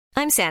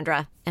I'm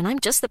Sandra, and I'm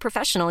just the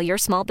professional your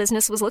small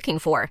business was looking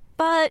for.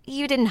 But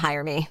you didn't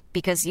hire me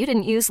because you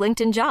didn't use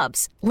LinkedIn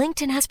Jobs.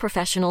 LinkedIn has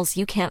professionals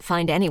you can't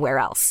find anywhere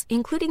else,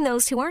 including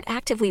those who aren't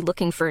actively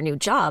looking for a new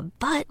job,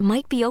 but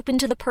might be open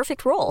to the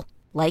perfect role,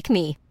 like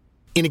me.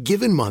 In a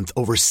given month,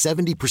 over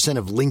 70%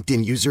 of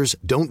LinkedIn users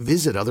don't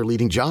visit other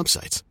leading job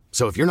sites.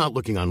 So if you're not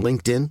looking on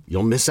LinkedIn,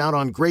 you'll miss out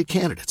on great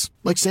candidates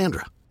like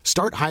Sandra.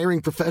 Start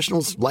hiring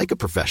professionals like a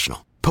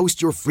professional.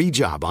 Post your free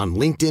job on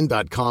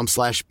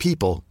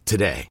linkedin.com/people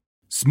today.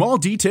 Small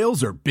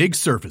details are big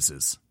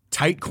surfaces.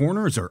 Tight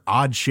corners are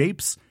odd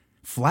shapes.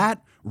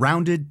 Flat,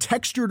 rounded,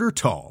 textured, or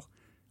tall.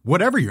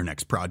 Whatever your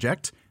next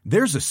project,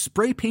 there's a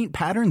spray paint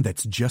pattern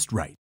that's just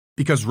right.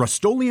 Because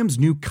Rust-Oleum's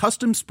new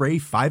Custom Spray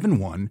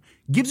 5-in-1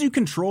 gives you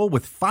control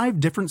with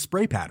 5 different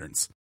spray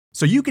patterns.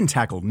 So you can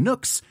tackle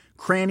nooks,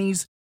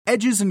 crannies,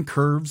 edges, and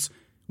curves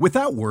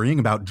without worrying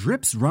about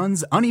drips,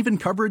 runs, uneven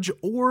coverage,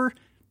 or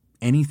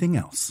anything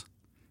else.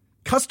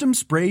 Custom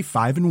Spray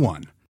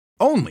 5-in-1.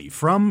 Only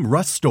from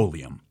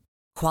Rust-Oleum.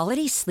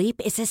 Quality sleep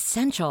is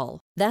essential.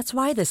 That's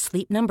why the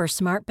Sleep Number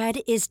Smart Bed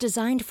is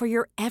designed for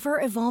your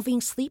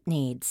ever-evolving sleep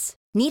needs.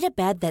 Need a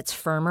bed that's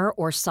firmer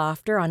or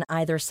softer on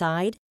either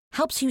side?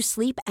 Helps you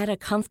sleep at a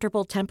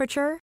comfortable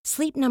temperature?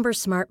 Sleep Number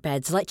Smart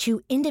Beds let you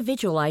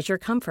individualize your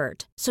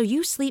comfort, so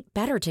you sleep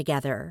better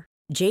together.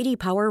 J.D.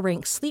 Power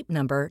ranks Sleep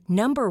Number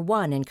number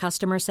 1 in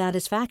customer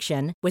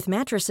satisfaction with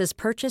mattresses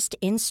purchased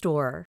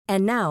in-store.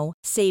 And now,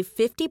 save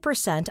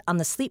 50% on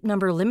the Sleep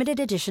Number Limited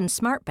Edition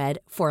Smart Bed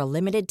for a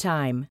limited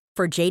time.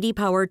 For J.D.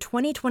 Power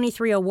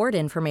 2023 award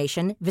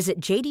information, visit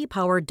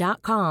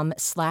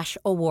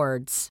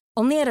jdpower.com/awards.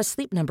 Only at a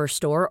Sleep Number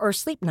store or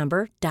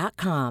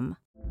sleepnumber.com.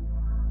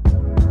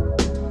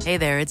 Hey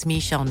there, it's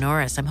Michelle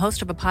Norris. I'm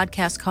host of a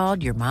podcast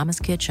called Your Mama's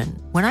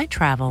Kitchen. When I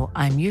travel,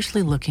 I'm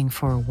usually looking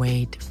for a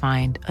way to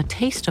find a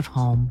taste of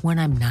home when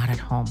I'm not at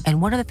home.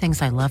 And one of the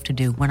things I love to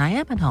do when I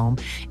am at home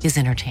is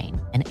entertain.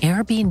 And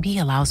Airbnb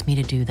allows me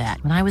to do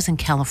that. When I was in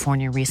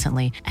California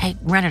recently, I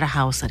rented a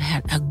house that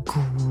had a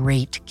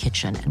great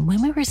kitchen. And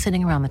when we were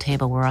sitting around the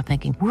table, we were all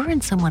thinking, we're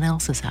in someone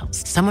else's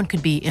house. Someone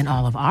could be in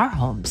all of our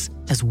homes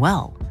as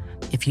well.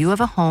 If you have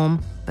a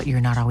home, but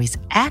you're not always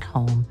at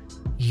home,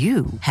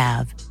 you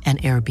have an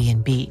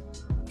Airbnb.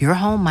 Your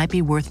home might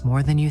be worth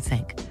more than you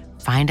think.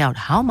 Find out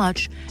how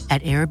much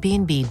at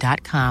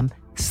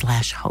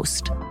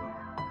airbnb.com/host.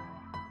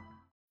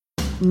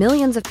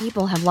 Millions of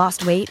people have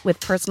lost weight with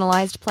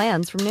personalized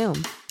plans from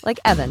Noom. Like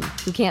Evan,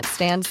 who can't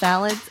stand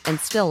salads and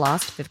still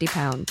lost 50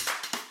 pounds.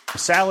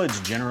 Salads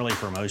generally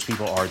for most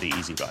people are the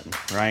easy button,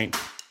 right?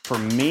 For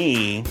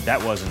me,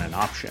 that wasn't an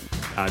option.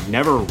 I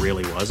never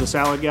really was a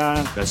salad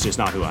guy. That's just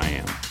not who I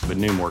am. But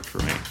Noom worked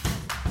for me.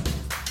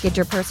 Get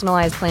your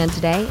personalized plan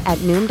today at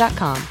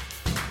Noom.com.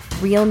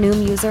 Real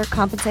Noom user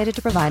compensated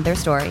to provide their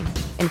story.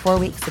 In 4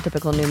 weeks, the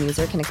typical Noom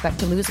user can expect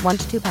to lose 1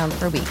 to 2 pounds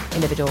per week.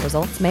 Individual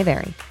results may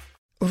vary.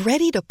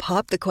 Ready to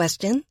pop the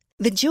question?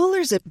 The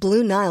jewelers at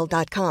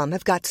BlueNile.com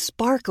have got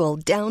sparkle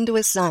down to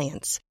a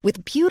science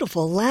with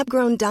beautiful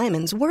lab-grown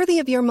diamonds worthy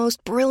of your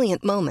most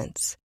brilliant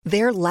moments.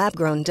 Their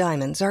lab-grown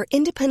diamonds are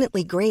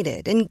independently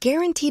graded and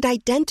guaranteed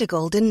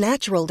identical to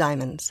natural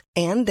diamonds.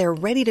 And they're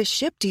ready to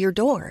ship to your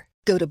door.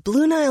 Go to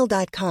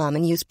BlueNile.com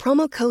and use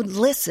promo code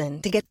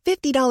LISTEN to get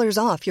 $50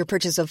 off your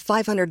purchase of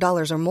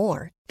 $500 or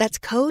more. That's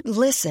code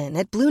LISTEN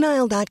at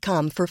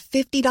BlueNile.com for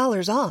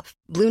 $50 off.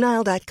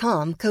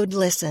 BlueNile.com, code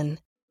LISTEN.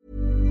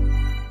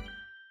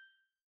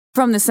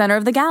 From the center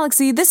of the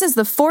galaxy, this is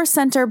the Force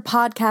Center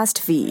podcast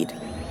feed.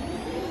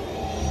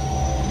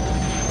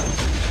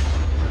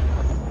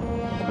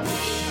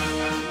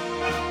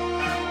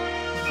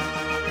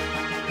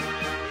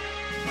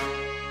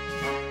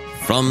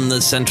 From the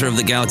center of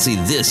the galaxy,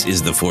 this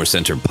is the Force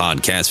Center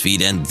podcast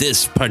feed, and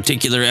this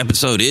particular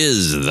episode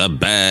is the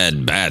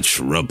Bad Batch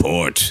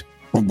Report.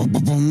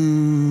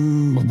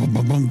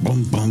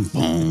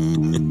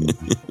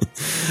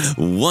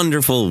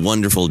 Wonderful,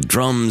 wonderful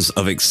drums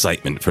of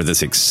excitement for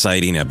this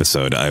exciting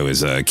episode. I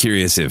was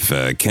curious if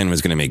Ken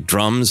was going to make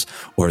drums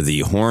or the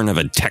horn of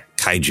a tech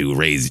kaiju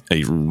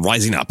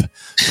rising up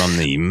from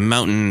the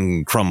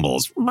mountain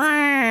crumbles.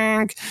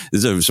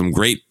 These are some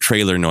great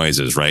trailer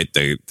noises, right?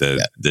 The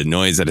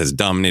noise that has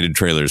dominated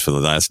trailers for the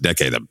last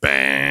decade. The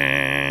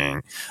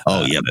bang.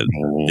 Oh, yeah.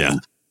 Yeah.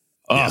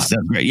 Oh, yeah. That's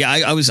great. Yeah,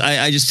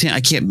 I just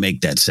can't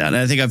make that sound.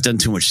 I think I've done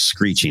too much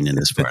screeching in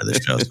this part of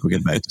the show. So we'll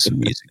get back to some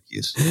music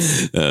cues.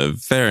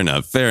 Fair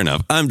enough.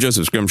 I'm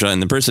Joseph Scrimshaw,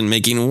 and the person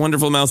making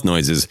wonderful mouth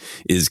noises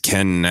is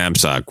Ken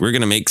Napzok. We're going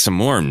to make some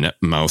more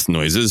mouth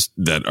noises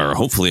that are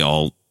hopefully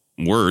all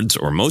words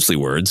or mostly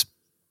words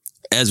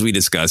as we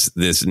discuss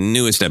this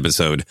newest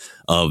episode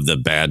of The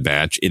Bad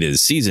Batch. It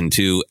is season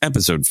 2,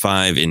 episode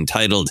 5,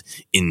 entitled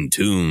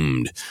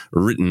Entombed,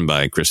 written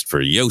by Christopher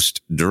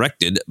Yost,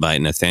 directed by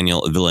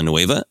Nathaniel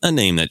Villanueva, a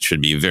name that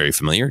should be very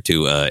familiar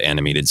to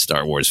animated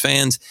Star Wars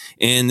fans.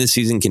 And this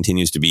season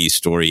continues to be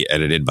story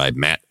edited by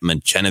Matt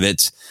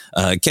Machenovitz.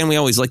 Ken, we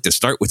always like to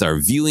start with our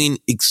viewing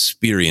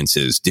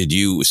experiences. Did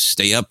you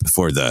stay up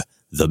for the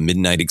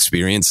midnight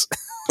experience?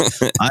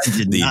 I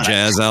did the not.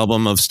 jazz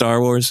album of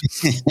Star Wars.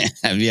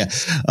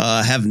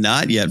 Have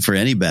not yet for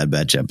any Bad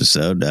Batch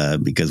episode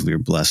because we were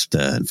blessed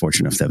and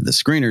fortunate enough to have the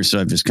screener. So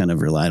I've just kind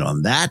of relied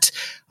on that.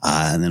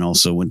 And then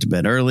also went to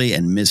bed early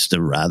and missed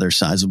a rather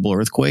sizable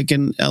earthquake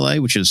in LA,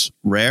 which is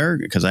rare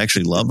because I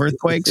actually love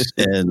earthquakes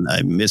and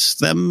I miss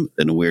them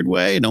in a weird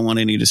way. I don't want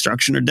any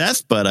destruction or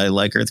death, but I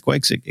like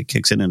earthquakes. It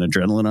kicks in an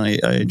adrenaline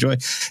I enjoy.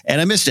 And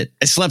I missed it.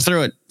 I slept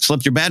through it.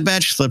 Slept through Bad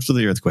Batch, slept through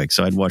the earthquake.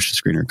 So I'd watched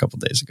the screener a couple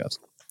of days ago.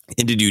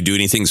 And did you do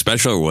anything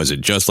special, or was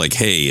it just like,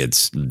 hey,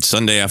 it's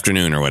Sunday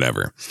afternoon or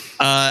whatever?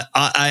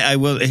 I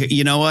will.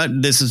 You know what?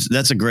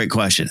 That's a great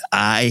question.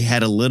 I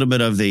had a little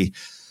bit of the,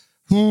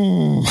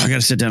 I got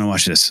to sit down and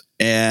watch this.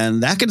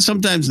 And that can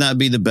sometimes not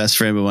be the best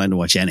frame of mind to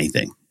watch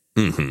anything.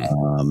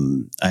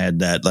 Mm-hmm. I had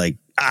that like,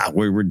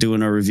 we're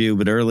doing our review,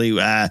 but early. All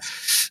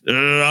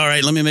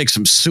right, let me make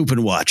some soup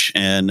and watch.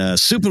 And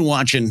soup and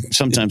watching,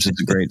 sometimes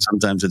it's great.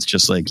 Sometimes it's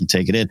just like you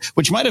take it in,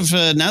 which might have,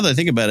 now that I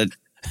think about it,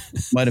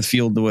 might have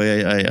fueled the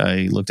way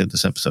I looked at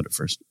this episode at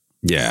first.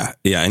 Yeah.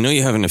 I know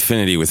you have an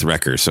affinity with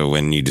Wrecker. So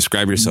when you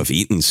describe yourself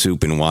eating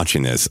soup and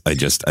watching this, I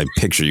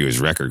picture you as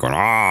Wrecker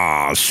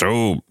going,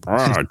 soup,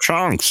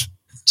 chunks.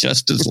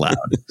 Just as loud.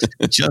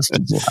 Just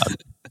as loud.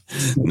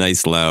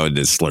 Nice loud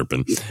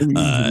slurping.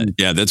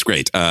 Yeah, that's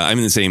great. I'm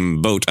in the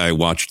same boat. I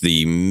watched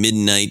the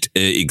midnight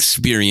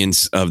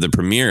experience of the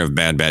premiere of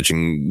Bad Batch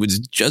and was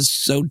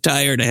just so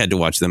tired I had to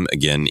watch them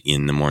again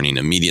in the morning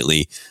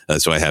immediately.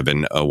 So I have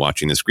been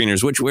watching the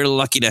screeners, which we're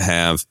lucky to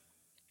have.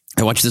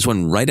 I watched this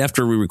one right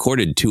after we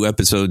recorded 2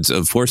 episodes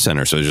of Force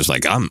Center. So it's just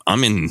like,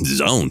 I'm in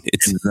zone.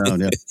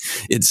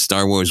 It's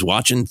Star Wars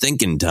watching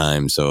thinking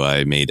time. So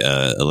I made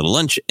a little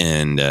lunch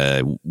and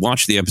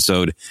watched the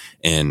episode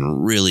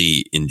and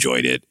really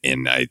enjoyed it.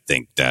 And I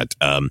think that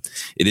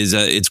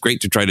it's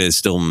great to try to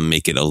still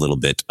make it a little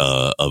bit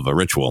of a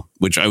ritual,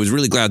 which I was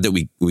really glad that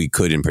we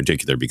could in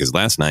particular, because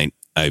last night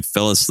I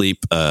fell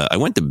asleep. I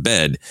went to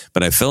bed,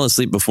 but I fell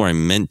asleep before I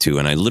meant to.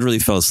 And I literally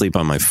fell asleep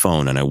on my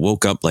phone. And I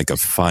woke up like a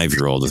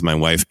 5-year-old with my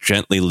wife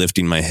gently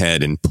lifting my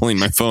head and pulling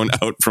my phone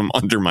out from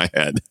under my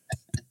head.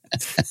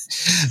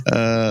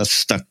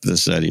 Stuck to the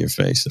side of your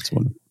face. That's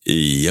wonderful.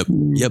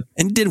 Yep.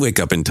 And did wake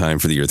up in time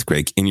for the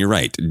earthquake. And you're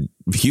right.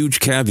 Huge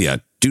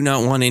caveat. Do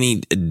not want any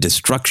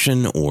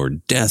destruction or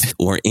death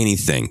or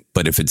anything.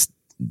 But if it's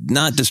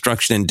not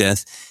destruction and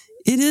death,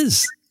 it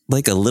is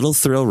like a little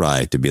thrill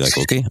ride to be like,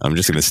 okay, I'm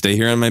just going to stay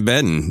here on my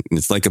bed. And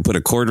it's like I put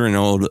a quarter in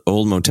an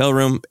old motel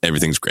room.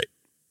 Everything's great.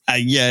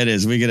 Yeah, it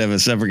is. We could have a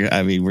separate,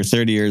 we're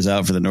 30 years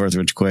out for the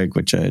Northridge quake,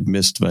 which I had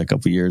missed by a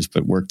couple of years,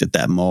 but worked at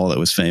that mall that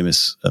was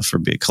famous for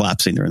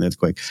collapsing during the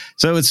earthquake.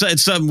 So it's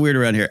something weird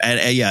around here.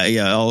 And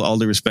all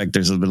due respect,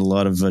 there's been a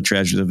lot of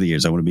tragedies over the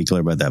years. I want to be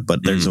clear about that.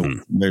 But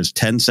there's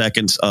 10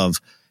 seconds of,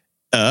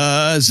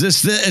 is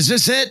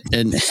this it?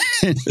 And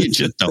you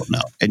just don't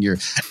know. And your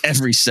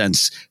every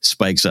sense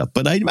spikes up.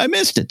 But I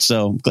missed it.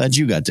 So I'm glad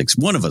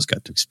one of us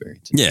got to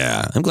experience it.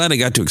 Yeah, I'm glad I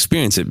got to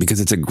experience it because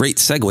it's a great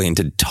segue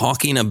into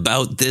talking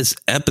about this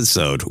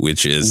episode,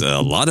 which is a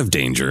lot of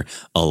danger,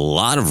 a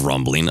lot of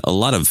rumbling, a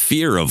lot of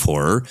fear of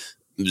horror,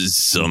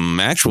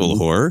 some actual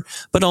horror,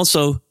 but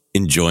also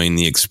enjoying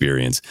the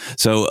experience.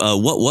 So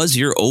what was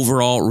your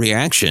overall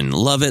reaction?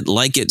 Love it,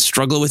 like it,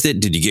 struggle with it?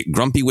 Did you get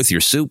grumpy with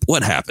your soup?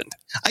 What happened?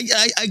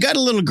 I got a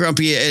little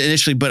grumpy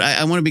initially, but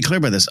I want to be clear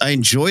about this. I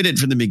enjoyed it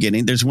from the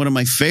beginning. There's one of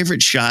my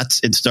favorite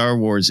shots in Star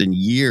Wars in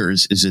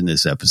years is in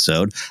this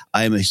episode.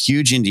 I am a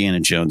huge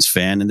Indiana Jones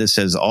fan, and this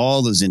has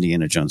all those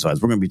Indiana Jones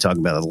vibes. We're going to be talking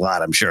about it a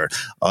lot, I'm sure.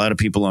 A lot of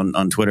people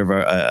on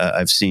Twitter,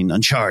 I've seen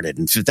Uncharted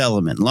and Fifth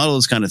Element, and a lot of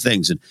those kind of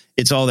things, and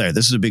it's all there.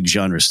 This is a big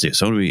genre stew,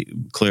 so I want to be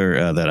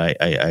clear that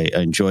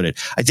I enjoyed it.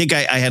 I think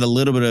I had a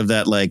little bit of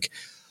that, like,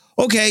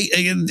 okay,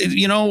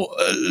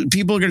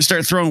 people are going to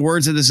start throwing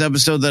words at this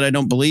episode that I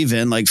don't believe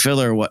in, like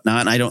filler or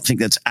whatnot. And I don't think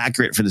that's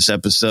accurate for this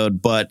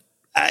episode. But,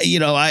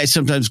 I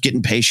sometimes get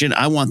impatient.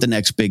 I want the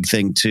next big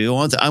thing, too.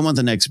 I want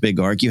the next big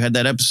arc. You had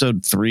that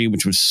episode 3,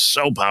 which was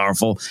so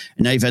powerful.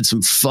 And now you've had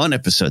some fun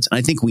episodes. And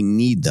I think we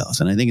need those.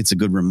 And I think it's a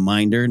good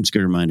reminder. It's a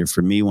good reminder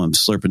for me when I'm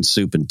slurping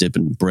soup and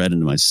dipping bread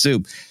into my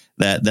soup.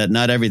 That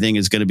not everything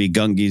is going to be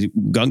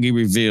Gungi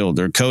revealed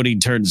or Cody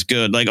turns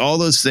good. Like all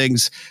those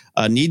things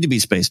need to be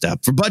spaced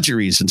out for budget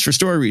reasons, for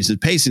story reasons,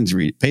 pacing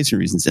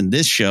reasons. And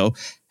this show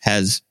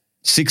has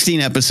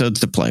 16 episodes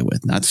to play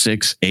with, not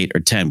 6, 8,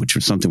 or 10, which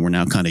was something we're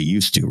now kind of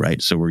used to,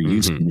 right? So we're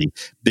used to the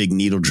big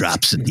needle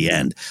drops at the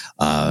end,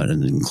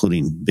 and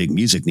including big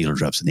music needle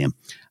drops at the end.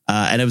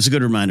 And it was a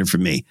good reminder for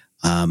me.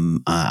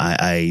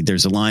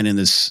 There's a line in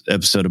this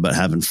episode about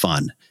having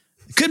fun.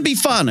 Could be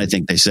fun, I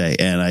think they say.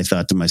 And I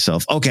thought to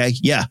myself, okay,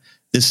 yeah,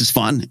 this is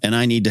fun. And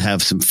I need to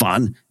have some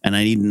fun. And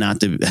I need not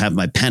to have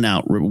my pen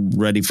out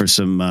ready for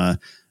some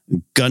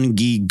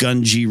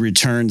Gungi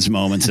returns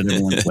moments that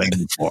everyone's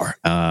waiting for.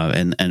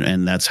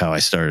 And that's how I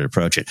started to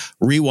approach it.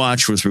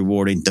 Rewatch was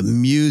rewarding. The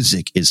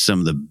music is some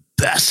of the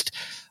best.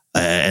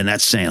 And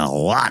that's saying a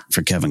lot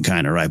for Kevin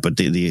Kiner, right? But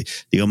the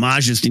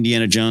homages to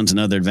Indiana Jones and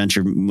other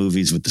adventure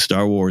movies with the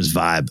Star Wars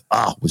vibe,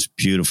 was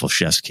beautiful.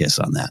 Chef's kiss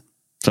on that.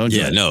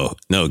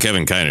 No.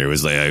 Kevin Kiner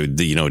was like,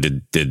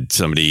 did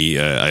somebody,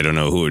 I don't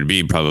know who it would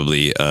be,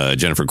 probably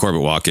Jennifer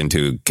Corbett, walk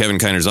into Kevin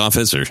Kiner's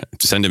office or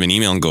send him an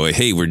email and go,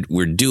 hey,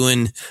 we're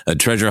doing a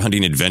treasure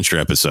hunting adventure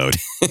episode.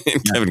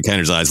 And Kevin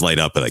Kiner's eyes light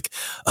up like,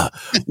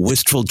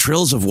 wistful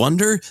trills of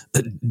wonder,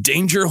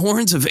 danger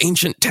horns of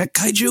ancient tech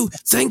kaiju.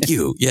 Thank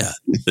you. Yeah.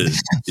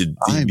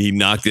 He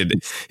knocked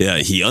it. Yeah.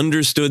 He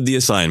understood the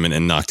assignment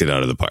and knocked it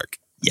out of the park.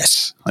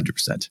 Yes.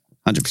 100%.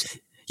 100%.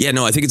 Yeah,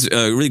 no, I think it's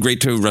really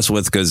great to wrestle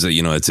with because,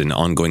 it's an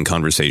ongoing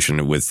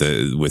conversation with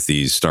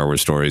these Star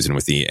Wars stories and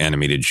with the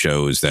animated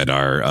shows that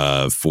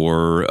are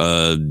for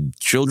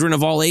children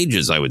of all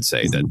ages, I would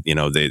say.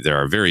 That, there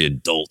are very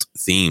adult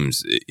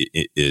themes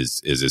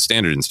is a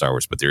standard in Star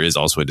Wars, but there is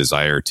also a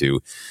desire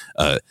to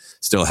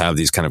still have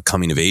these kind of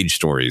coming of age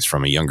stories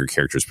from a younger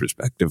character's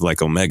perspective,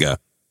 like Omega.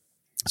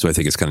 So I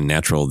think it's kind of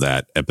natural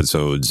that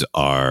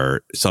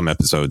some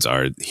episodes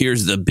are,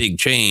 here's the big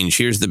change,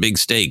 here's the big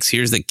stakes,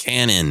 here's the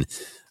canon.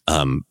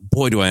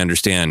 Boy, do I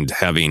understand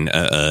having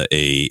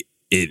an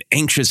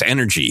anxious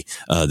energy.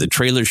 The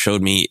trailer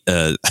showed me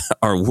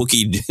our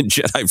Wookiee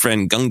Jedi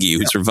friend Gungi,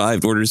 who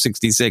survived Order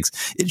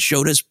 66. It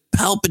showed us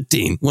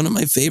Palpatine, one of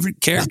my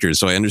favorite characters.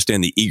 So I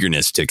understand the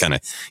eagerness to kind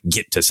of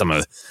get to some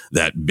of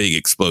that big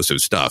explosive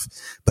stuff.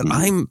 But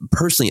I'm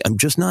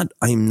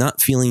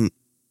not feeling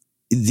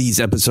these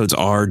episodes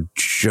are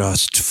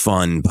just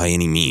fun by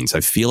any means.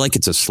 I feel like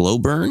it's a slow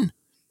burn.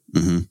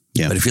 Mm-hmm.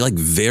 Yeah. But I feel like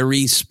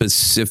very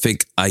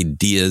specific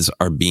ideas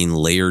are being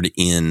layered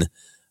in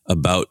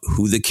about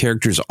who the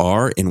characters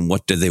are and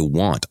what do they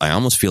want. I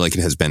almost feel like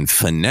it has been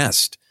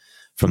finessed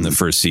from the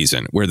first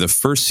season, where the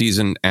first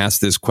season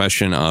asked this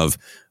question of,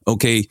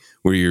 okay,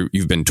 where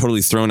you've been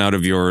totally thrown out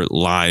of your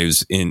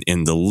lives in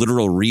the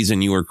literal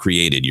reason you were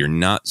created. You're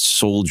not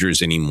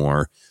soldiers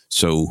anymore.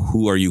 So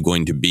who are you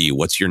going to be?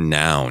 What's your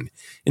noun?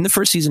 And the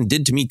first season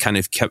did, to me, kind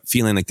of kept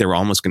feeling like they were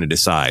almost going to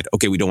decide,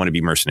 okay, we don't want to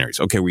be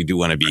mercenaries. Okay, we do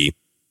want to be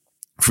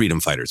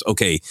freedom fighters.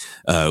 Okay,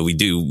 we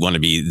do want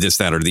to be this,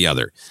 that, or the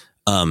other.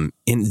 And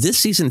this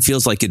season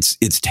feels like it's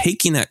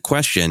taking that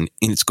question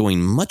and it's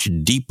going much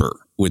deeper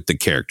with the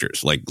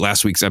characters. Like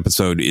last week's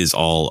episode is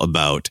all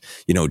about,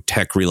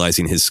 Tech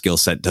realizing his skill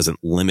set doesn't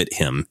limit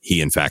him.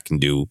 He, in fact, can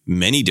do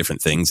many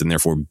different things and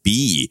therefore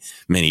be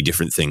many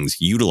different things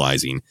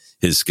utilizing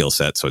his skill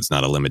set. So it's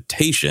not a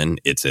limitation.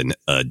 It's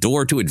a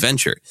door to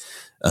adventure.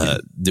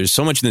 There's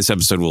so much in this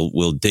episode.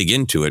 We'll dig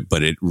into it,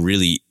 but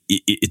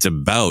it's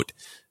about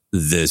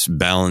this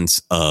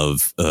balance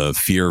of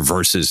fear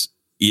versus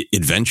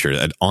adventure,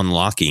 at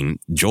unlocking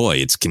joy.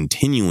 It's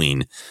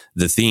continuing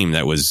the theme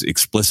that was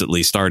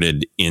explicitly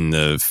started in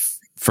the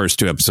first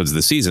two episodes of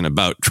the season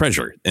about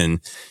treasure. And,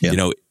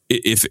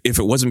 if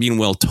it wasn't being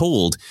well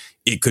told,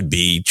 it could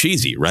be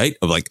cheesy, right?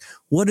 Of like,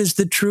 what is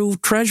the true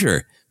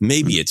treasure?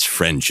 Maybe it's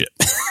friendship.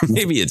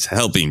 Maybe it's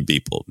helping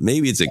people.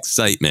 Maybe it's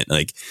excitement.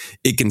 Like,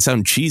 it can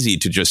sound cheesy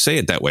to just say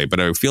it that way, but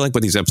I feel like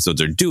what these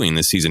episodes are doing,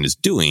 this season is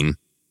doing,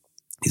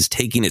 is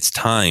taking its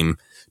time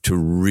to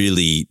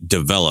really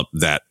develop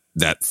that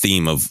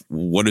theme of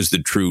what is the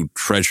true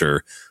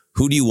treasure?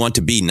 Who do you want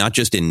to be? Not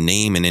just in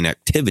name and in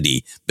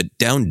activity, but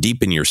down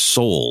deep in your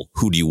soul,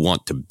 who do you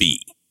want to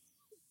be?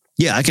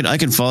 Yeah, I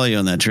can follow you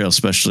on that trail,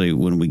 especially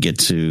when we get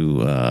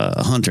to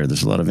Hunter.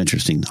 There's a lot of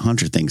interesting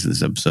Hunter things in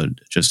this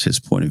episode. Just his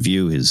point of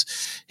view, his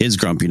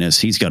grumpiness.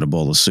 He's got a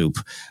bowl of soup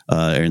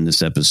in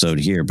this episode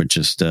here, but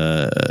just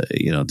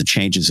the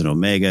changes in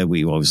Omega.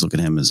 We always look at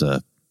him as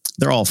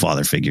they're all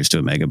father figures to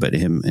Omega, but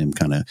him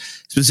kind of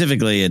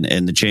specifically,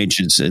 and the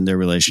changes in their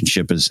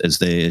relationship as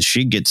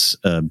she gets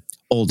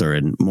older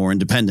and more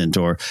independent,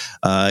 or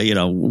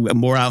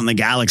more out in the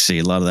galaxy.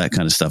 A lot of that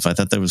kind of stuff. I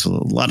thought there was a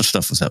lot of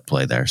stuff was at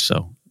play there.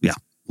 So yeah,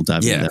 we'll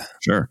dive into that.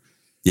 Sure.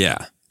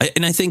 Yeah, I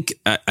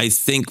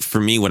think for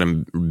me, what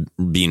I'm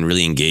being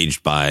really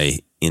engaged by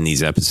in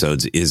these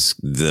episodes is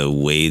the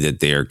way that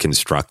they are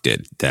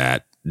constructed.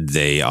 That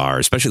they are,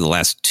 especially the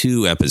last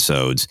two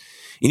episodes,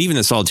 and even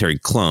the Solitary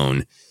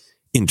Clone.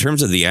 In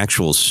terms of the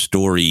actual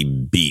story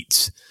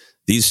beats,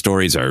 these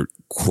stories are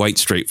quite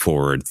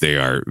straightforward. They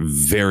are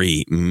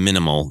very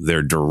minimal.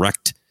 They're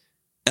direct,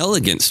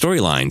 elegant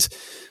storylines.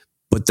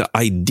 But the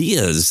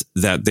ideas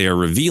that they are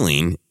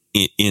revealing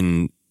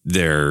in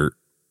their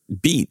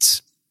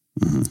beats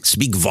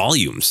speak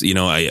volumes.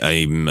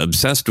 I'm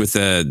obsessed with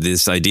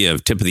this idea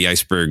of tip of the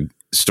iceberg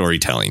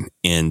storytelling.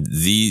 And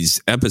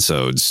these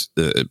episodes,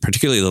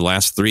 particularly the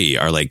last three,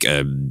 are like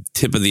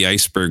tip of the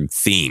iceberg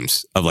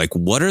themes of like,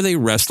 what are they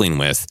wrestling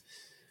with?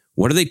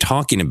 What are they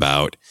talking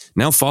about?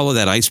 Now follow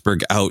that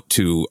iceberg out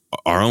to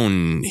our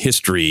own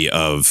history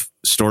of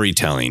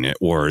storytelling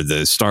or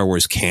the Star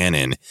Wars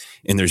canon.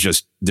 And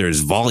there's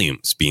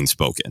volumes being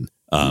spoken,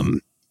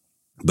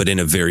 but in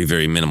a very,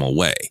 very minimal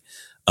way.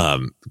 A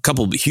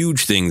couple of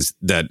huge things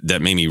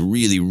that made me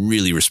really,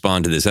 really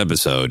respond to this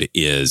episode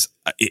is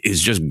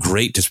just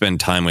great to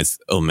spend time with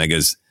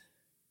Omega's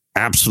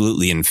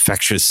absolutely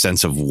infectious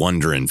sense of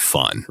wonder and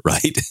fun,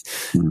 right?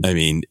 I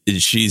mean,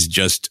 she's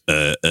just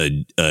a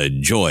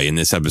joy, and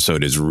this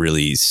episode is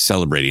really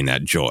celebrating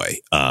that joy.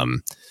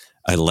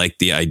 I like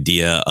the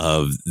idea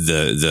of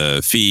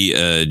the Phee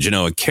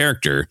Genoa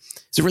character.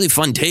 It's a really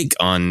fun take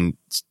on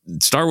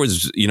Star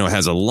Wars.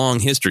 Has a long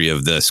history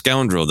of the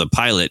scoundrel, the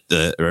pilot,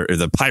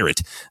 the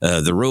pirate,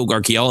 the rogue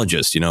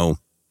archaeologist.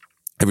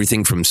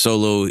 Everything from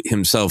Solo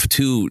himself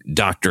to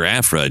Dr.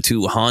 Aphra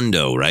to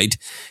Hondo, right?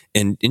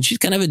 And she's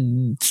kind of a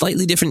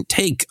slightly different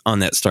take on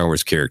that Star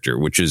Wars character,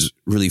 which is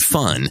really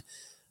fun.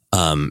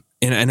 And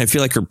I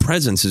feel like her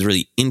presence is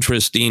really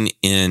interesting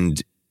and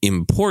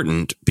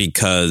important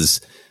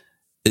because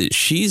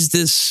she's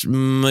this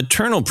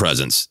maternal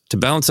presence to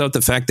balance out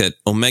the fact that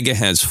Omega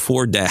has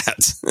 4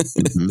 dads.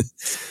 Mm-hmm.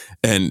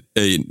 And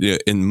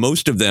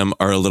most of them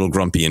are a little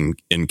grumpy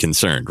and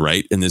concerned,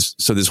 right? And this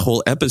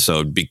whole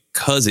episode,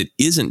 because it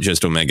isn't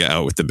just Omega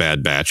out with the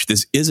Bad Batch,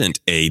 this isn't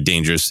a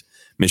dangerous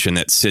mission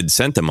that Sid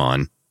sent them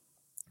on.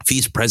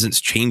 Fee's presence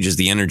changes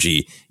the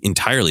energy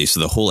entirely.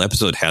 So the whole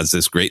episode has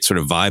this great sort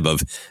of vibe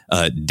of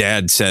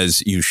Dad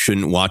says you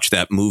shouldn't watch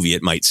that movie.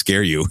 It might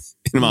scare you.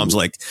 And Mom's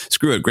like,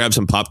 screw it, grab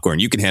some popcorn.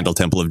 You can handle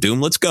Temple of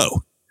Doom. Let's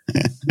go.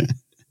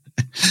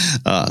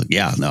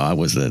 I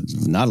was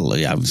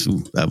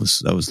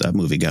that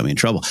movie got me in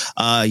trouble.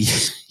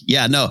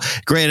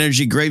 Great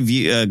energy, great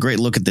view, great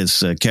look at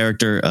this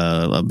character.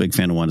 A big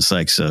fan of Wanda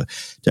Sykes, so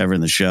to have her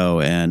in the show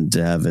and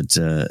to have it,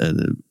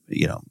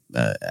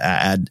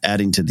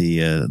 adding to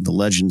the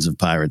legends of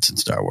pirates in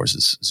Star Wars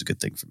is a good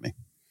thing for me.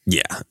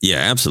 Yeah,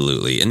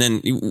 absolutely. And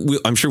then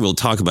I'm sure we'll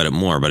talk about it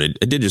more, but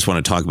I did just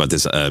want to talk about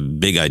this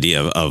big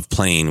idea of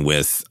playing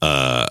with,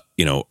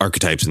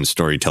 archetypes and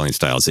storytelling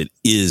styles. It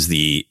is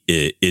the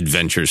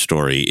adventure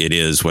story. It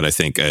is what I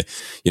think,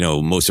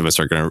 most of us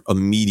are going to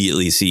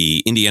immediately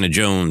see Indiana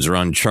Jones or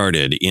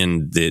Uncharted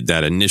in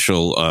that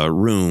initial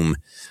room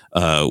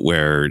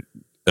where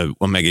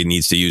Omega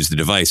needs to use the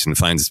device and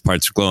finds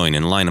parts glowing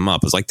and line them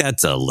up. It's like,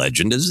 that's a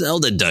Legend of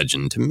Zelda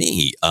dungeon to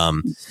me.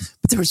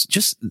 But there was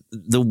just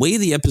the way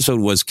the episode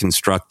was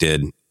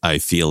constructed. I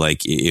feel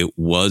like it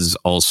was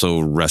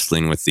also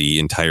wrestling with the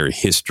entire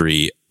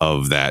history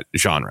of that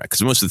genre.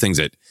 Because most of the things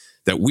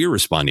that we're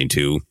responding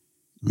to,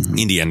 mm-hmm.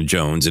 Indiana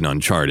Jones and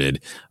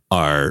Uncharted,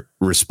 are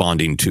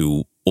responding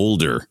to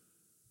older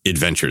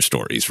adventure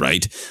stories,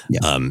 right?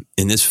 Yeah. And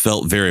this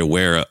felt very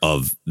aware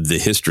of the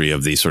history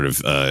of the sort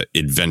of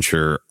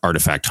adventure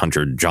artifact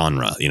hunter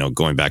genre,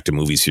 going back to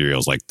movie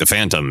serials like The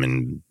Phantom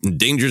and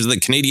Dangers of the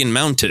Canadian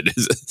Mounted,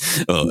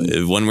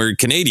 one where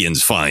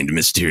Canadians find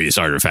mysterious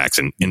artifacts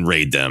and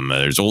raid them.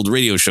 There's old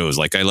radio shows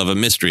like I Love a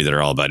Mystery that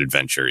are all about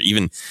adventure.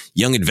 Even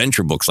young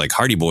adventure books like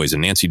Hardy Boys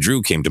and Nancy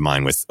Drew came to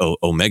mind, with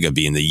Omega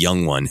being the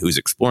young one who's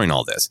exploring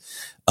all this.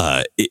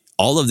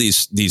 All of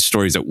these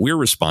stories that we're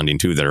responding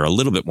to that are a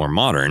little bit more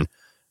modern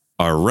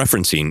are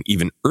referencing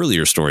even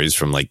earlier stories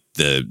from like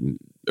the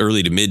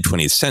early to mid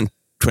 20th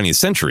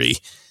century.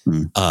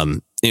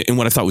 Mm. And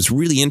what I thought was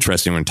really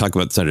interesting when I talk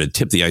about sort of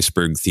tip the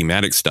iceberg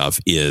thematic stuff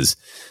is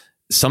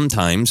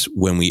sometimes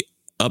when we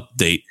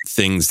update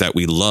things that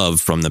we love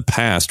from the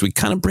past, we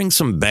kind of bring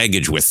some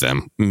baggage with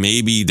them,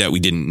 maybe that we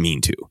didn't mean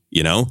to,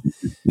 Yeah.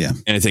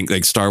 And I think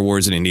like Star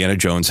Wars and Indiana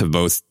Jones have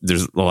both,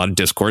 there's a lot of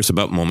discourse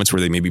about moments where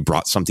they maybe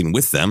brought something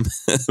with them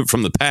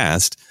from the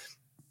past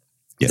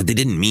that they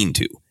didn't mean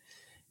to.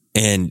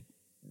 And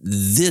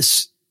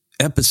this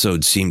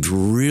episode seemed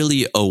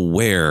really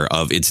aware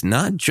of, it's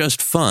not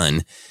just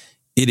fun,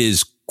 it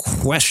is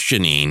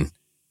questioning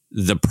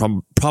the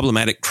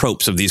problematic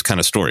tropes of these kind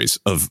of stories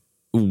of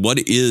what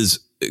is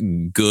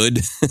good,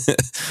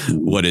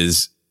 what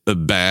is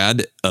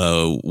bad,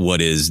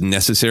 what is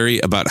necessary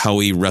about how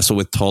we wrestle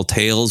with tall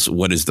tales,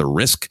 what is the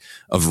risk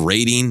of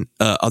raiding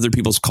other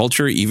people's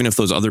culture, even if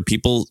those other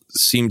people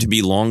seem to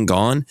be long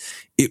gone.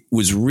 It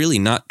was really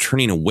not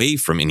turning away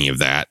from any of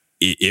that.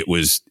 It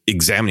was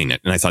examining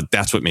it. And I thought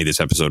that's what made this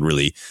episode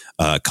really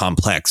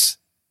complex.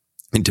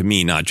 And to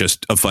me, not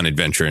just a fun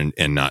adventure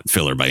and not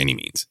filler by any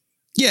means.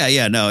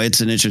 Yeah. No, it's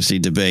an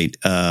interesting debate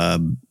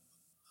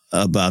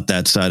about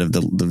that side of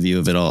the view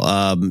of it all.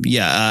 I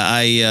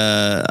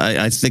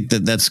think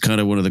that's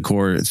kind of one of the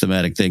core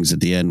thematic things at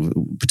the end,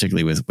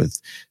 particularly with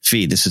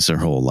Phee. This is her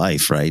whole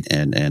life, right?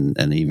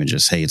 And even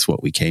just, hey, it's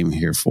what we came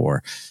here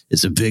for,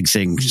 is a big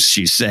thing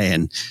she's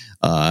saying,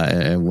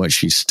 and what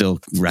she's still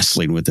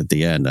wrestling with at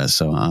the end.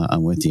 So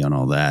I'm with you on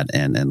all that,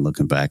 and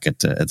looking back at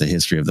the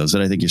history of those.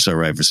 And I think you're so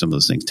right for some of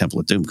those things.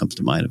 Temple of Doom comes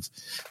to mind of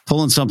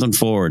pulling something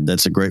forward.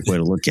 That's a great way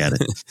to look at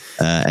it,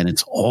 and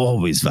it's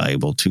always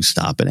valuable to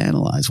stop and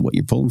analyze what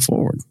you're pulling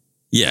forward.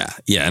 Yeah.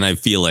 And I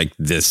feel like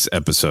this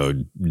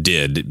episode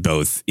did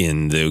both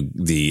in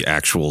the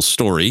actual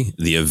story,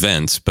 the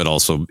events, but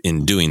also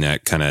in doing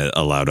that kind of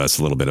allowed us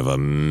a little bit of a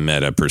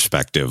meta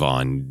perspective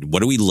on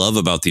what do we love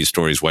about these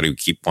stories? Why do we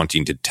keep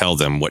wanting to tell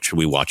them? What should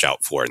we watch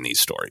out for in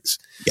these stories?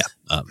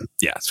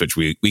 Yeah. Which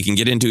we can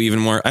get into even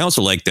more. I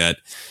also like that,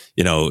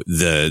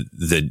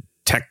 the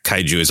tech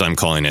kaiju, as I'm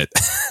calling it,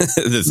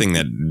 the thing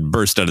that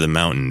burst out of the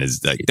mountain,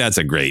 is like, that's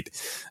a great,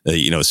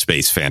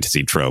 space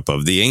fantasy trope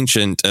of the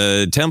ancient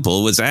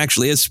temple was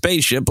actually a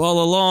spaceship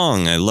all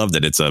along. I love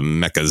that it's a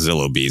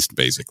Mechazilla beast,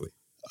 basically.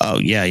 Oh,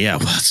 yeah.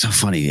 Well, it's so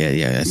funny.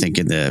 Yeah. I think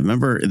in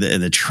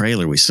the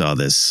trailer, we saw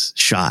this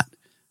shot.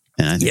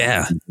 And I think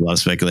a lot of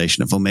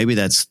speculation of, maybe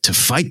that's to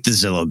fight the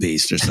Zillo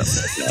Beast or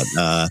something like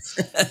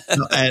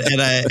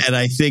that.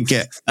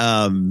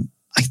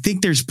 I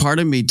think there's part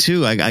of me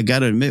too. I got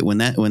to admit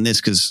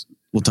because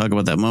we'll talk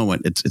about that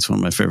moment. It's one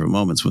of my favorite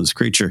moments when this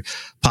creature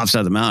pops out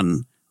of the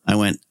mountain. I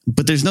went,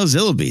 but there's no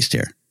Zillo Beast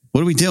here.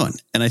 What are we doing?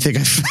 And I think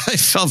I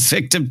fell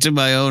victim to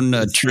my own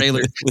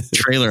trailer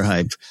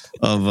hype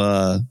of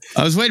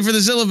I was waiting for the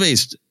Zillo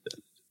Beast.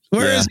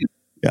 Where is he?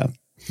 Yeah.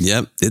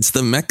 Yep, it's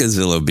the Mecha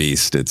Zillo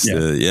Beast.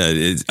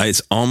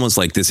 It's almost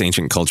like this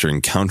ancient culture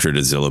encountered a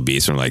Zillo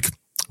Beast and like,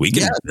 we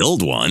can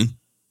build one.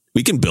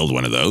 We can build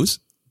one of those.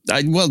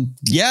 I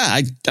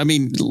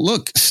mean,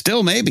 look,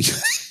 still maybe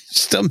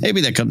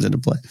that comes into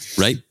play.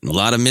 Right. A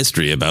lot of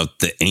mystery about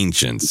the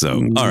ancients.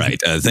 So, all right.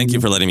 Thank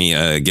you for letting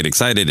me get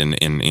excited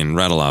and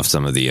rattle off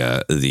some of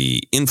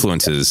the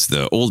influences,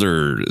 the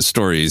older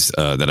stories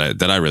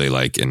that I really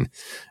like, and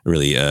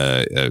really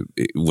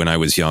when I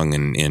was young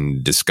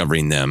and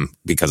discovering them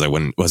because I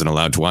wasn't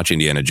allowed to watch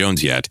Indiana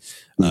Jones yet.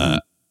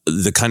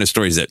 The kind of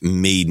stories that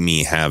made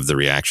me have the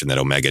reaction that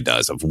Omega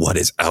does of what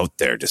is out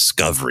there,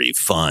 discovery,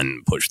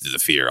 fun, push through the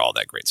fear, all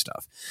that great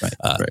stuff.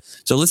 Right.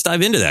 So let's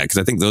dive into that, because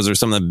I think those are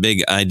some of the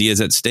big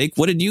ideas at stake.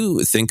 What did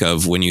you think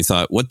of when you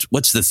thought,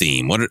 what's the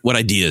theme? What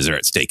ideas are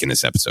at stake in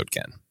this episode,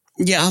 Ken?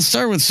 Yeah, I'll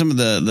start with some of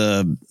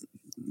the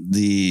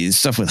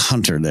stuff with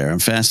Hunter there. I'm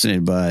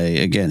fascinated by,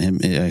 again, him.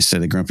 I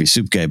said the grumpy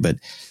soup guy, but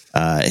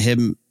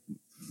him.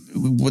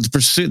 With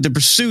the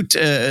pursuit,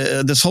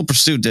 this whole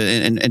pursuit,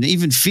 and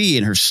even Fee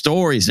and her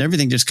stories and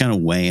everything just kind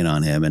of weighing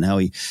on him, and how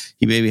he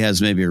maybe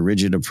has a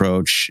rigid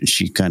approach.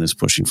 She kind of is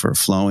pushing for a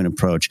flowing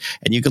approach.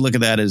 And you could look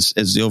at that as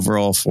the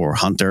overall for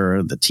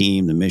Hunter, the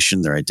team, the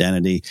mission, their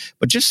identity.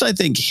 But just, I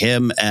think,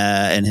 him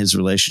and his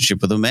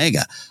relationship with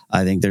Omega.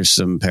 I think there's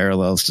some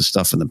parallels to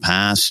stuff in the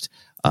past.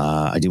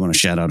 I do want to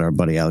shout out our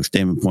buddy Alex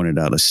Damon pointed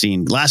out a couple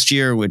scenes last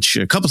year, which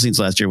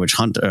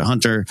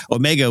Hunter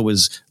Omega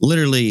was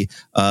literally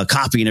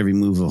copying every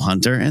move of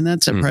Hunter. And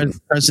that's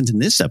present in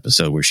this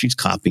episode where she's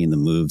copying the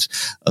moves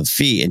of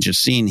Fee, and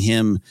just seeing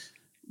him.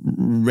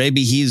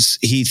 Maybe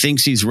he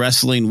thinks he's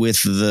wrestling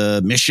with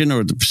the mission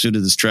or the pursuit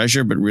of this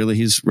treasure, but really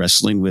he's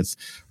wrestling with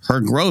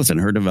her growth and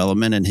her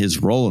development and his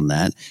role in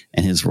that,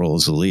 and his role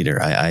as a leader.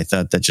 I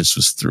thought that just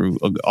was through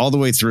all the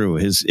way through.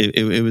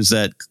 It was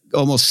that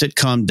almost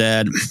sitcom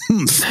dad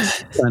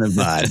kind of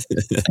vibe.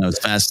 I was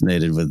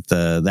fascinated with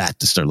that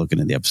to start looking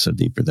at the episode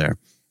deeper there.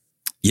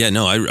 Yeah,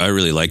 no, I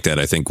really like that.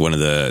 I think one of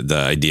the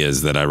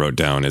ideas that I wrote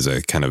down is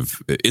a kind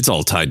of, it's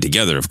all tied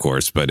together, of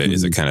course, but it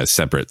is a kind of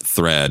separate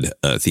thread,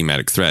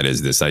 thematic thread,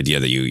 is this idea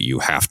that you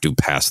have to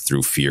pass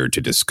through fear to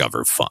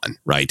discover fun,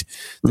 right?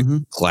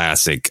 The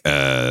classic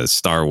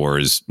Star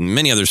Wars,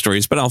 many other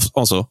stories, but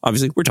also,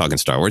 obviously, we're talking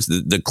Star Wars,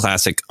 the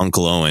classic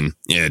Uncle Owen,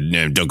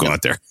 don't go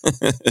out there.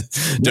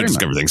 Don't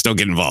discover things, don't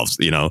get involved,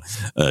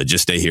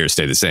 just stay here,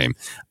 stay the same.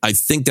 I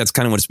think that's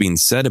kind of what's being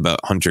said about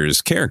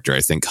Hunter's character.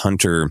 I think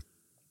Hunter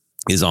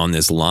is on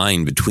this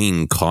line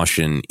between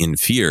caution and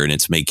fear, and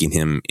it's making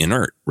him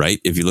inert, right?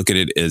 If you look at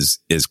it as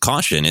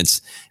caution,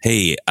 it's,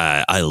 hey,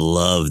 I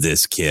love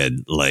this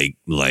kid like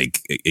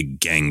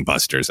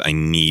gangbusters. I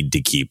need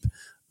to keep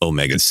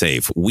Omega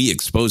safe. We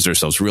exposed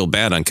ourselves real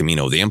bad on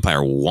Kamino. The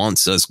Empire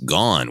wants us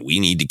gone.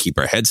 We need to keep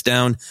our heads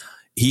down.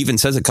 He even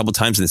says a couple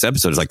times in this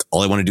episode, it's like,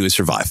 all I want to do is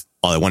survive.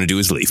 All I want to do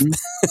is leave.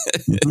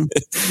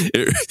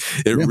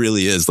 It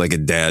really is like a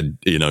dad,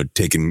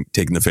 taking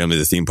the family to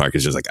the theme park.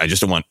 Is just like, I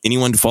just don't want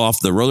anyone to fall off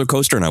the roller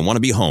coaster, and I want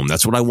to be home.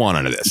 That's what I want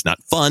out of this.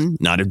 Not fun,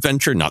 not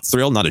adventure, not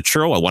thrill, not a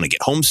churro. I want to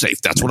get home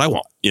safe. That's what I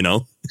want,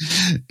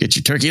 Get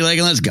your turkey leg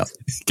and let's go.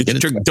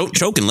 Don't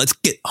choke and let's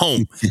get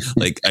home.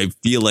 Like, I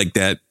feel like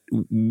that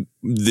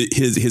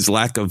his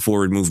lack of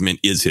forward movement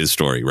is his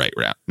story right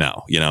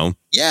now,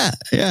 Yeah.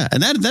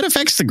 And that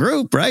affects the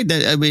group, right?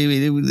 I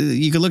mean,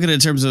 you can look at it in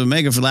terms of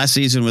Omega for last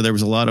season, where there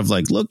was a lot of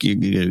like, look, you're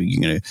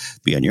going to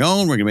be on your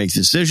own. We're going to make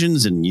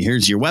decisions, and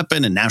here's your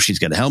weapon. And now she's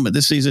got a helmet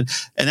this season.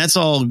 And that's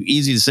all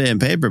easy to say on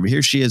paper, but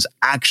here she is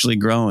actually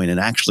growing and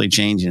actually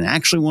changing and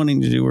actually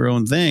wanting to do her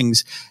own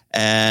things.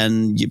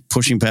 And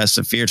pushing past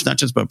the fear. It's not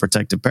just about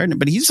protective parenting,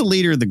 but he's the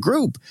leader of the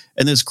group.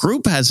 And this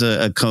group has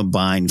a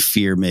combined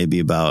fear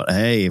maybe about,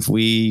 hey, if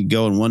we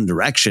go in one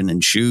direction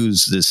and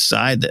choose this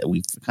side that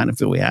we kind of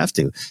feel we have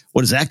to,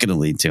 what is that going to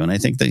lead to? And I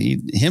think that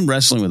him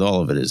wrestling with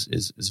all of it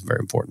is a very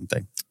important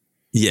thing.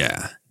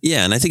 Yeah.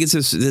 Yeah. And I think it's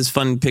this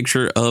fun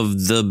picture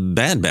of the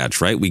Bad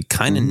Batch, right? We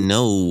kind of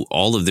know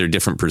all of their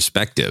different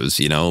perspectives,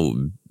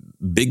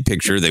 big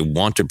picture, they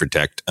want to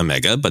protect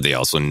Omega, but they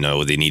also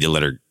know they need to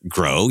let her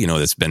grow.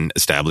 That's been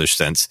established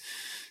since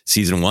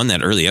season 1,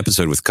 that early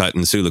episode with Cut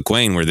and Sulu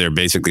Quain, where they're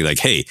basically like,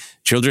 hey,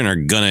 children are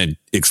going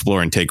to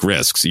explore and take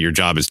risks. Your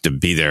job is to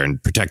be there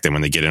and protect them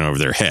when they get in over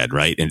their head,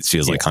 right? And it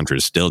feels like Hunter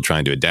is still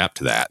trying to adapt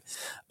to that.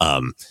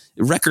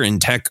 Wrecker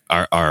and Tech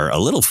are a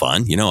little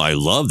fun. You know, I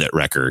love that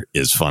Wrecker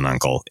is fun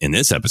uncle in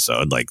this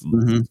episode, like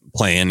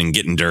playing and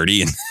getting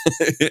dirty and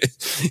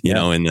you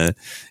know, in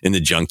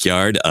the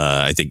junkyard.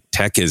 I think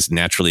Tech is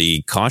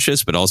naturally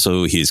cautious, but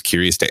also he's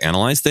curious to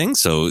analyze things.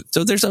 So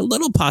there's a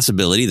little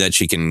possibility that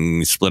she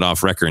can split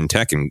off Wrecker and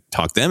Tech and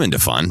talk them into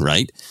fun,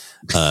 right?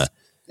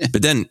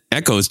 But then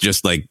Echo's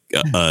just like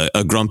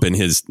a grump in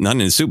his, not in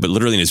his soup, but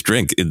literally in his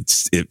drink.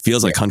 It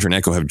feels like Hunter and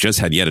Echo have just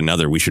had yet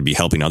another we should be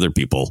helping other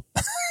people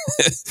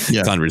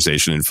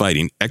conversation and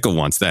fighting. Echo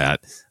wants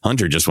that.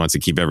 Hunter just wants to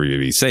keep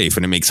everybody safe.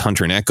 And it makes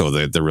Hunter and Echo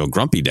the real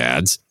grumpy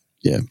dads.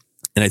 Yeah.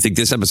 And I think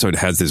this episode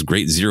has this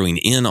great zeroing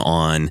in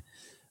on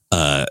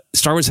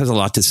Star Wars has a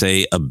lot to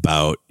say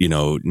about, you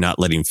know, not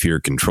letting fear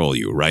control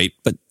you, right?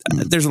 But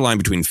there's a line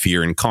between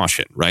fear and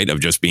caution, right?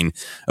 Of just being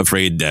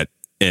afraid that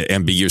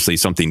ambiguously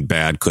something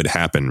bad could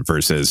happen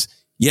versus,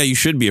 yeah, you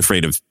should be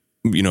afraid of,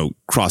 you know,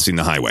 crossing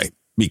the highway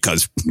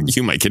because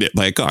you might get hit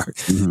by a car,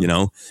 you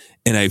know?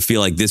 And I feel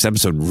like this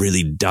episode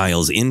really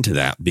dials into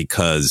that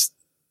because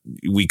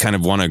we kind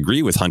of want to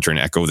agree with Hunter and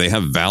Echo. They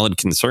have valid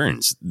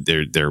concerns.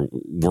 They're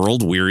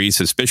world weary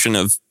suspicion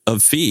of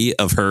Phee,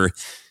 of her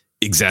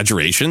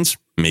exaggerations,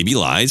 maybe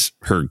lies,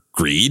 her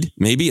greed,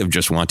 maybe of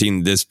just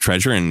wanting this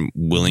treasure and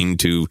willing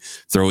to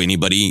throw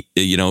anybody,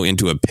 you know,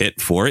 into a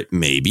pit for it,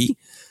 maybe.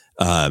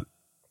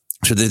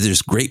 So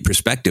there's great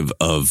perspective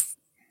of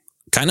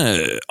kind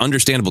of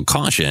understandable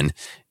caution.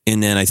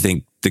 And then I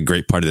think the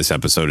great part of this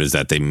episode is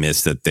that they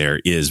miss that there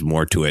is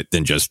more to it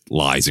than just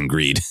lies and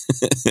greed,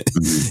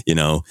 you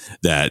know,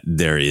 that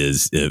there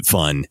is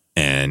fun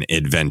and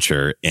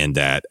adventure and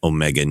that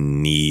Omega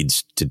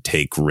needs to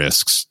take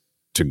risks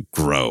to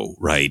grow.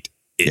 Right.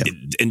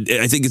 And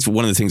I think it's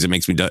one of the things that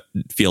makes me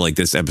feel like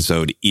this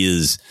episode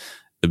is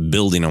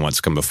building on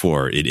what's come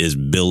before. It is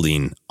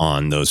building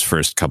on those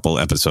first couple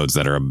episodes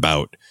that are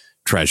about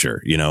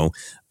treasure. You know,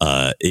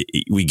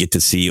 we get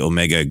to see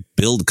Omega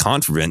build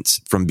confidence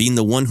from being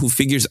the one who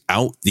figures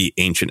out the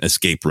ancient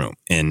escape room.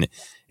 And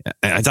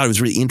I thought it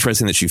was really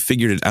interesting that she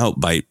figured it out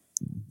by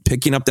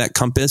picking up that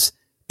compass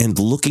and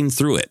looking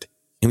through it.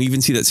 And we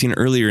even see that scene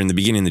earlier in the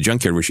beginning in the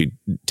junkyard where she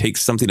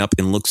takes something up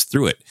and looks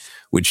through it,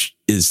 which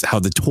is how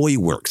the toy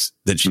works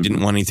that she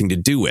didn't want anything to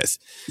do with.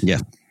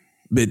 Yeah.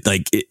 But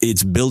like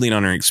it's building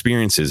on her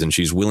experiences and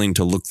she's willing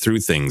to look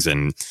through things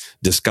and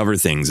discover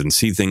things and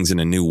see things in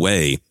a new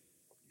way.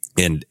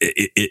 And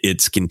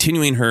it's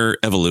continuing her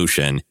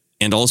evolution.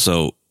 And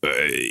also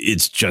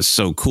it's just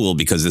so cool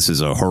because this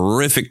is a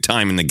horrific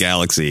time in the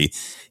galaxy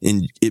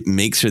and it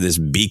makes her this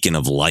beacon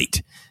of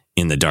light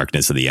in the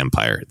darkness of the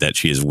Empire that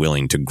she is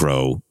willing to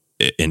grow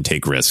and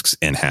take risks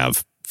and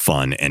have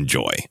fun and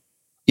joy.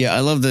 Yeah,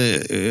 I love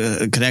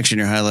the connection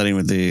you're highlighting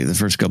with the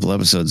first couple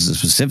episodes, the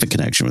specific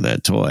connection with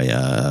that toy.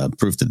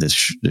 Proof that this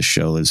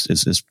show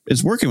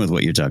is working with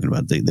what you're talking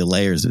about, the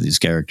layers of these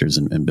characters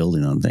and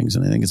building on things.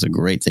 And I think it's a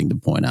great thing to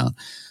point out.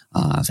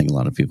 I think a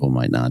lot of people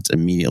might not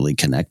immediately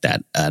connect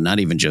that,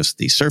 not even just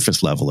the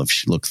surface level of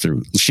she looks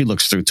through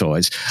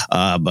toys,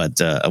 but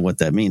what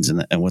that means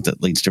and what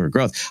that leads to her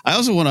growth. I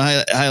also want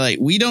to highlight,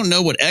 we don't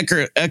know what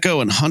Echo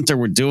and Hunter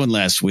were doing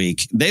last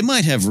week. They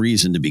might have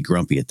reason to be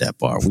grumpy at that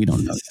bar. We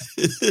don't know that.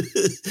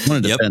 I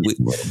want to defend a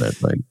little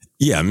bit. Like,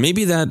 yeah,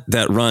 maybe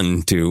that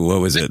run to,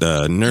 what was it?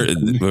 Nerf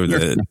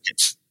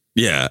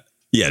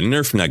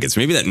Nuggets.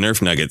 Maybe that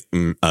Nerf Nugget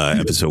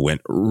episode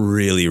went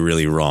really,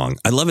 really wrong.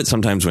 I love it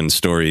sometimes when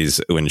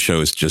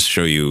shows just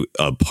show you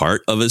a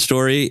part of a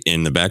story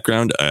in the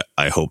background.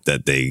 I hope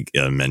that they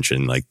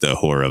mention like the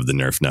horror of the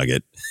Nerf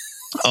Nugget.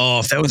 Oh,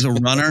 if that was a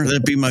runner,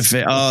 that'd be my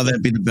favorite. Oh,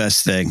 that'd be the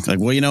best thing. Like,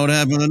 well, you know what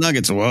happened with the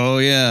Nuggets? Whoa,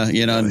 yeah.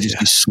 You know, and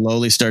just you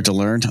slowly start to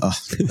learn. Oh,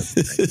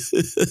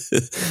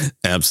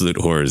 absolute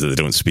horrors that they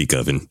don't speak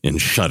of and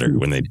shudder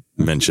when they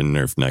mention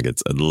Nerf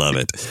Nuggets. I love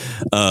it.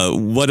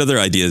 What other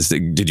ideas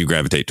did you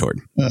gravitate toward?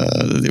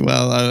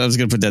 Well, I was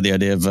going to put down the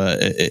idea of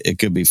it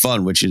could be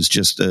fun, which is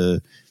just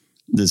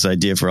this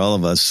idea for all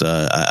of us.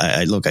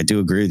 I do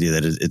agree with you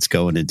that it's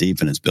going in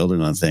deep and it's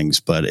building on things,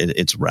 but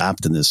it's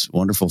wrapped in this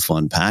wonderful,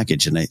 fun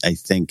package. And I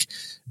think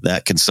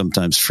that can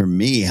sometimes, for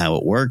me, how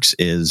it works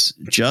is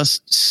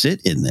just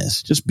sit in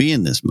this, just be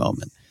in this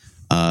moment.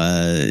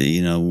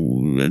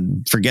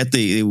 Forget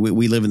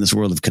we live in this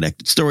world of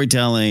connected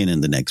storytelling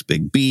and the next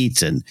big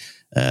beat. And,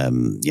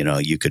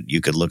 you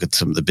could look at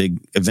some of the big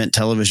event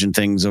television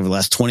things over the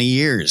last 20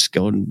 years,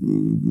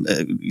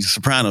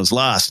 Sopranos,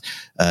 Lost,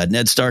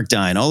 Ned Stark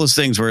dying, all those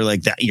things where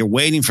like that, you're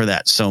waiting for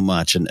that so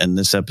much. And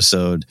this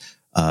episode,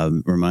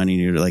 reminding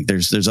you like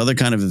there's other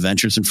kind of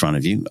adventures in front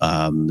of you.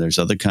 There's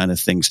other kind of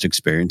things to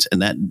experience,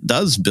 and that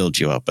does build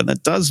you up and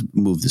that does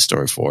move the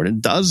story forward. It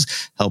does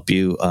help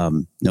you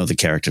know the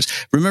characters.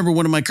 Remember,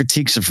 one of my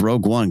critiques of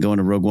Rogue One, going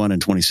to Rogue One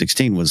in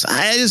 2016, was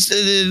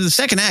the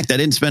second act, I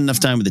didn't spend enough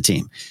time with the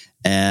team.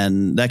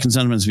 And that can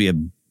sometimes be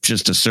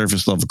just a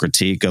surface level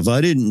critique of,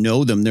 I didn't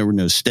know them, there were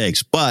no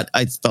stakes. But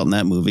I felt in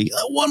that movie,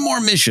 one more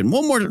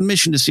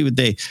mission to see what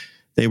they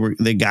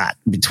they got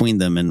between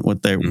them and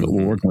what they were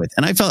working with.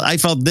 And I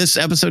felt this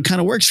episode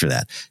kind of works for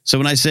that. So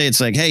when I say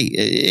it's like, hey,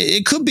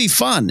 it could be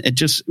fun, it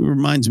just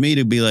reminds me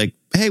to be like,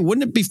 hey,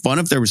 wouldn't it be fun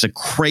if there was a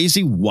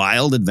crazy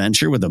wild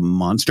adventure with a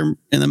monster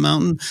in the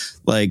mountain?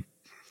 Like,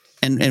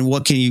 and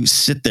what can you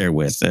sit there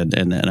with?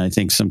 And I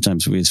think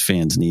sometimes we as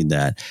fans need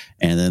that.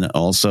 And then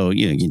also,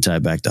 you can tie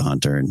back to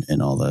Hunter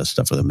and all the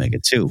stuff with Omega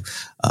too.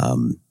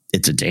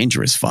 It's a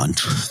dangerous fun.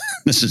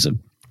 This is a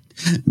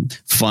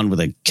fun with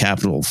a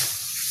capital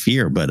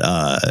fear, but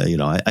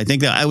I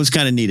think that I was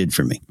kind of needed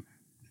for me.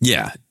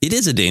 Yeah, it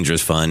is a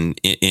dangerous fun,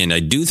 and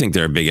I do think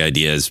there are big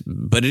ideas,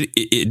 but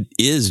it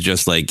is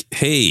just like,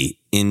 hey,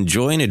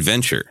 enjoy an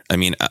adventure. I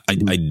mean,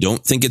 I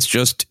don't think it's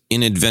just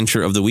an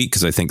adventure of the week,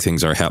 because I think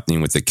things are happening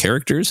with the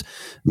characters,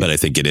 but I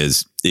think it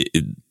is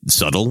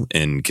subtle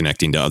and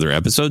connecting to other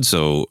episodes.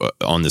 So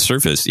on the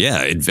surface,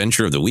 yeah,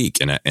 adventure of the week,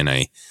 and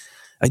I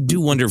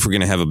do wonder if we're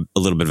going to have a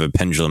little bit of a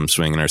pendulum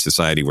swing in our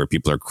society where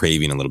people are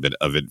craving a little bit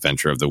of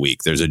adventure of the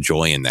week. There's a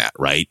joy in that,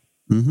 right?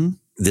 Mm-hmm.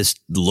 This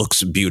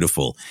looks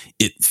beautiful.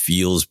 It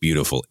feels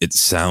beautiful. It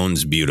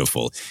sounds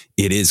beautiful.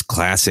 It is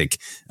classic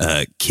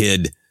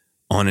kid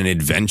on an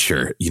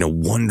adventure,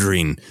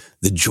 wondering,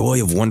 the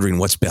joy of wondering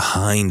what's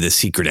behind the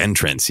secret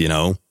entrance,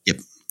 Yep.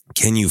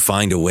 Can you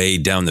find a way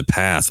down the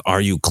path?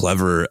 Are you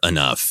clever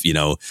enough?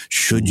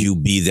 Should you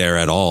be there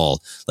at all?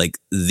 Like,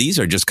 these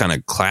are just kind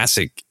of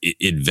classic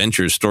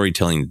adventure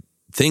storytelling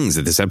things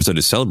that this episode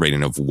is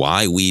celebrating, of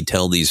why we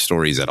tell these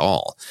stories at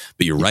all.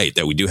 But you're right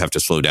that we do have to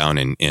slow down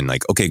and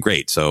like, okay,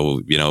 great. So,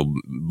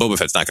 Boba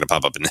Fett's not going to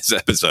pop up in this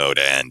episode,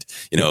 and,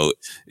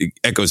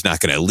 Echo's not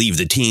going to leave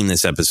the team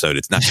this episode.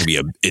 It's not going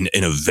to be an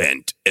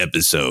event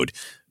episode.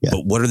 Yeah.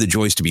 But what are the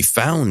joys to be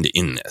found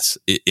in this?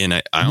 And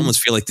I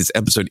almost feel like this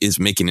episode is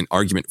making an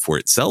argument for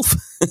itself.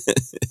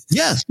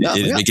 Yes.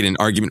 It is making an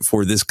argument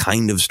for this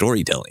kind of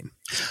storytelling.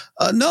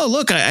 No,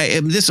 look, I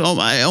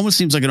almost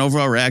seems like an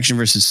overall reaction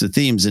versus the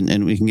themes,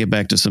 and we can get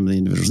back to some of the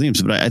individual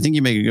themes. But I think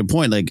you make a good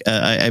point. Like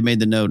I made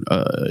the note,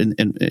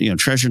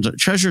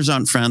 treasures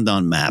aren't found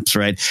on maps,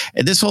 right?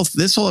 And this whole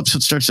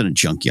episode starts in a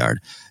junkyard,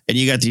 and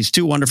you got these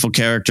two wonderful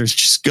characters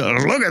just go,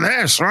 look at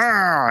this,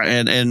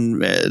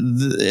 and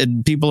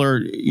people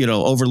are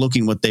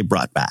overlooking what they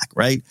brought back,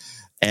 right?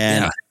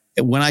 And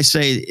when I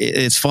say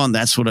it's fun,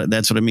 that's what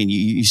I mean.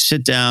 You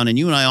sit down, and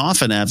you and I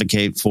often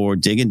advocate for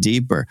digging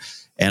deeper.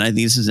 And I think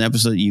this is an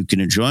episode that you can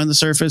enjoy on the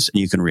surface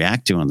and you can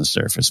react to on the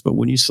surface. But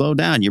when you slow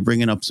down, you're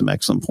bringing up some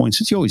excellent points,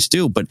 as you always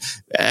do, but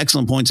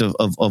excellent points of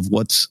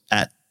what's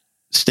at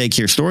stake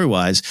here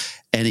story-wise.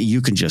 And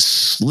you can just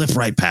slip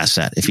right past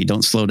that if you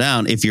don't slow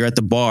down. If you're at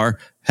the bar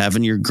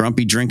having your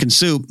grumpy drinking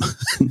soup,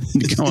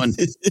 going,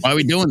 why are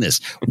we doing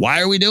this?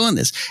 Why are we doing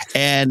this?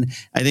 And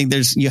I think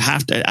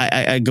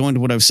I go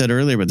into what I've said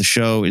earlier, but the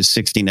show is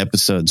 16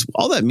 episodes.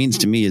 All that means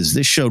to me is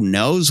this show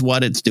knows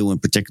what it's doing,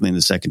 particularly in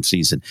the second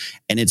season,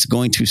 and it's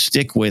going to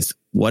stick with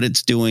what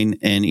it's doing,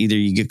 and either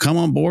you can come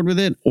on board with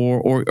it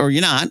or you're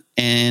not.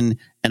 And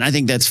I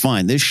think that's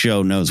fine. This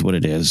show knows what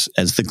it is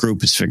as the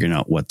group is figuring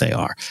out what they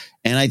are.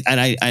 And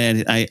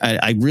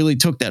I really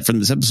took that from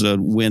this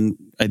episode when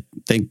I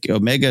think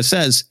Omega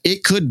says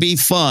it could be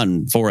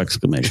fun, 4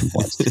 exclamation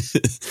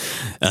points.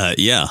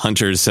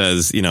 Hunter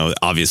says,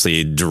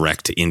 obviously a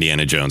direct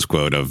Indiana Jones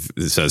quote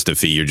says to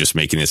Fee, you're just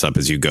making this up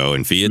as you go.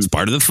 And Fee, it's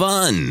part of the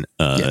fun.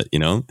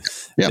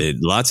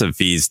 Lots of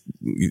Fees,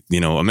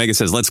 Omega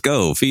says, let's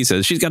go. Fee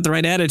says, she's got the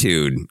right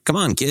attitude. Come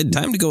on, kid,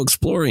 time to go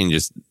exploring.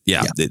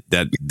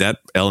 That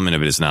element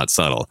of it is not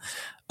subtle.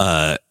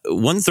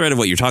 One thread of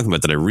what you're talking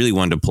about that I really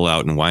wanted to pull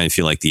out, and why I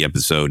feel like the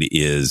episode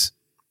is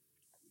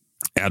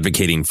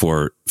advocating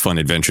for fun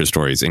adventure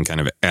stories and kind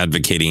of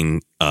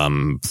advocating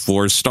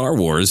for Star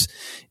Wars,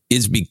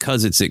 is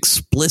because it's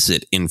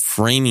explicit in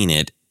framing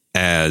it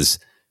as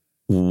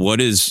what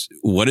is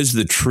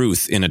the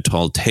truth in a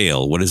tall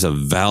tale? What is a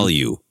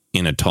value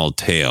in a tall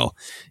tale?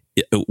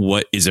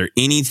 What is there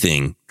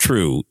anything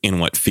true in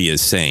what Fee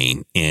is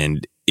saying?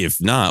 And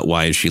if not,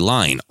 why is she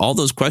lying? All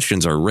those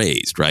questions are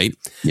raised, right?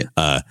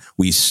 Yeah.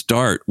 We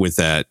start with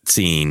that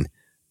scene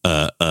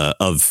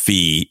of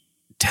Fee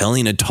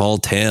telling a tall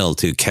tale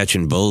to Ketch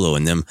and Bolo,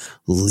 and them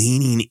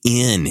leaning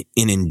in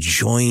and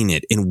enjoying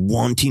it and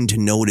wanting to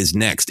know what is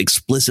next,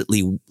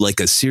 explicitly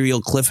like a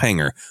serial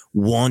cliffhanger,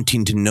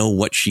 wanting to know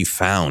what she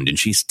found, and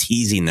she's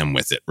teasing them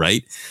with it,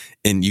 right?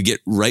 And you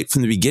get right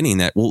from the beginning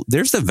that, well,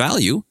 there's the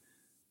value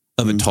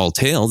of a tall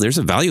tale. There's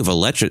a value of a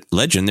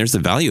legend. There's the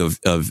value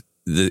of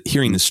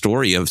hearing the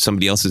story of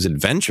somebody else's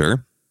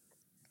adventure.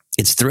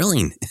 It's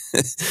thrilling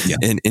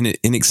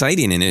and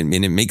exciting, and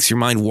it makes your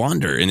mind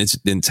wander, and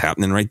it's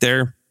happening right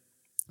there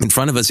in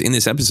front of us in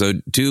this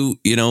episode to,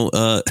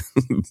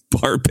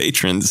 bar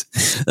patrons,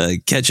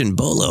 Ketch and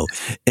Bolo.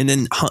 And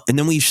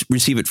then we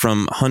receive it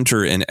from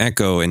Hunter and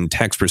Echo and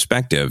Tech's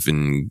perspective.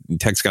 And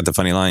Tech's got the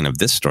funny line of,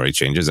 this story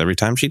changes every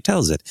time she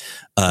tells it.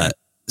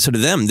 So to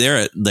them,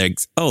 they're like,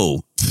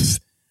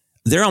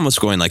 they're almost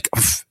going like,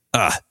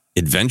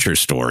 adventure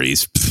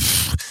stories.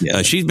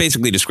 She's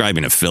basically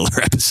describing a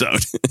filler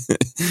episode.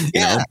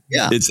 Yeah.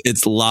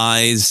 It's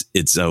lies.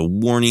 It's a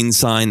warning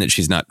sign that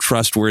she's not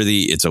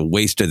trustworthy. It's a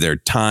waste of their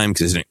time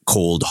because it's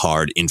cold,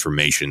 hard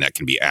information that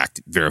can be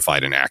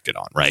verified and acted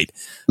on, right?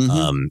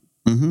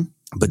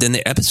 But then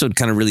the episode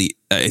kind of really,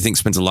 I think,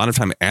 spends a lot of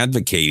time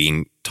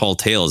advocating Tall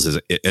Tales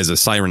as a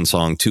siren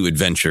song to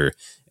adventure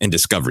and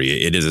discovery.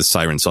 It is a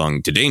siren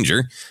song to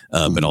danger,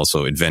 but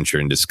also adventure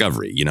and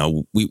discovery.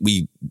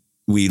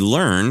 We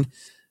learn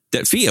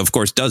that Fia, of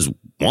course, does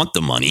want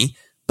the money,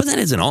 but that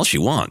isn't all she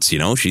wants.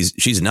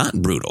 She's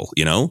not brutal.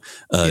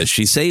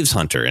 She saves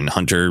Hunter, and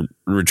Hunter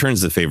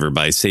returns the favor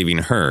by saving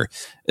her.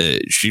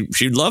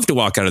 She'd love to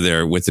walk out of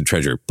there with the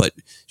treasure, but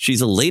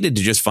she's elated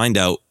to just find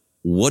out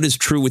what is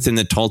true within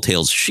the Tall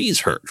Tales she's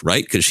heard,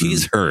 right? Because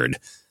she's heard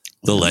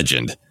the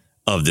legend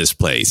of this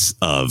place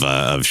of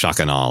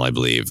Shakanal, I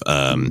believe,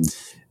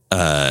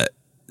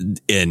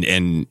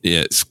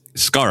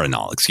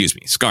 Scaranal.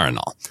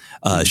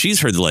 She's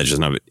heard the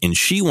legend of it, and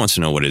she wants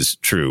to know what is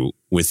true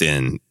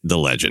within the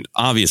legend.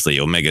 Obviously,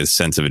 Omega's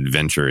sense of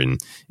adventure and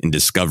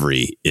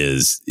discovery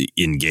is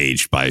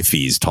engaged by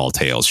Fi's Tall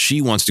Tales. She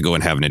wants to go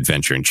and have an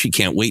adventure, and she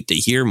can't wait to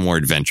hear more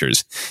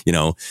adventures.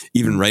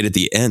 Even right at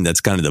the end,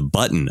 that's kind of the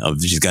button of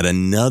she's got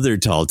another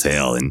Tall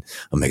Tale, and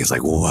Omega's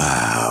like,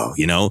 wow,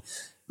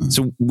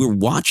 So we're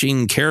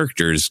watching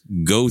characters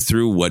go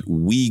through what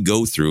we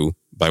go through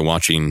by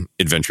watching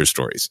adventure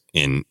stories,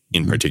 in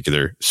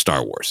particular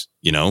Star Wars.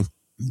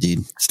 Indeed.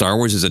 Star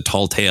Wars is a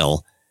tall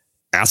tale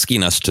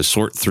asking us to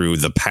sort through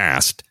the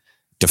past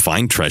to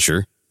find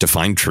treasure, to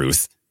find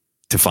truth,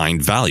 to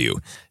find value.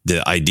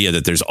 The idea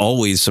that there's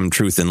always some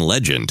truth in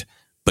legend,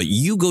 but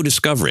you go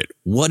discover it.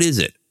 What is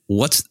it?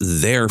 What's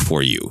there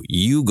for you?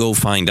 You go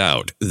find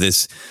out.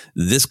 This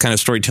kind of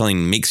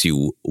storytelling makes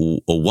you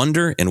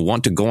wonder and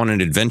want to go on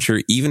an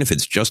adventure, even if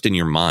it's just in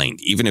your mind,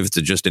 even if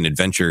it's just an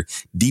adventure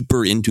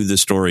deeper into the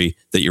story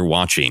that you're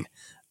watching.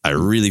 I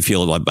really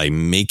feel like by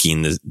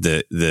making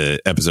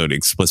the episode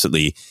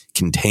explicitly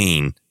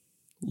contain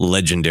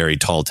legendary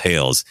tall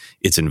tales,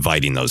 it's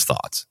inviting those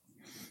thoughts.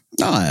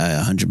 No,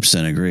 I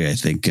 100% agree. I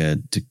think,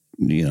 and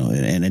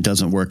it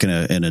doesn't work in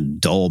a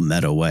dull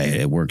meta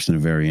way. It works in a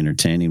very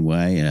entertaining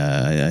way.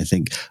 I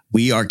think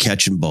we are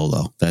catching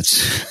Bolo.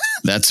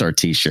 That's our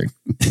T-shirt.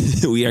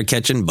 We are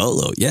catching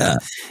Bolo. Yeah.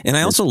 And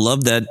I also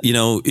love that,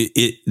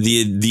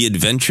 the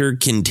adventure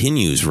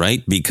continues,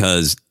 right?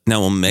 Because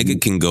now Omega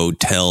can go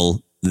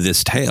tell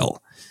this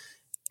tale,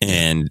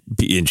 and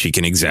she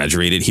can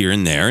exaggerate it here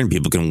and there, and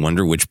people can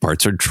wonder which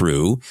parts are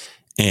true.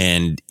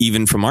 And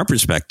even from our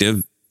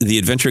perspective, the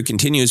adventure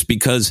continues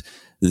because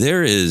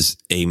there is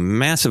a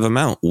massive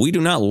amount we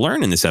do not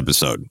learn in this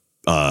episode.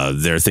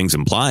 There are things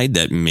implied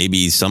that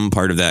maybe some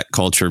part of that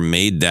culture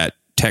made that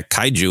tech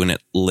kaiju and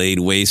it laid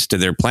waste to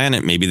their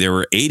planet. Maybe there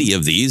were 80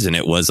 of these and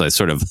it was a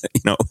sort of,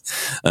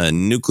 a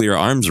nuclear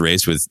arms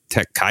race with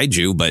tech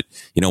kaiju. But,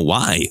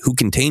 why? Who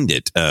contained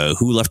it?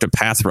 Who left a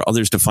path for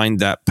others to find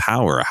that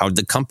power? How did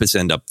the compass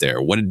end up there?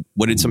 What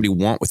did somebody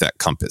want with that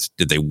compass?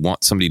 Did they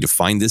want somebody to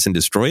find this and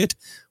destroy it?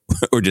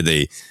 Or did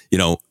they,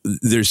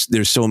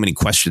 there's so many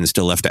questions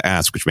still left to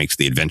ask, which makes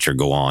the adventure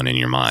go on in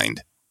your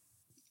mind.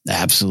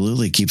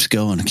 Absolutely. Keeps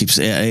going.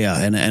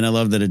 Yeah. And I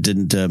love that it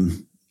didn't,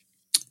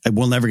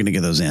 we're never going to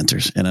get those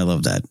answers. And I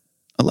love that.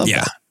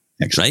 That.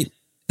 Actually. Right?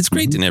 It's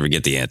great to never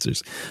get the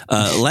answers.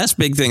 Last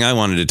big thing I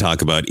wanted to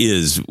talk about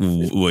is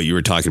what you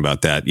were talking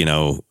about, that,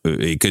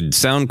 it could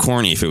sound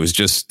corny if it was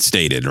just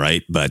stated,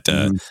 right? But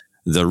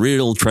the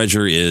real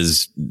treasure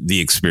is the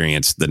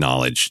experience, the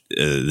knowledge,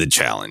 the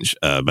challenge.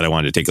 But I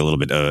wanted to take a little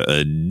bit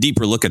a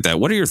deeper look at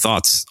that. What are your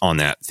thoughts on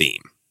that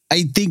theme?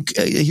 I think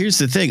here's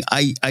the thing.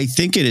 I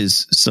think it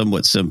is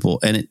somewhat simple,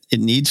 and it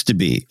needs to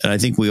be. And I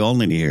think we all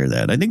need to hear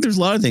that. I think there's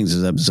a lot of things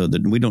in this episode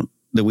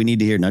that we need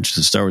to hear, not just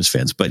as Star Wars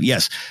fans. But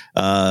yes,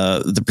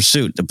 the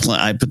pursuit,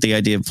 I put the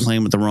idea of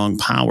playing with the wrong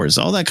powers,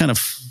 all that kind of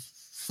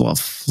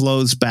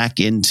flows back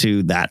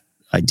into that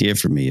idea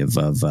for me of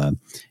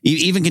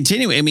even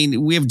continuing. I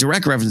mean, we have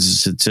direct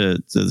references to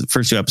the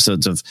first two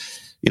episodes of,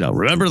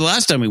 remember the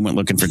last time we went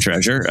looking for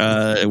treasure?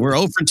 We're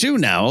 0 for 2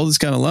 now. All these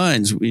kind of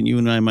lines. And you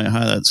and I might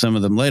highlight some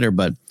of them later,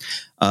 but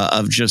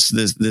of just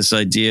this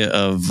idea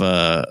of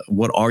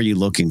what are you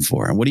looking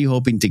for, and what are you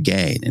hoping to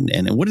gain,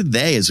 and what are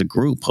they as a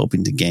group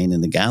hoping to gain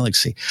in the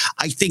galaxy?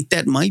 I think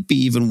that might be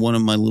even one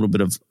of my little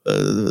bit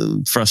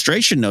of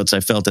frustration notes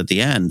I felt at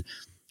the end,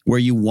 where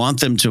you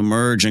want them to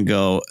emerge and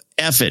go,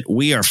 F it,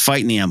 we are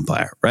fighting the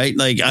Empire, right?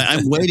 Like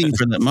I'm waiting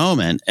for that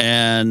moment.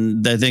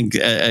 And I think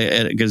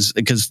because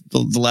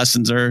the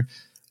lessons are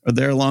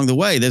there along the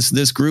way.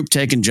 This group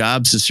taking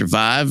jobs to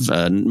survive,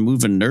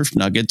 moving Nerf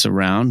nuggets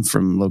around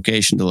from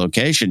location to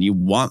location. You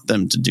want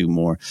them to do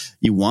more.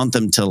 You want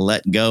them to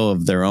let go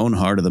of their own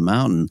heart of the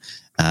mountain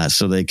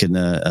so they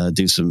can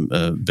do some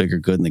bigger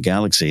good in the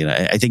galaxy. And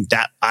I think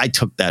that I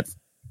took that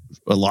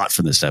a lot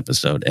from this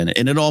episode, and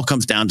it all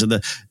comes down to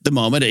the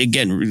moment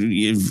again,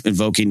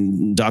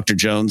 invoking Dr.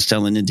 Jones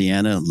telling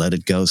Indiana, "Let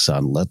it go,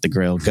 son, let the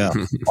Grail go."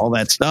 All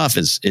that stuff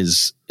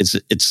is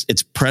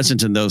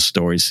present in those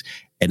stories,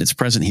 and it's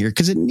present here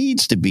because it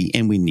needs to be,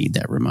 and we need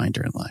that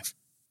reminder in life.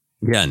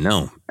 Yeah,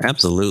 no,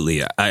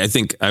 absolutely. I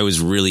think I was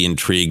really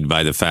intrigued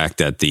by the fact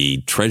that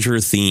the treasure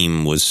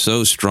theme was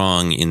so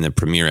strong in the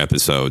premiere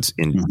episodes,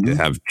 and to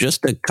have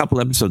just a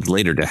couple episodes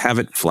later to have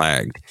it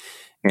flagged.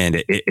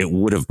 And it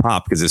would have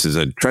popped because this is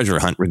a treasure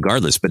hunt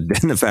regardless. But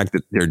then the fact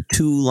that there are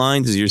 2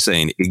 lines, as you're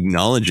saying,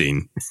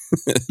 acknowledging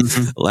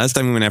last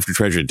time we went after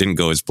treasure, it didn't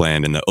go as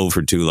planned. And the 0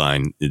 for 2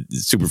 line,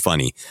 it's super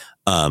funny.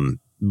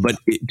 But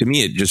to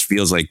me, it just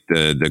feels like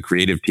the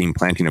creative team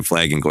planting a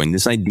flag and going,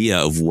 this idea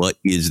of what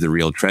is the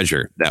real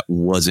treasure, that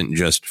wasn't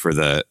just for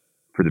the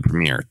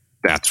premiere.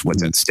 That's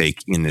what's at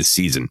stake in this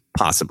season,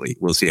 possibly.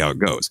 We'll see how it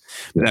goes.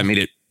 But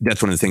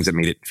that's one of the things that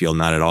made it feel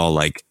not at all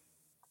like,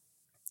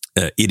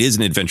 it is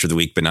an adventure of the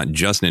week, but not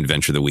just an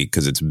adventure of the week,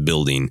 because it's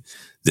building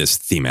this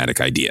thematic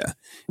idea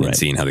and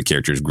seeing how the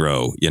characters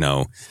grow.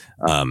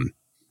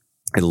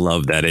 I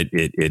love that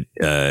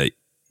it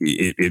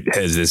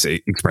has this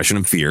expression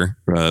of fear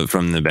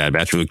from the Bad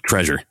Batch. Like,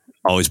 treasure,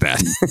 always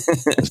bad.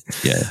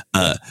 Yeah.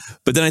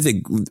 But then I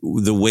think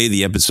the way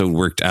the episode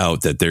worked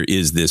out, that there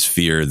is this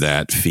fear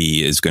that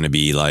Fee is going to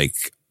be like,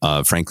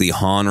 frankly,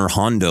 Han or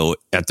Hondo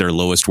at their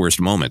lowest,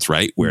 worst moments,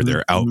 right? Where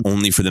they're out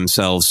only for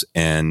themselves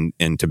and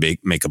to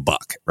make a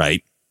buck,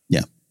 right?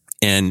 Yeah.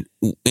 And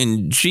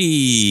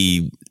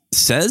she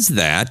says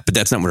that, but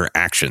that's not what her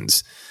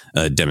actions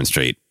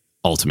demonstrate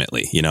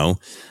ultimately,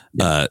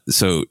 Yeah.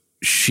 So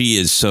she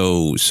is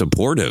so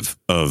supportive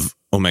of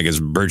Omega's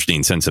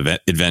burgeoning sense of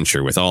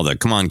adventure with all the,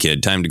 come on,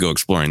 kid, time to go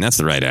exploring. That's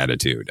the right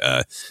attitude.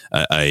 I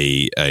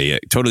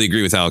totally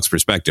agree with Alex's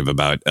perspective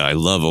about, I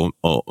love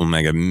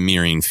Omega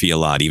mirroring Fee a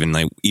lot,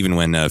 even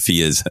when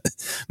Fee is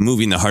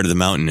moving the heart of the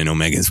mountain and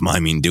Omega's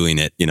miming doing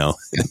it, Yeah.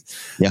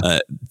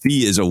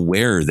 Fee is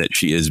aware that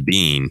she is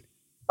being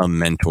a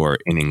mentor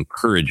and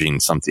encouraging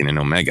something in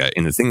Omega.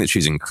 And the thing that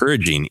she's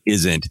encouraging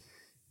isn't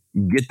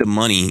get the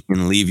money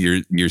and leave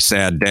your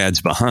sad dads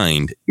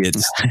behind.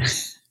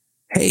 It's,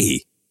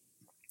 hey,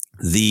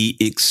 the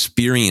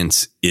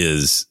experience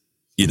is,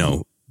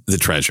 the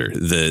treasure,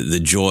 the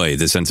joy,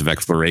 the sense of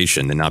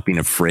exploration, the not being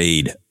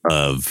afraid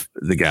of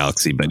the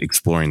galaxy, but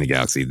exploring the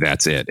galaxy.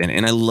 That's it.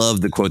 And I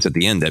love the quotes at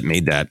the end that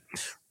made that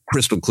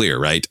crystal clear,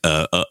 right?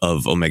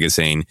 Of Omega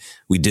saying,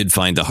 we did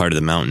find the heart of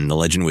the mountain. The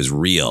legend was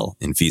real.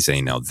 And Fee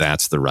saying, no,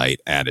 that's the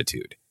right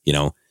attitude.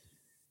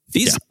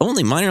 Fee's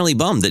only minorly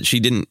bummed that she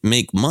didn't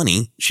make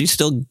money. She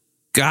still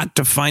got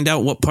to find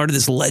out what part of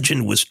this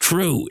legend was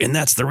true, and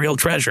that's the real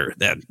treasure.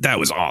 That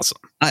was awesome.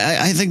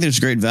 I think there's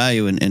great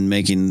value in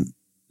making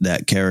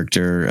that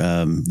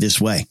character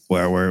this way,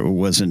 where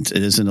it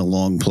isn't a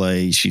long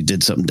play. She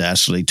did something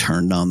dastardly,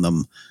 turned on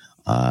them.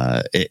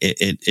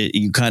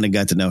 You kind of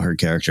got to know her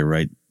character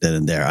right then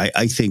and there.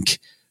 I think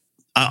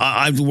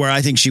where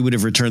I think she would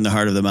have returned the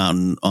heart of the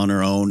mountain on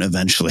her own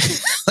eventually.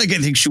 I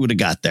think she would have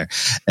got there,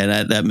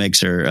 and that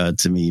makes her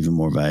to me even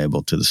more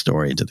valuable to the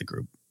story and to the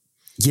group.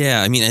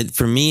 Yeah, I mean,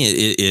 for me,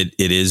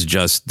 it is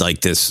just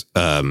like this.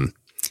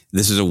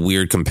 This is a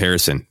weird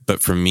comparison,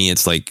 but for me,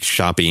 it's like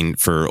shopping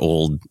for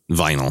old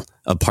vinyl.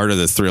 A part of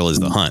the thrill is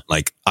the hunt.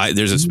 Like,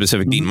 there's a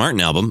specific Dean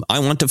Martin album I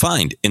want to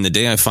find, and the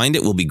day I find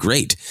it will be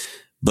great.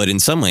 But in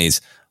some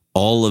ways,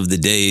 all of the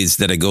days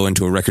that I go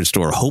into a record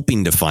store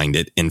hoping to find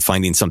it and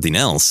finding something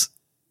else,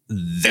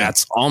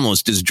 that's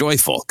almost as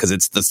joyful because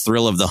it's the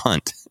thrill of the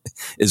hunt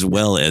as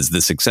well as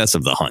the success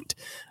of the hunt.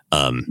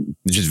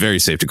 Which is very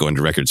safe to go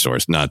into record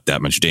stores. Not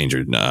that much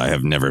danger. I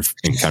have never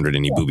encountered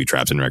any booby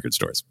traps in record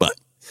stores, but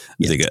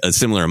I think a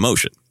similar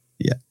emotion.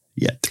 Yeah.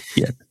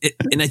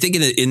 And I think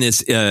in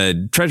this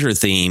treasure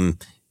theme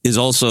is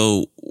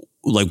also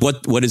like,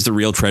 what is the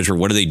real treasure?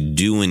 What are they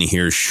doing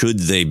here? Should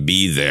they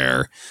be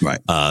there? Right.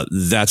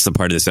 That's the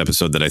part of this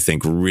episode that I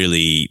think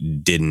really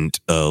didn't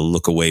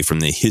look away from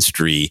the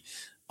history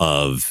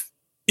of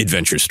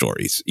adventure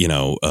stories.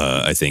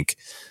 I think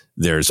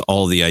there's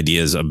all the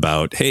ideas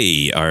about,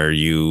 hey, are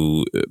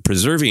you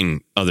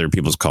preserving other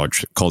people's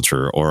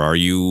culture, or are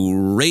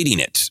you raiding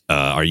it?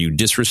 Are you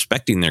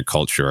disrespecting their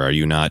culture? Are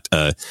you not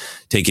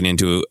taking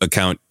into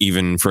account,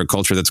 even for a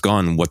culture that's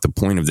gone, what the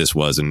point of this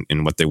was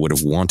and what they would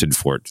have wanted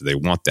for it? Do they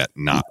want that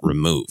not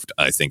removed?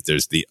 I think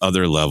there's the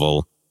other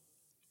level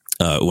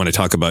when I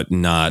talk about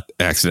not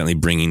accidentally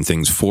bringing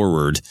things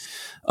forward.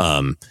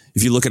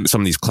 If you look at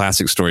some of these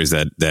classic stories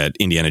that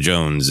Indiana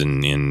Jones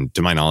and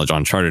to my knowledge,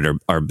 Uncharted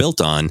are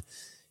built on,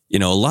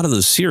 a lot of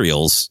those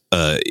serials,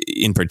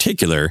 in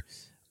particular,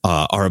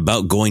 are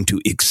about going to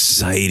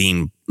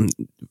exciting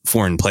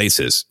foreign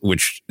places,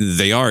 which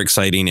they are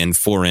exciting and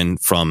foreign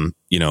from,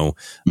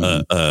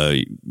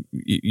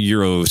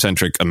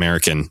 Eurocentric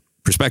American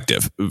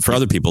perspective. For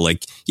other people,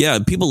 like,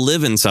 people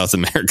live in South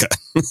America.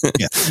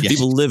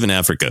 People live in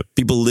Africa.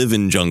 People live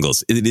in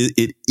jungles.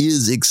 It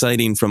is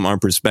exciting from our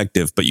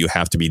perspective, but you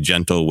have to be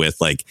gentle with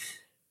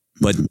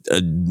but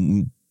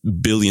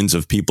billions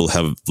of people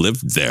have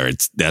lived there.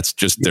 That's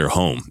just their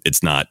home.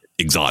 It's not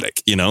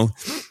exotic,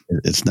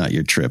 It's not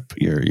your trip,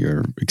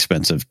 your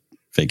expensive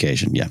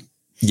vacation. Yeah.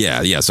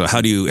 So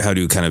how do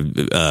you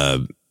kind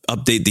of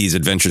update these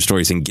adventure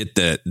stories and get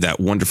that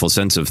wonderful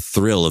sense of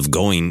thrill of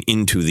going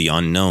into the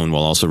unknown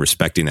while also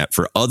respecting that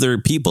for other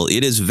people,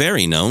 it is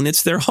very known.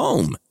 It's their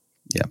home.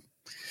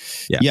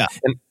 Yeah.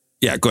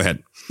 Go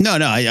ahead. No,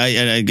 I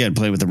again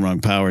play with the wrong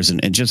powers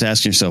and just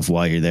ask yourself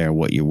why you're there,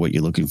 what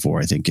you're looking for.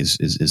 I think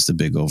is the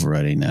big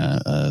overriding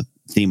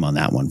theme on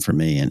that one for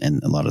me,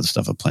 and a lot of the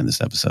stuff I play in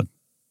this episode.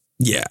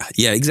 Yeah,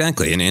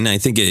 exactly. And I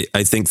think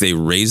they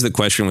raise the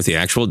question with the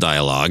actual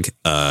dialogue,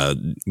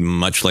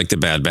 much like the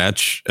Bad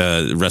Batch,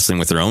 wrestling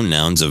with their own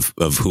nouns of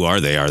who are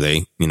they? Are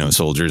they,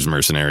 soldiers,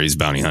 mercenaries,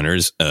 bounty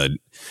hunters?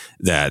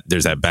 That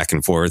there's that back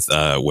and forth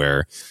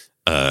where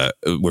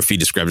Fee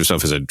describes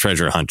herself as a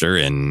treasure hunter,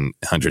 and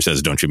Hunter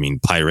says, "Don't you mean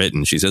pirate?"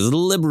 And she says, "The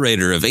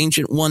liberator of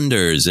ancient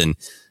wonders." And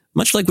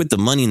much like with the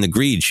money and the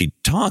greed, she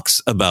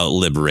talks about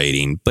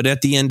liberating, but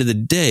at the end of the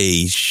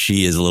day,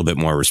 she is a little bit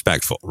more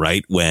respectful,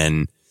 right?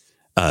 When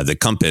the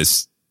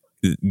compass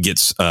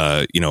gets,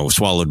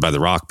 swallowed by the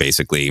rock,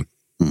 basically.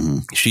 Mm-hmm.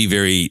 She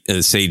very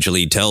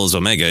sagely tells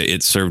Omega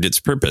it served its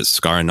purpose.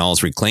 Skara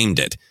Null's reclaimed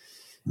it.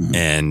 Mm-hmm.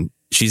 And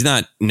she's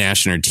not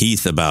gnashing her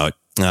teeth about,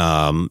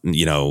 I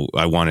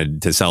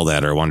wanted to sell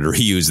that or I wanted to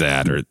reuse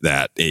that or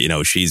that.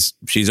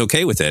 She's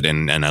okay with it.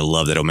 And I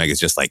love that Omega's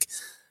just like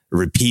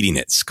repeating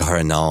it.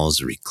 Skara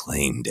Null's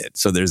reclaimed it.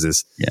 So there's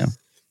this a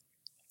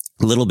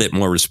little bit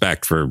more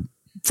respect for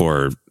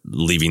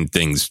leaving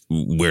things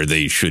where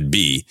they should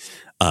be.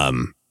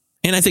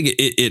 And I think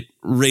it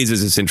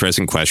raises this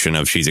interesting question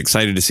of she's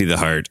excited to see the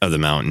heart of the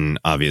mountain,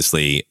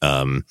 obviously,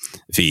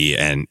 Fee,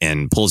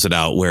 and pulls it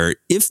out where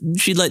if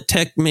she let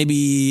Tech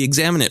maybe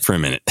examine it for a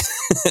minute,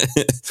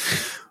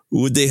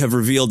 would they have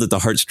revealed that the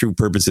heart's true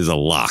purpose is a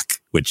lock,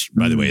 which,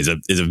 by the way, is a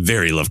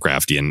very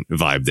Lovecraftian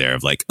vibe there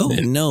of like, oh,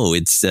 no,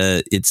 it's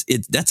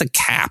that's a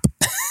cap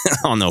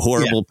on the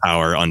horrible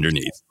power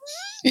underneath.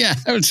 Yeah,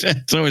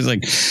 it's always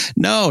like,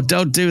 no,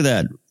 don't do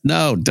that.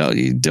 No,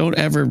 don't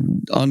ever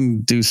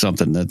undo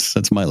something.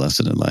 That's my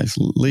lesson in life.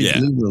 Leave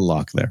the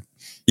lock there.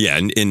 Yeah,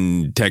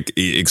 and Tech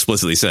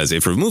explicitly says,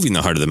 if removing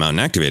the heart of the mountain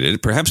activated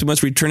it, perhaps we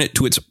must return it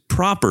to its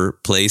proper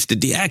place to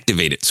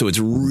deactivate it. So it's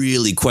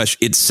really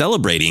it's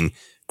celebrating.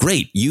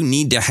 Great, you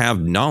need to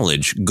have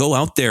knowledge. Go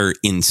out there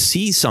and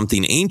see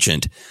something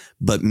ancient,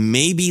 but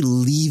maybe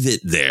leave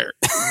it there.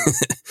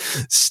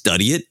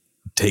 Study it.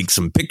 Take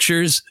some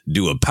pictures,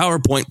 do a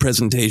PowerPoint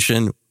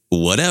presentation,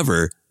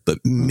 whatever, but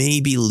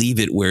maybe leave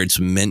it where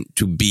it's meant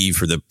to be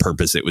for the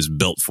purpose it was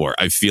built for.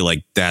 I feel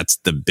like that's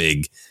the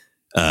big,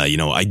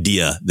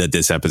 idea that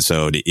this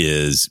episode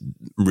is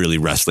really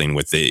wrestling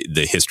with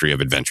the history of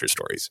adventure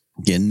stories.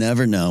 You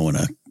never know when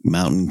a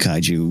mountain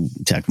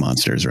kaiju tech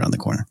monster is around the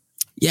corner.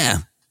 Yeah,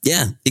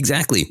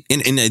 exactly.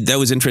 And that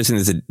was interesting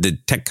that the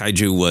tech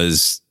kaiju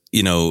was,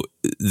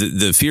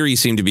 the Fury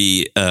seemed to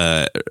be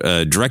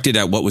directed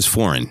at what was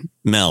foreign.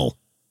 Mel,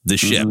 the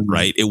ship,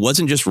 right? It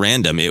wasn't just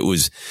random. It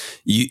was,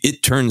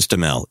 it turns to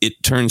Mel.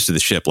 It turns to the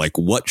ship. Like,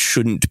 what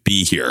shouldn't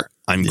be here?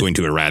 I'm going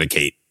to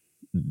eradicate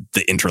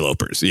the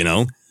interlopers,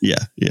 Yeah.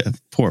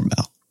 Poor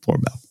Mel.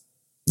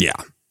 Yeah.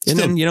 And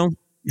then,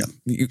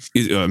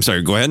 I'm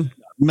sorry, go ahead.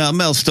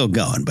 Mel's still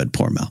going, but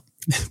poor Mel.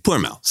 Poor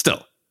Mel.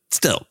 Still,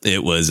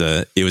 it was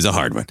a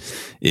hard one.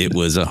 It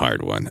was a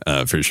hard one,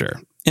 for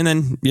sure. And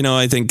then,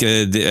 I think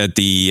at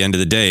the end of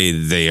the day,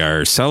 they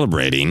are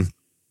celebrating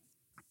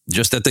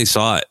just that they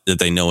saw it, that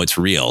they know it's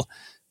real.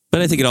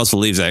 But I think it also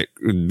leaves that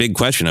big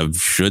question of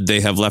should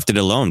they have left it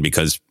alone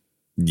because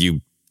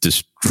you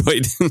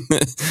destroyed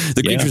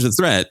the creatures of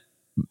threat,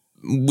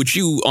 which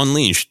you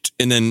unleashed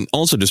and then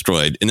also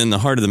destroyed. And then the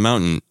heart of the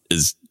mountain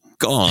is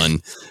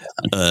gone.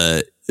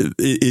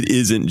 It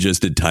isn't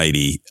just a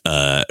tidy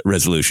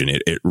resolution.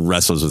 It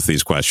wrestles with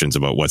these questions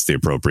about what's the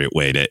appropriate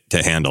way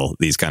to handle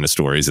these kind of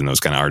stories and those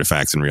kind of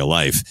artifacts in real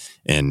life.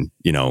 And,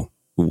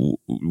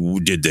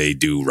 did they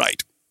do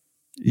right?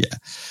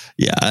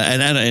 Yeah.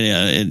 And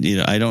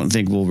I don't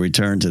think we'll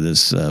return to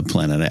this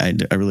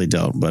planet. I really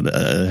don't. But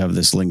I have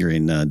this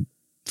lingering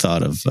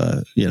thought of,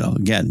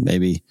 again,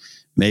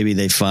 maybe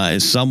they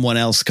find someone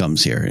else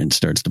comes here and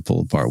starts to pull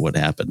apart what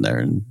happened there.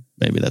 And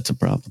maybe that's a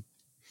problem.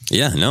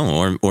 Yeah,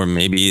 no, or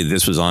maybe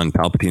this was on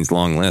Palpatine's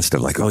long list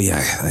of like, oh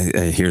yeah,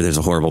 I hear there's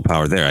a horrible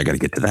power there. I got to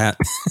get to that.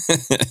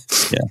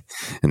 Yeah,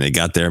 and they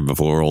got there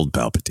before old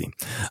Palpatine.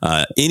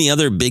 Any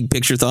other big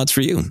picture thoughts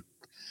for you?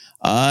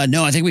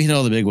 No, I think we hit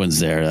all the big ones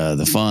there.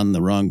 The fun,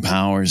 the wrong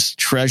powers,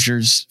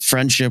 treasures,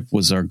 friendship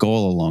was our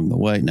goal along the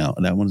way. No,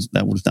 that was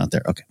not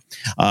there. Okay,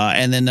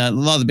 and then a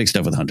lot of the big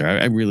stuff with Hunter.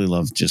 I really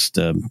love just.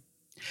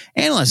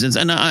 Analyze it.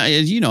 And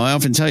I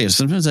often tell you,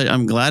 sometimes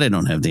I'm glad I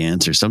don't have the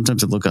answer.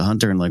 Sometimes I look at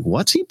Hunter and like,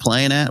 what's he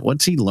playing at?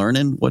 What's he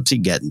learning? What's he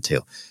getting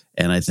to?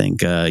 And I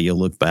think you'll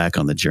look back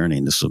on the journey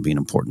and this will be an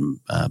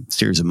important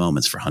series of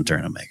moments for Hunter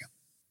and Omega.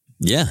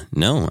 Yeah,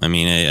 no, I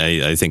mean,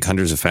 I think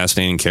Hunter's a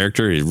fascinating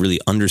character, a really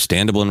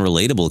understandable and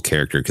relatable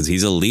character because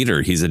he's a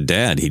leader. He's a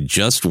dad. He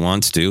just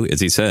wants to, as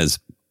he says,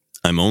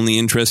 I'm only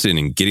interested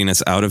in getting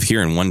us out of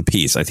here in one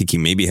piece. I think he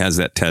maybe has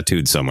that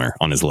tattooed somewhere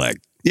on his leg.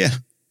 Yeah.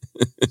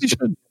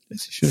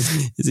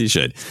 He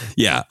should.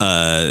 Yeah.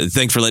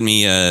 Thanks for letting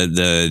me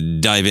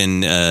dive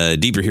in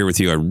deeper here with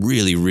you. I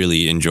really,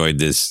 really enjoyed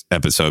this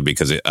episode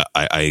because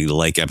I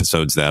like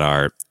episodes that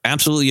are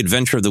absolutely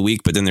adventure of the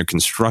week, but then they're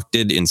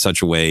constructed in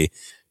such a way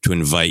to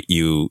invite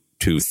you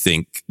to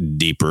think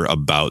deeper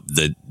about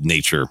the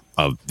nature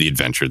of the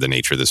adventure, the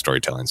nature of the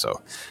storytelling. So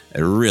I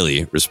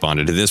really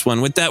responded to this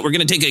one. With that, we're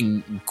going to take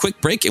a quick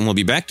break and we'll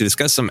be back to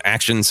discuss some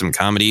action, some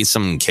comedy,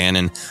 some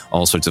canon,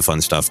 all sorts of fun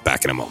stuff.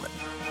 Back in a moment.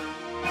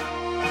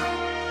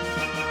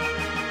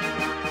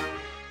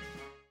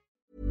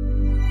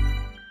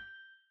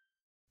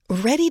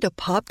 Ready to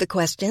pop the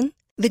question?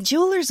 The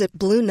jewelers at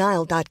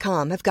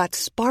BlueNile.com have got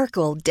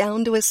sparkle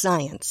down to a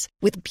science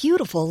with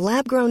beautiful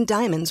lab-grown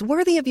diamonds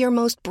worthy of your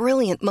most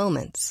brilliant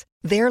moments.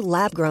 Their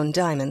lab-grown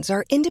diamonds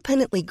are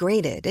independently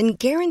graded and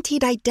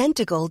guaranteed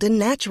identical to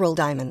natural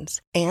diamonds,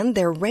 and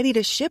they're ready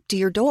to ship to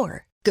your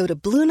door. Go to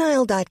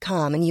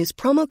BlueNile.com and use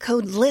promo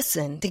code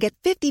LISTEN to get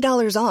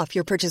 $50 off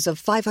your purchase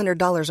of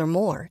 $500 or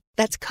more.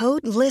 That's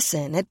code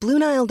LISTEN at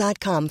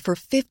BlueNile.com for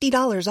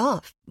 $50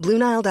 off.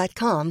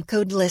 BlueNile.com,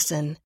 code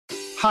LISTEN.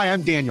 Hi,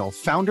 I'm Daniel,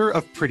 founder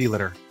of Pretty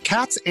Litter.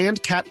 Cats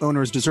and cat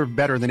owners deserve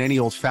better than any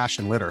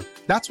old-fashioned litter.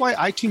 That's why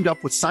I teamed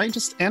up with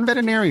scientists and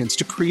veterinarians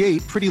to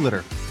create Pretty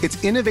Litter.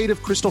 Its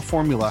innovative crystal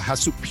formula has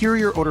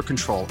superior odor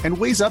control and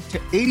weighs up to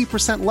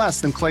 80% less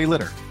than clay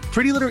litter.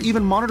 Pretty Litter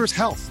even monitors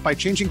health by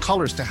changing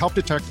colors to help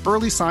detect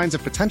early signs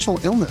of potential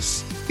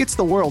illness. It's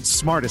the world's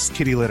smartest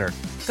kitty litter.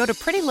 Go to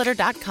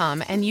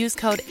prettylitter.com and use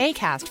code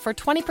ACAST for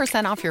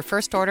 20% off your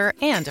first order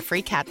and a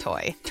free cat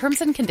toy. Terms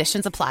and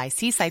conditions apply.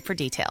 See site for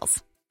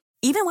details.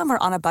 Even when we're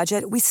on a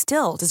budget, we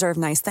still deserve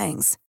nice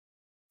things.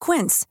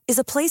 Quince is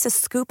a place to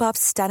scoop up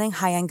stunning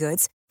high-end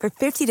goods for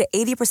 50 to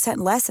 80%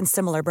 less than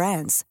similar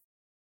brands.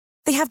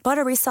 They have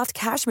buttery soft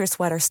cashmere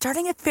sweaters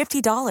starting at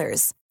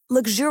 $50,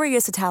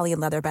 luxurious Italian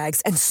leather bags,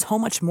 and so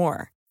much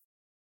more.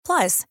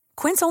 Plus,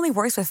 Quince only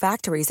works with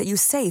factories that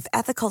use safe,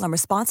 ethical, and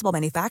responsible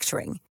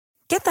manufacturing.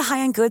 Get the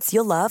high-end goods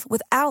you'll love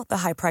without the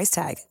high price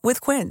tag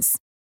with Quince.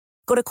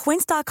 Go to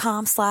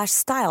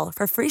quince.com/style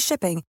for free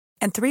shipping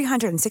and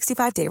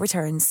 365-day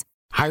returns.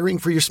 Hiring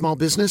for your small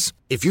business?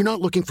 If you're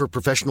not looking for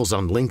professionals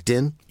on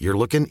LinkedIn, you're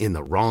looking in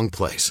the wrong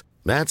place.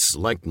 That's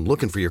like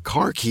looking for your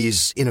car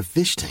keys in a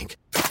fish tank.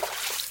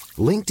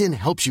 LinkedIn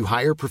helps you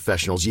hire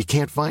professionals you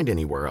can't find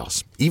anywhere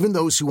else, even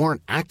those who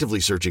aren't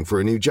actively searching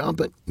for a new job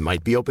but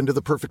might be open to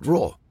the perfect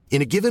role.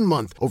 In a given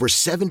month, over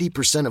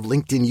 70% of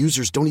LinkedIn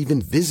users don't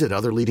even visit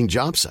other leading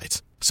job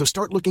sites. So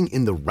start looking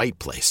in the right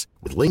place.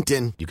 With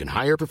LinkedIn, you can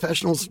hire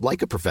professionals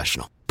like a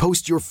professional.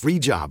 Post your free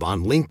job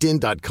on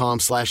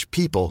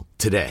linkedin.com/people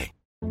today.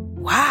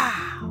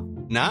 Wow.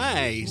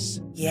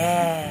 Nice.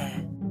 Yeah.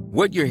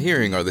 What you're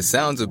hearing are the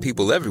sounds of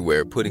people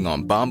everywhere putting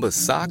on Bombas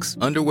socks,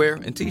 underwear,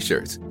 and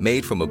T-shirts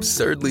made from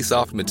absurdly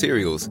soft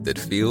materials that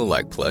feel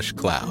like plush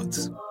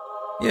clouds.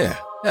 Yeah,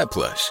 that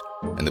plush.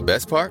 And the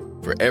best part?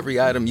 For every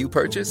item you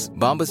purchase,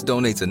 Bombas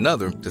donates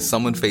another to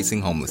someone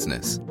facing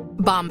homelessness.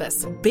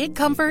 Bombas. Big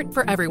comfort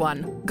for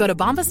everyone. Go to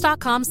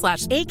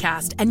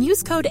bombas.com/ACAST and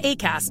use code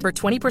ACAST for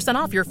 20%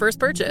 off your first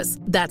purchase.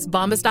 That's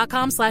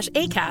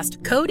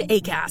bombas.com/ACAST. Code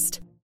ACAST.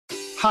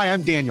 Hi,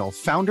 I'm Daniel,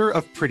 founder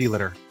of Pretty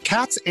Litter.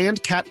 Cats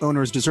and cat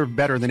owners deserve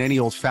better than any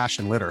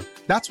old-fashioned litter.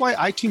 That's why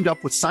I teamed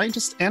up with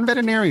scientists and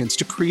veterinarians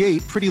to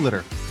create Pretty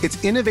Litter.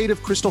 Its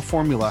innovative crystal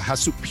formula has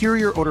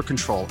superior odor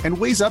control and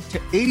weighs up to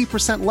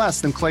 80% less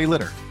than clay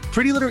litter.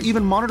 Pretty Litter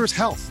even monitors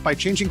health by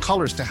changing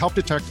colors to help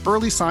detect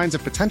early signs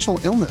of potential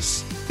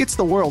illness. It's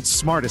the world's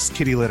smartest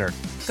kitty litter.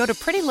 Go to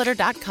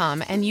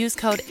prettylitter.com and use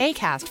code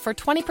ACAST for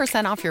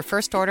 20% off your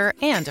first order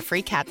and a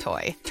free cat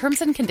toy.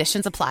 Terms and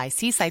conditions apply.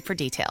 See site for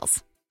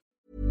details.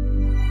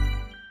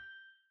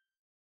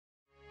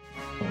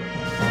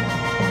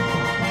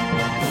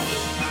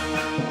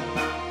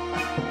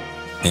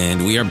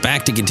 And we are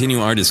back to continue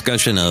our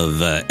discussion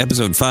of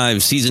Episode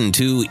 5, Season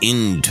 2,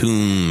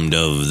 Entombed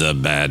of the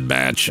Bad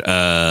Batch.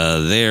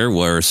 There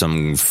were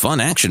some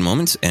fun action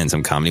moments and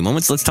some comedy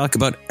moments. Let's talk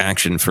about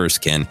action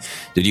first, Ken.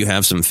 Did you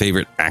have some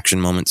favorite action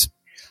moments?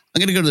 I'm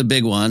going to go to the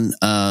big one.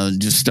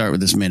 Just start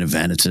with this main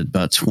event. It's at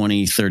about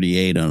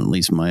 2038 on at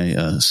least my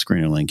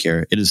screener link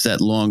here. It is that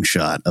long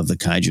shot of the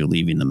kaiju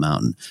leaving the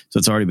mountain. So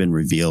it's already been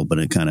revealed, but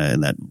it kind of,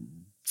 that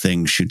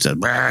thing shoots out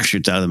of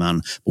the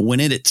mountain. But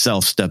when it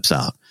itself steps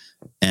out,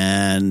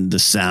 and the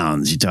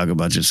sounds, you talk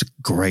about just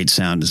great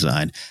sound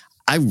design.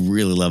 I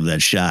really love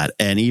that shot.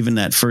 And even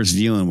that first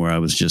viewing where I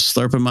was just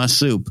slurping my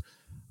soup,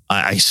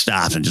 I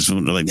stopped and just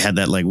had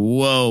that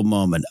whoa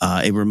moment.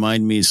 It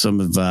reminded me some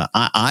of,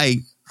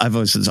 I've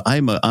always said,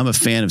 I'm a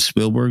fan of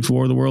Spielberg's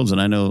War of the Worlds, and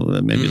I know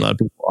maybe a lot of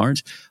people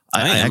aren't.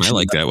 I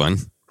like that one.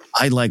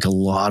 I like a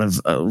lot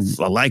of,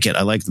 I like it.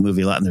 I like the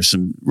movie a lot. And there's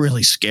some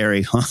really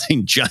scary,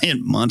 haunting,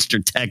 giant monster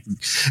tech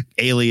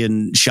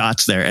alien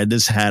shots there. And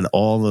this had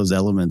all those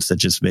elements that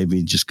just made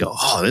me just go,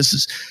 oh, this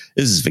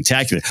is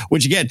spectacular.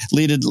 Which again,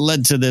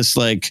 led to this,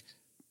 then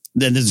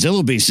the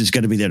Zillo Beast is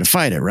going to be there to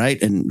fight it.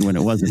 Right. And when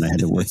it wasn't, I had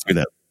to work through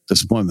that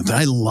disappointment. But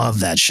I love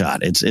that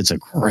shot. It's a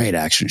great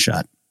action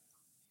shot.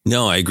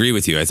 No, I agree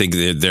with you. I think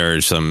that there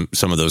are some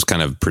of those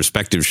kind of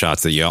perspective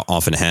shots that you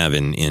often have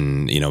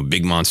in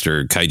big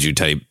monster kaiju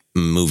type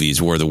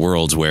movies, War of the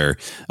Worlds, where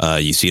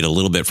you see it a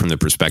little bit from the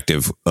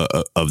perspective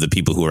of the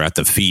people who are at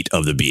the feet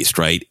of the beast,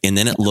 right? And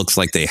then it looks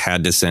like they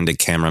had to send a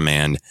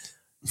cameraman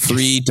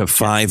 3 to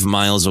 5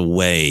 miles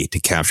away to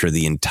capture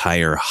the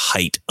entire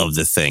height of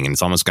the thing. And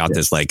it's almost got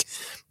this like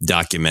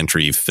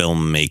documentary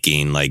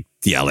filmmaking, like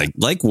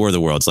War of the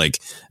Worlds, like,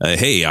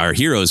 hey, our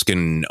heroes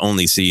can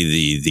only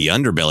see the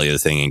underbelly of the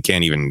thing and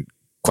can't even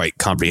quite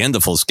comprehend the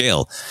full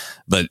scale.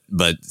 But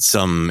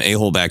some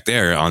a-hole back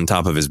there on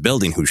top of his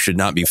building who should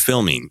not be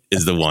filming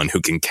is the one who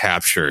can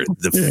capture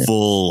the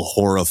full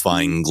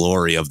horrifying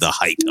glory of the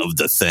height of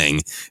the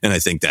thing. And I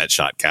think that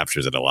shot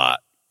captures it a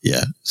lot.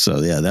 Yeah. So,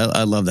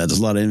 I love that. There's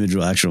a lot of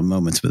individual actual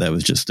moments, but that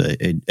was just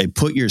a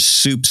put your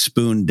soup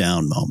spoon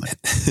down moment.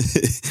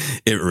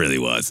 It really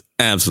was.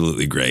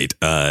 Absolutely great.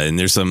 And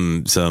there's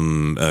some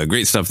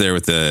great stuff there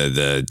with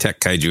the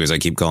tech kaiju, as I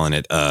keep calling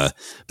it.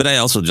 But I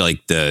also like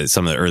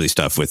some of the early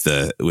stuff with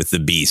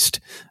the beast.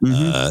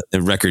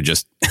 The Wrecker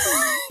just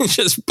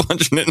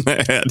punching it in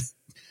the head.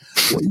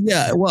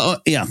 Yeah,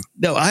 well, yeah.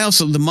 No, I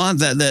also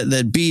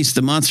that beast,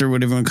 the monster,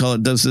 whatever you want to call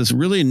it, does this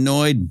really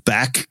annoyed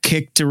back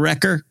kick to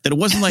Wrecker. That it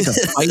wasn't like a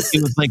fight;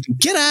 it was like,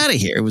 get out of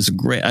here. It was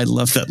great. I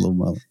love that little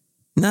moment.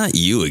 Not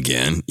you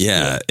again,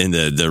 yeah. And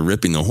the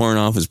ripping the horn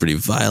off was pretty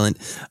violent,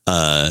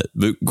 but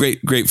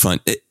great fun.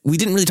 We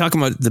didn't really talk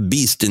about the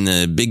beast in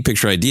the big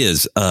picture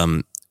ideas.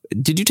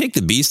 Did you take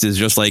the beast as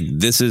just like,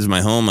 this is my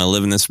home, I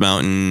live in this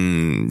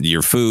mountain,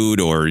 your food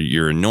or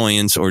your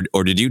annoyance, or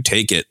did you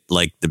take it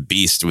like the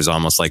beast was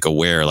almost like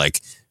aware,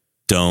 like,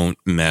 don't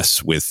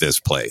mess with this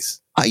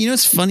place?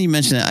 It's funny you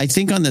mention that. I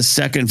think on the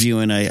second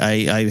viewing,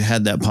 I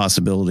had that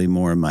possibility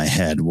more in my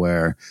head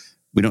where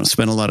we don't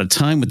spend a lot of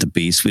time with the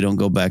beast. We don't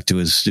go back to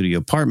his studio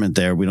apartment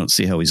there. We don't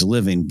see how he's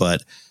living,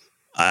 but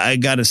I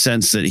got a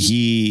sense that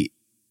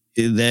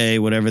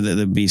whatever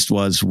the beast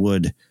was,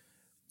 would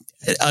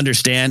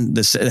understand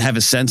this, have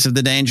a sense of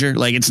the danger.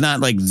 Like, it's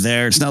not like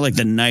it's not like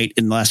the knight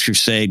in Last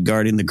Crusade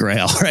guarding the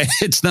Grail, right?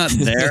 It's not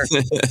there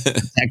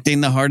protecting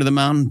the heart of the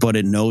mountain, but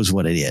it knows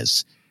what it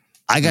is.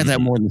 I got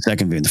that more in the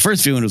second viewing. The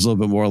first viewing was a little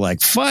bit more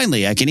like,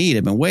 finally, I can eat.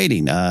 I've been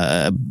waiting.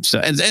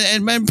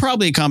 And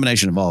probably a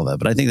combination of all of that.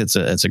 But I think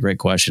that's a great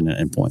question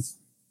and point.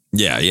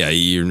 Yeah.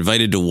 You're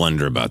invited to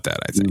wonder about that,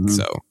 I think.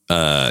 So,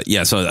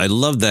 so I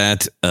love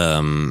that.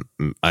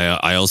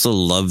 I also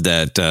love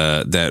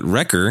that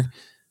Wrecker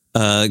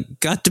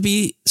got to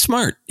be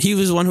smart. He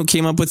was the one who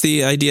came up with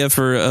the idea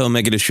for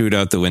Omega to shoot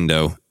out the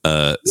window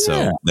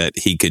so that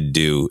he could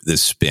do the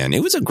spin.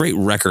 It was a great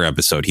Wrecker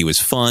episode. He was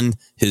fun.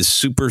 His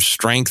super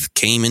strength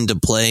came into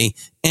play,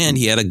 and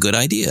he had a good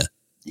idea.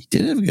 He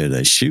did have a good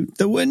idea. Shoot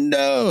the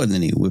window, and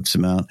then he whips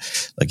him out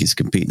like he's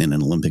competing in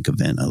an Olympic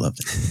event. I loved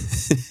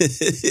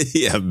it.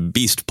 Yeah,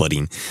 beast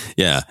pudding.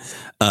 Yeah.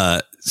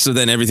 So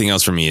then everything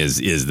else for me is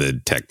the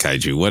tech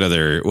kaiju. What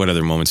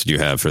other moments did you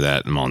have for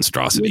that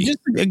monstrosity? Just,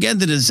 again,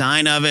 the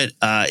design of it.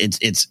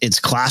 It's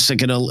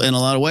classic in a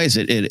lot of ways.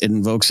 It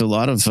invokes a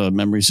lot of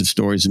memories of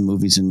stories and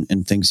movies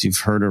and things you've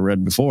heard or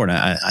read before. And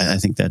I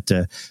think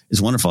that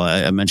is wonderful.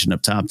 I mentioned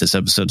up top, this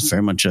episode is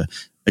very much a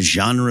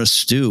genre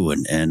stew,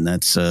 and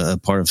that's a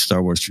part of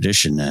Star Wars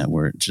tradition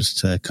where it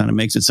just kind of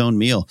makes its own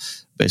meal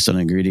based on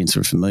ingredients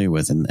we're familiar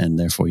with, and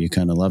therefore you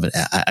kind of love it.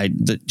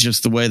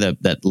 Just the way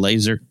that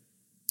laser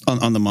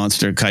on the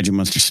kaiju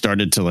monster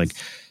started to, like,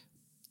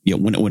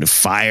 when it would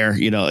fire,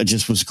 it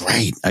just was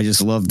great. I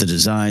just loved the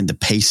design, the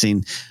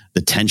pacing,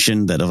 the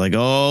tension that of like,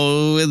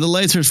 oh, the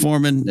laser's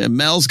forming,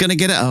 Mel's gonna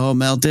get out. Oh,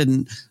 Mel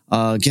didn't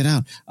get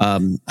out.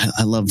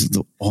 I loved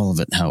all of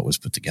it and how it was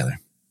put together.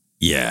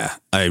 Yeah,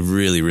 I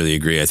really, really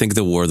agree. I think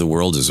the War of the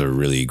Worlds is a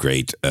really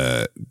great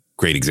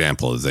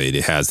example.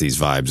 It has these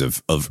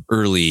vibes of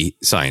early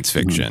science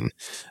fiction,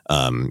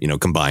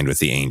 combined with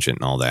the ancient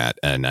and all that.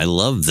 And I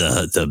love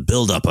the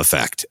build-up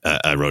effect.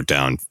 I wrote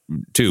down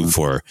too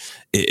for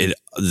it.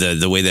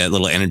 The way that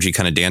little energy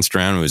kind of danced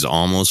around, it was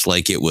almost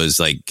like it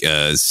was like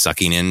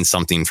sucking in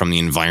something from the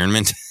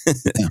environment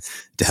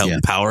to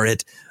help power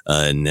it.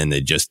 And then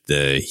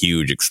the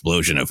huge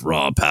explosion of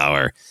raw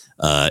power.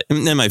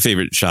 And then my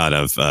favorite shot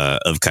of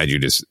kaiju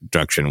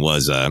destruction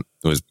was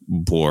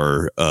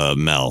poor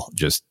Mel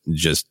just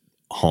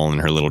hauling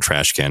her little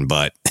trash can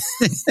butt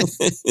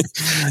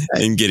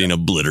and getting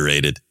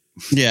obliterated.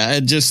 Yeah,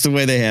 and just the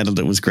way they handled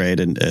it was great.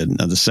 And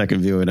on the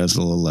second viewing, I was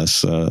a little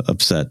less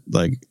upset.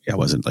 Like, I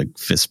wasn't like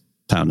fist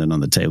pounding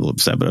on the table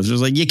upset, but I was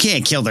just like, you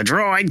can't kill the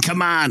droid.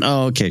 Come on.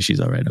 Oh, okay, she's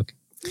all right. Okay.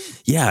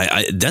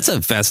 Yeah, that's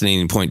a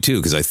fascinating point too,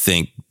 because I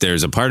think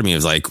there's a part of me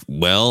is like,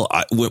 well,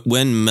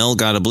 when Mel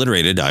got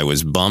obliterated, I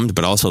was bummed,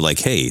 but also like,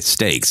 hey,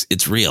 stakes,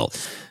 it's real.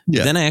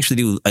 Yeah. Then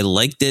I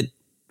liked it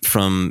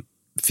from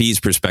Fee's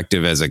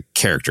perspective as a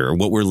character, or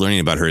what we're learning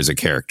about her as a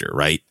character,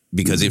 right?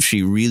 Because if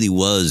she really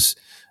was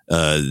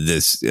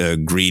this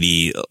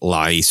greedy,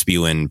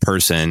 lie-spewing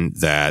person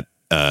that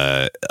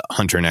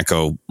Hunter and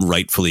Echo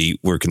rightfully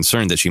were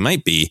concerned that she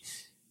might be,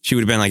 she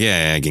would have been like,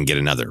 yeah, I can get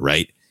another,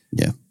 right?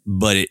 Yeah.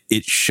 but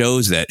it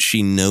shows that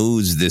she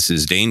knows this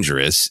is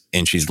dangerous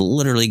and she's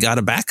literally got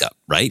a backup,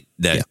 right?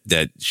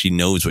 That she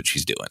knows what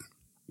she's doing.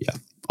 Yeah.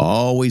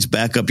 Always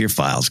back up your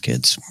files,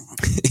 kids.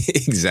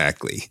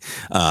 Exactly.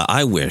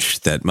 I wish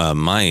that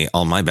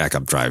all my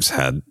backup drives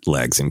had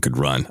legs and could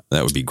run.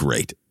 That would be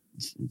great.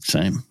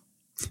 Same.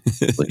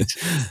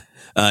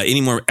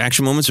 Any more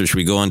action moments, or should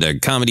we go on to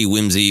comedy,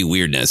 whimsy,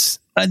 weirdness?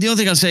 The only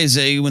thing I'll say is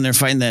when they're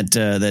fighting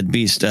that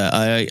beast,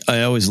 I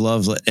always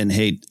love and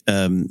hate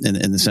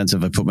in the sense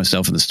of I put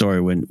myself in the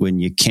story when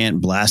you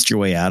can't blast your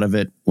way out of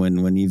it,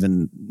 when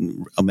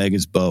even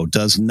Omega's bow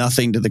does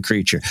nothing to the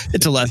creature.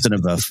 It's a lesson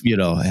of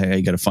hey,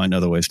 you got to find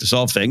other ways to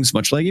solve things,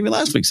 much like even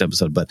last week's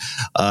episode. But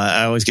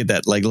I always get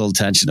that like little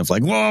tension of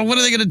like, whoa, what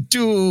are they going to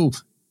do?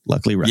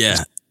 Luckily, right.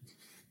 Yeah.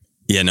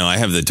 Yeah, no, I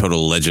have the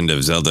total Legend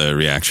of Zelda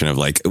reaction of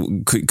like,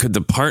 could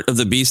the part of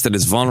the beast that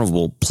is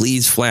vulnerable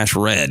please flash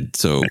red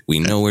so we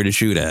know where to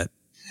shoot at?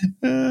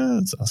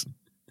 That's awesome.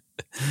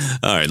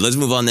 All right, let's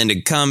move on then to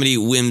comedy,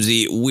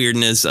 whimsy,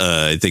 weirdness.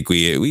 I think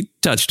we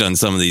touched on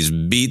some of these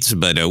beats,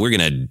 but we're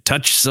going to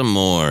touch some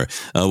more.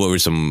 What were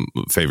some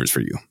favorites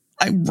for you?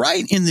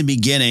 Right in the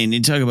beginning,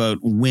 you talk about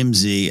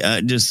whimsy,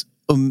 just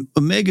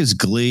Omega's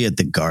glee at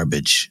the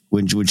garbage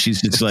when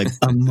she's just like,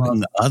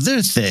 among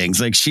other things,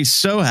 like she's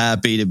so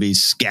happy to be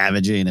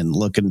scavenging and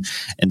looking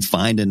and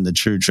finding the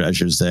true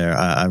treasures there.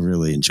 I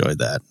really enjoyed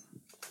that.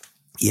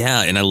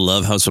 Yeah. And I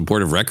love how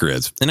supportive Wrecker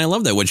is. And I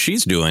love that what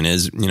she's doing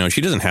is,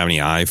 she doesn't have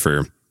any eye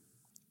for,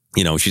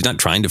 she's not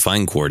trying to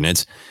find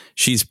coordinates.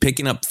 She's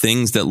picking up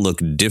things that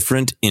look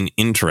different and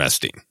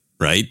interesting.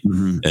 Right.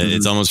 Mm-hmm.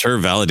 It's almost her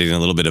validating a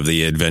little bit of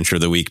the adventure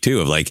of the week, too,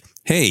 of like,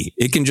 hey,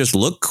 it can just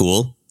look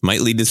cool.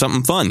 Might lead to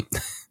something fun.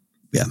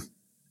 Yeah.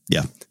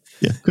 Yeah.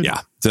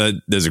 So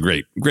there's a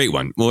great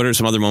one. What are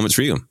some other moments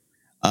for you?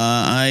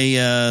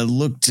 I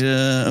looked.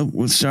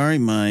 Sorry,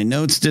 my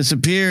notes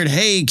disappeared.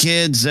 Hey,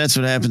 kids, that's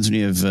what happens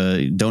when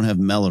you don't have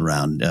Mel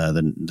around.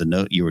 The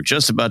note you were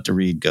just about to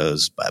read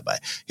goes bye.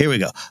 Here we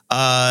go.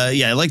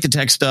 Yeah, I like the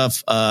tech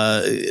stuff.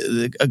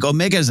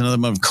 Omega has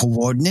another one of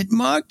coordinate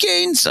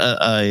markings.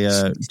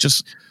 Her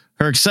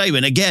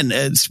excitement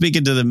again,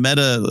 speaking to the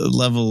meta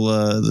level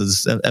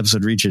this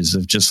episode reaches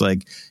of just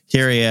like,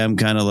 here I am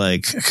kind of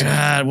like,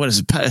 God, what is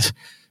it?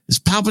 Is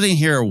Palpatine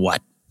here or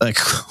what? Like,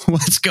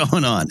 what's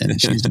going on?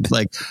 And she's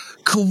like,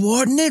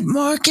 coordinate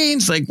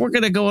markings. Like, we're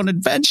going to go on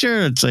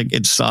adventure. It's like,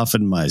 it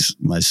softened my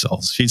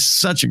soul. She's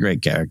such a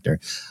great character.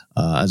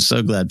 I'm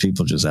so glad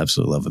people just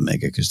absolutely love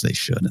Omega because they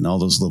should. And all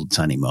those little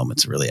tiny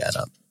moments really add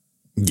up.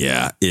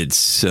 Yeah, it's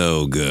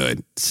so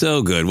good.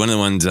 So good. One of the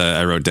ones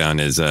I wrote down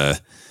is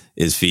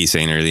Fee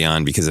saying early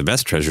on, because the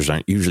best treasures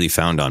aren't usually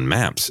found on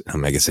maps.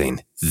 Omega saying,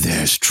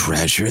 there's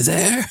treasure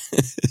there.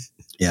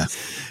 Yeah.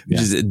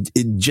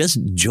 Just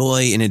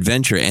joy and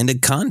adventure and a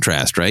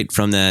contrast, right?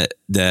 From the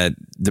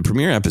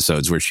premiere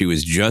episodes where she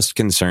was just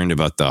concerned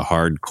about the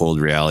hard,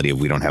 cold reality of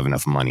we don't have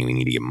enough money. We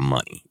need to get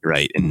money.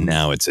 Right. And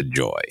now it's a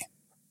joy.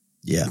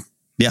 Yeah.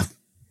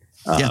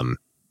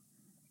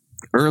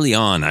 Early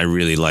on, I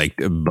really liked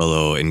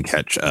Below and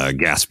Ketch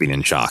gasping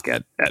in shock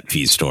at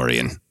Fee's story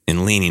and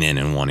leaning in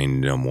and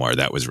wanting to know more.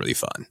 That was really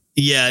fun.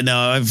 Yeah, no,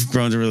 I've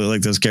grown to really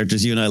like those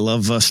characters. You and I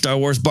love Star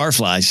Wars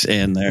barflies,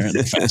 and they're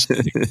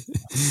fascinating.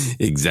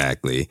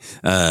 Exactly.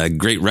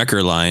 Great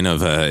Wrecker line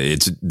of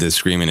it's the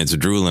screaming, it's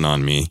drooling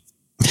on me.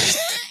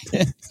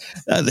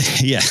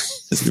 Yeah,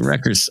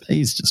 Wrecker's,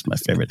 he's just my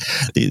favorite.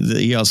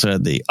 He also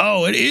had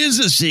it is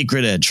a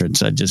secret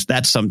entrance.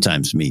 That's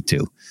sometimes me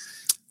too.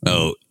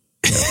 Oh.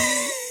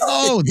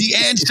 Oh, the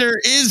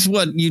answer is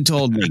what you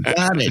told me.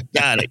 Got it.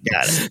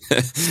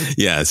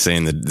 Yeah,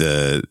 saying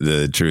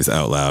the truth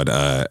out loud.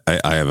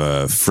 I have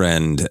a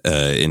friend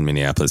in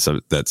Minneapolis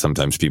that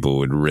sometimes people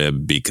would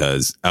rib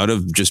because out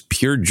of just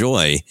pure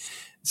joy,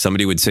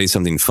 somebody would say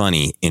something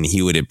funny and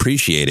he would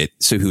appreciate it.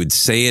 So he would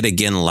say it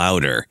again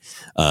louder.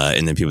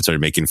 And then people started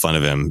making fun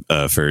of him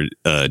for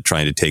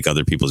trying to take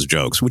other people's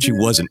jokes, which he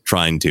wasn't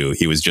trying to.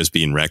 He was just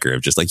being Wrecker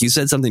of just like, you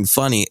said something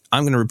funny.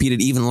 I'm going to repeat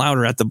it even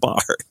louder at the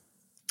bar.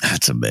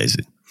 That's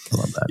amazing. I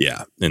love that.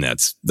 Yeah. And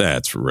that's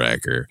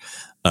Wrecker.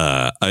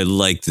 I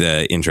liked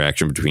the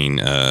interaction between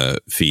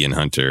Fee and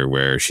Hunter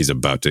where she's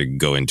about to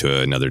go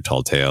into another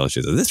tall tale.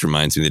 She says, this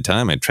reminds me of the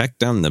time I tracked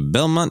down the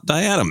Belmont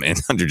Diadem.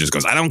 And Hunter just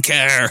goes, I don't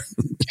care.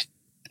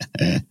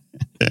 Love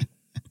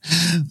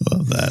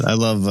that. I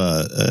love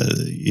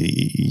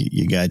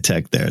you guy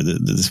Tech there.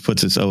 This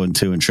puts us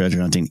 0-2 in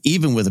treasure hunting,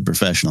 even with a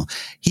professional.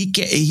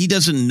 He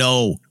doesn't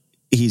know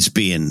he's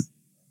being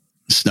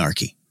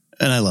snarky.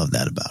 And I love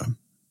that about him.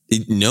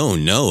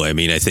 No. I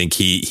mean, I think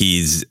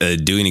he's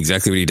doing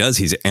exactly what he does.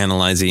 He's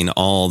analyzing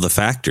all the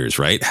factors,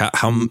 right?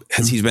 How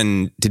has he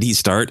been? Did he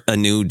start a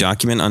new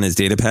document on his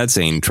data pad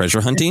saying treasure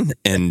hunting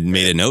and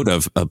made a note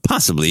of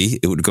possibly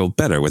it would go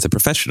better with a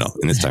professional?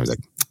 And this time he's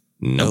like,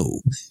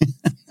 no.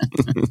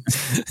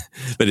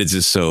 But it's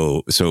just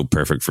so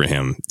perfect for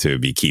him to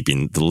be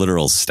keeping the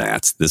literal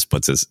stats. This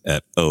puts us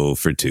at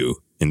 0-2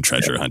 in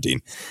treasure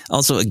hunting.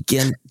 Also,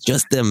 again,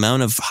 just the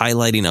amount of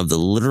highlighting of the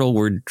literal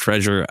word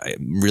treasure.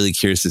 I'm really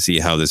curious to see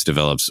how this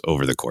develops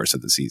over the course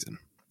of the season.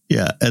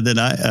 Yeah. And then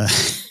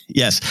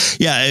yes.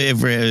 Yeah.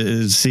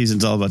 If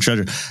season's all about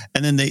treasure.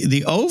 And then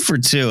the 0 for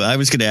 2, I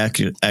was going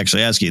to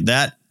actually ask you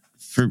that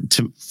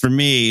for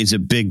me is a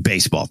big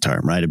baseball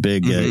term, right? A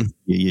big,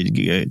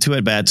 you 2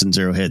 at bats and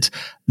 0 hits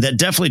that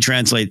definitely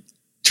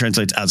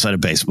translates outside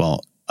of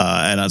baseball.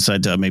 And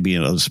outside maybe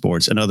in other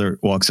sports and other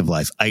walks of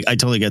life. I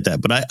totally get that.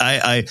 But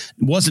I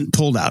wasn't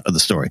pulled out of the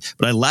story.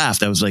 But I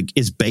laughed. I was like,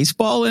 is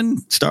baseball in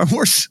Star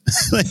Wars?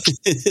 Like,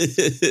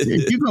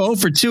 if you go 0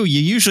 for 2, you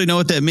usually know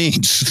what that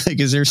means. Like,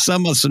 is there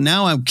some? So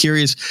now I'm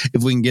curious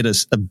if we can get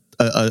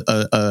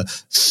a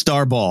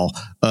star ball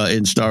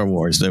in Star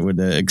Wars that would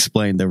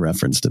explain the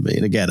reference to me.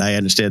 And again, I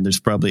understand there's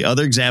probably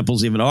other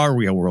examples, even our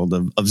real world,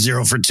 of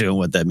 0 for 2 and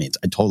what that means.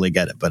 I totally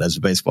get it. But as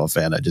a baseball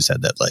fan, I just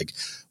had that like,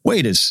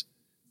 wait, is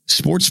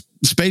sports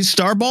space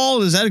star ball,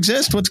 does that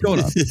exist? What's going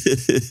on?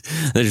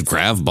 There's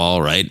grav ball,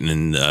 right?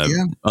 And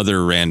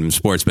other random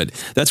sports. But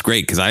that's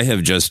great because I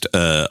have just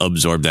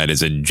absorbed that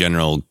as a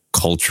general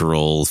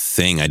cultural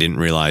thing. I didn't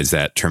realize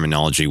that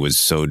terminology was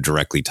so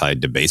directly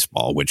tied to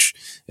baseball, which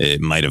it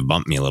might have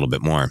bumped me a little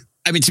bit more.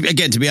 I mean, to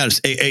be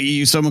honest,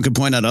 someone could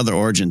point out other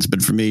origins,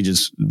 but for me,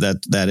 just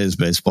that is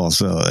baseball.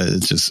 So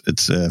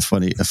it's a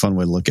fun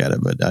way to look at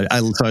it.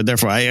 But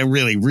therefore, I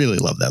really, really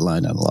love that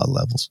line on a lot of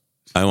levels.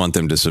 I want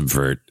them to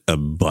subvert a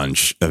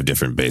bunch of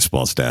different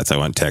baseball stats. I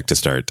want Tech to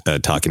start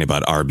talking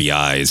about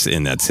RBIs,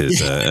 and that's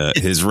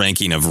his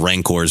ranking of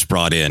rancors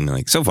brought in.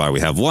 Like, so far,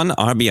 we have 1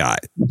 RBI.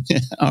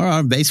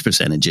 Our base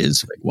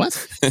percentages. Like,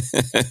 what?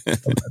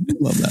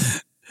 Love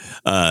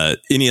that.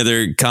 Any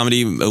other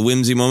comedy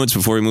whimsy moments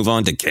before we move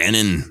on to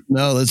canon?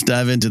 No, let's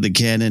dive into the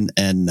canon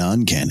and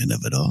non-canon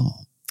of it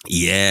all.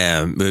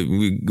 Yeah,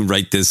 we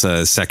write this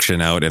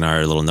section out in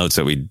our little notes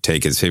that we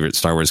take as favorite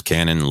Star Wars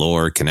canon,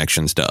 lore,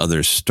 connections to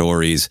other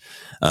stories.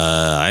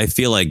 I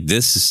feel like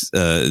this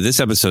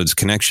episode's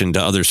connection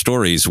to other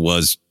stories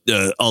was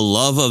a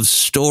love of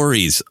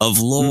stories, of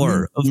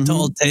lore, of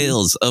tall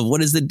tales, of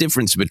what is the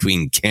difference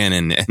between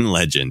canon and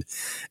legend.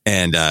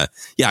 And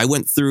I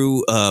went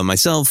through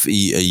myself.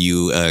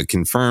 You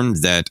confirmed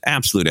that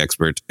absolute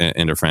expert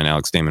and our friend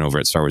Alex Damon over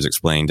at Star Wars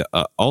Explained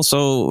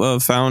also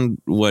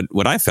found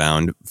what I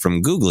found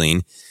from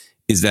Googling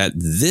is that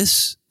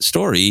this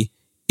story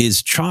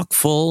is chock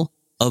full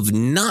of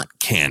not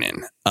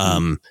canon,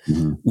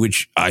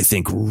 which I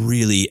think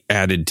really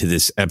added to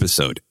this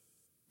episode.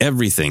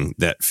 Everything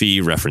that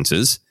Fee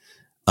references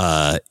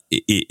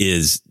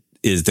is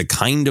the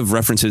kind of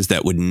references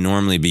that would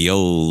normally be,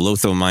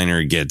 Lotho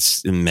Minor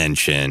gets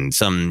mentioned,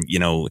 some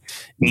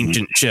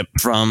ancient ship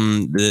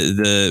from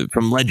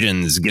from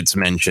Legends gets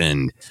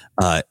mentioned.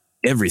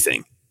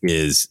 Everything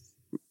is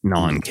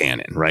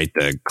non-canon, right?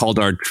 The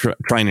Kaldar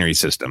trinary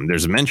system.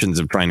 There's mentions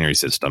of trinary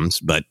systems,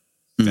 but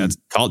that's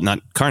called not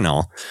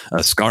Karnal,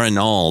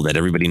 Scaranal that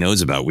everybody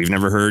knows about. We've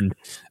never heard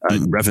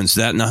reference to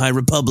that in the High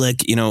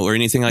Republic, or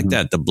anything like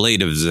that. The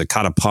Blade of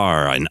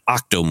Zakatapar, an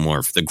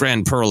Octomorph, the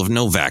Grand Pearl of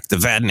Novak, the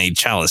Vadnai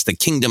Chalice, the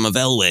Kingdom of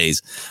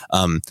Elways.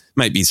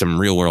 Might be some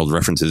real world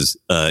references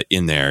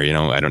in there.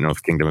 I don't know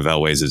if Kingdom of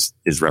Elways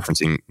is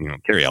referencing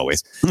Carrie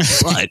Elways,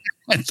 but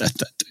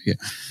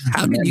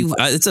how did you?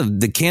 It's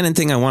the canon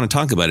thing I want to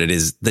talk about. It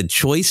is the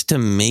choice to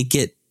make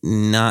it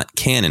not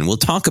canon. We'll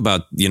talk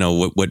about,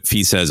 what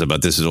Fee says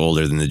about this is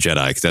older than the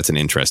Jedi, because that's an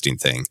interesting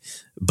thing.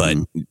 But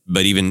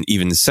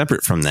even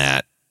separate from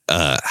that,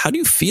 how do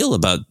you feel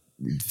about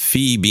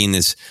Fee being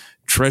this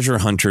treasure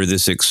hunter,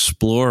 this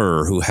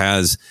explorer who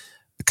has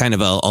kind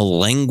of a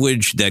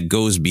language that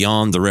goes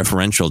beyond the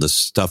referential to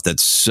stuff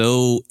that's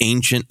so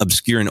ancient,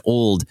 obscure, and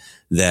old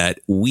that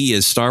we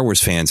as Star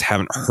Wars fans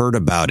haven't heard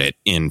about it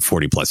in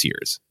 40 plus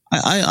years?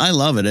 I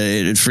love it.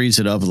 It frees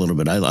it up a little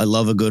bit. I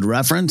love a good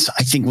reference.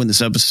 I think when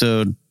this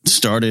episode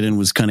started and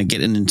was kind of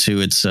getting into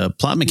its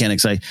plot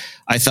mechanics, I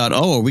thought,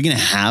 are we going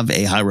to have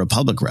a High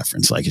Republic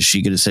reference? Like, is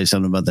she going to say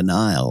something about the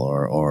Nile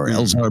or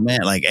Elzar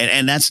Man? Like,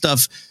 and that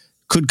stuff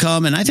could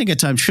come, and I think at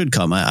times should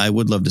come. I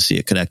would love to see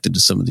it connected to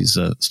some of these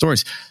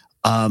stories.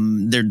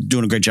 They're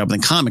doing a great job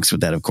in the comics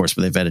with that, of course,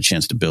 but they've had a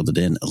chance to build it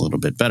in a little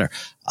bit better,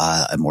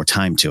 and more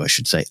time to, I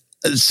should say.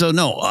 So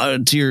no,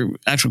 to your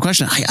actual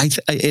question,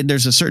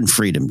 there's a certain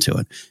freedom to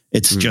it.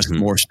 It's just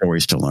more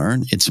stories to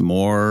learn. It's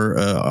more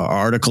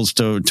articles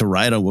to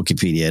write on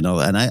Wikipedia and all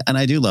that. And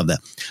I do love that.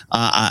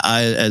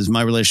 As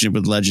my relationship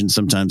with Legends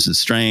sometimes is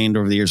strained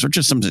over the years, or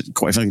just sometimes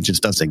quite frankly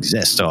just doesn't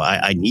exist. So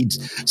I need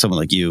someone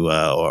like you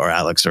or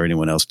Alex or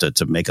anyone else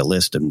to make a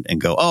list and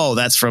go,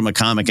 that's from a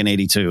comic in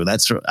 '82.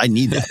 I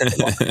need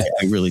that.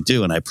 I really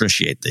do, and I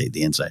appreciate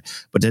the insight.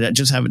 But to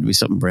just have it to be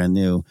something brand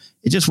new,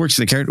 it just works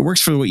for the character. It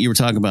works for what you were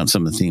talking about,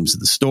 some of the themes of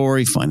the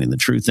story, finding the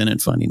truth in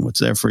it, finding what's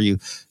there for you.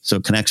 So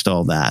it connects to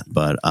all that.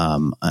 But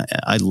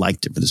I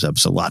liked it for this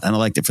episode a lot, and I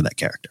liked it for that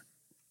character.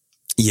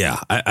 Yeah,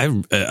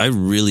 I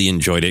really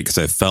enjoyed it because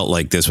I felt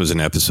like this was an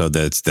episode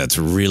that's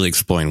really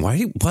exploring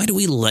why do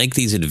we like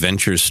these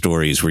adventure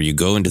stories where you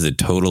go into the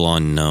total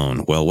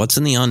unknown? Well, what's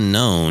in the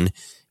unknown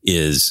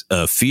is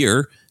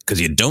fear, because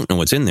you don't know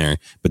what's in there.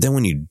 But then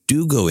when you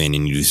do go in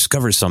and you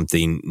discover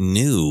something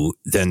new,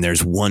 then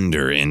there's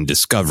wonder and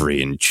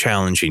discovery and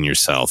challenging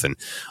yourself and,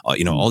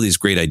 all these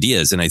great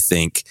ideas. And I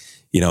think,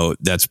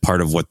 that's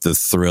part of what the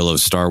thrill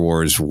of Star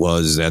Wars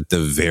was at the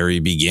very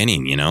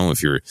beginning.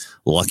 If you're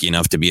lucky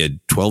enough to be a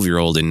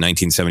 12-year-old in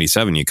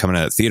 1977, you come out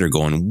of the theater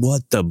going,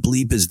 what the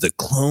bleep is the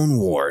Clone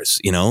Wars,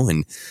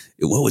 and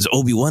what was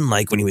Obi-Wan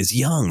like when he was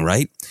young,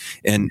 right?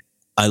 And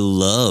I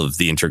love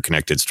the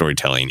interconnected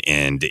storytelling.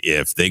 And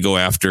if they go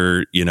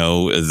after,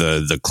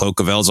 the Cloak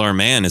of Elzar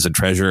Mann as a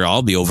treasure,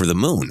 I'll be over the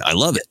moon. I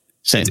love it.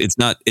 Same. It's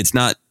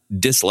not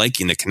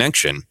disliking the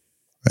connection,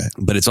 right,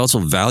 but it's also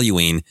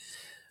valuing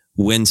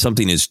when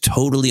something is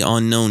totally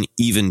unknown,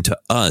 even to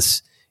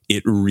us,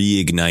 it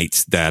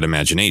reignites that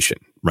imagination,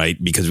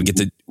 right? Because we get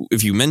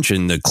if you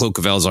mention the Cloak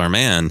of Elzar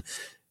Mann,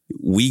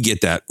 we get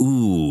that,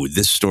 ooh,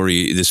 this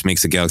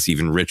makes the galaxy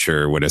even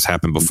richer. What has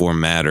happened before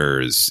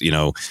matters,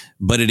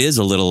 but it is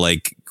a little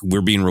like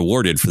we're being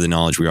rewarded for the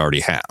knowledge we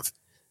already have.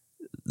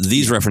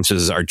 These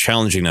references are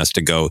challenging us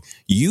to go,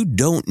 you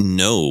don't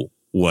know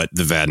what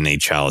the Vadnais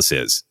Chalice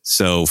is.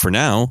 So for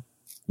now,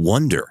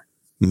 wonder.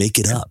 Make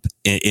it up.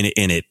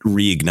 And it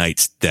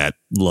reignites that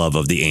love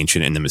of the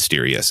ancient and the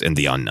mysterious and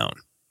the unknown.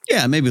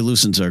 Yeah, maybe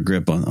loosens our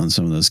grip on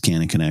some of those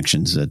canon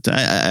connections that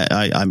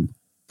I'm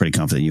pretty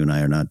confident you and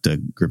I are not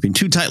gripping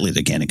too tightly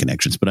the canon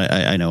connections, but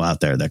I know out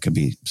there that could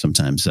be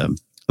sometimes a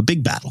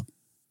big battle.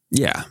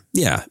 Yeah.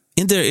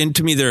 And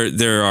to me,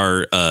 there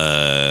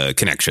are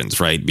connections,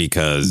 right?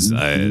 Because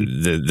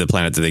the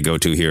planet that they go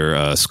to here,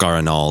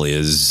 Scaranal,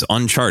 is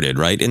uncharted,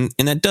 right? And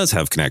that does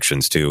have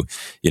connections to,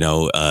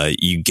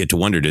 you get to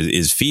wonder,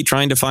 is Fee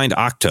trying to find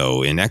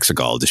Octo in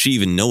Exegol? Does she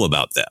even know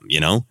about them,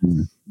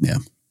 Yeah.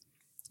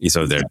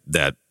 So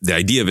that the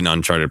idea of an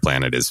uncharted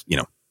planet is,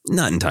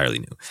 not entirely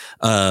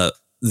new.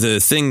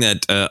 The thing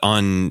that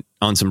on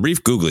some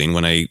brief Googling,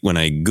 when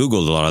I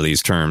Googled a lot of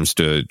these terms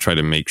to try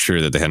to make sure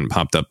that they hadn't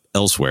popped up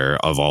elsewhere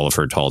of all of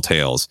her tall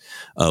tales,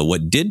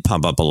 what did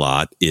pop up a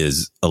lot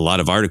is a lot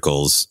of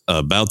articles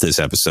about this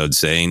episode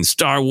saying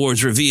Star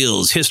Wars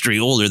reveals history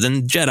older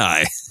than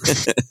Jedi.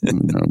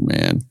 Oh,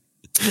 man.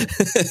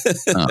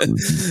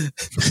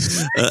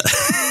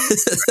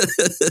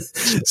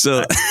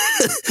 So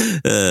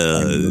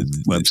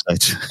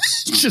websites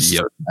just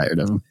so tired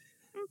of them.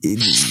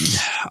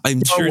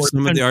 I'm sure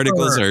some of the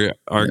articles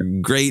are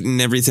great and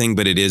everything,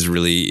 but it is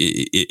really,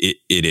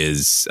 it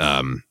is,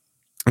 I'm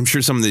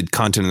sure some of the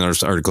content in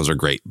those articles are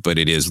great, but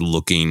it is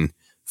looking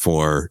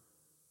for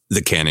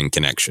the canon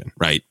connection,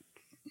 right?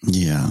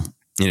 Yeah.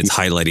 And it's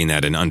highlighting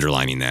that and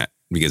underlining that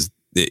because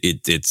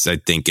it's, I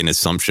think, an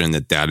assumption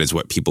that is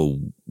what people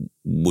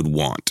would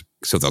want.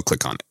 So they'll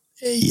click on it.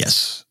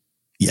 Yes.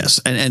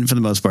 And for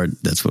the most part,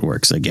 that's what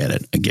works. I get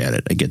it. I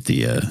get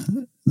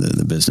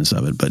the business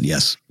of it, but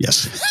yes.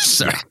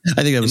 Sorry.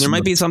 I think that was, there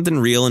might be something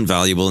real and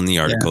valuable in the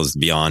articles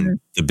beyond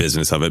the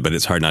business of it, but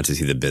it's hard not to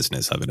see the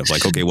business of it. Of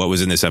like, okay, what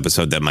was in this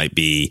episode that might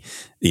be,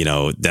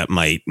 that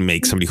might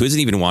make somebody who isn't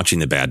even watching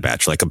the Bad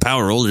Batch, like a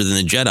power older than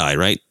the Jedi,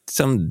 right?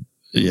 Some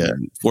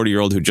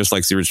 40-year-old who just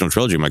likes the original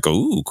trilogy might go,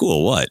 ooh,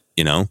 cool, what?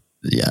 Yeah.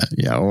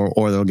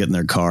 Or they'll get in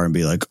their car and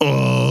be like,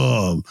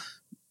 oh,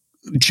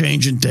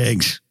 changing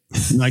things.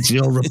 Like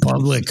the old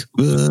Republic.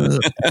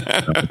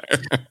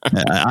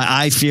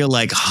 I feel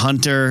like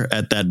Hunter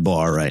at that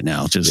bar right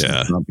now, just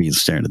grumpy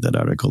staring at that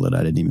article that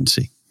I didn't even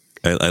see.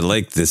 I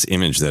like this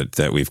image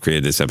that we've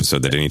created this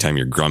episode, that anytime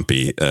you're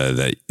grumpy,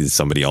 that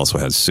somebody also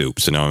has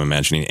soup. So now I'm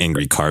imagining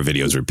angry car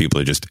videos where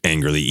people are just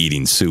angrily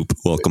eating soup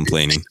while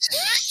complaining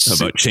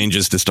about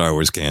changes to Star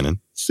Wars canon.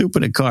 Soup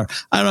in a car.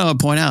 I don't know how to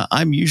point out,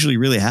 I'm usually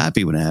really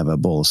happy when I have a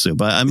bowl of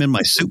soup. I'm in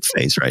my soup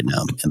phase right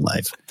now in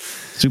life.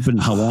 Soup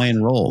and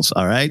Hawaiian rolls.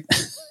 All right.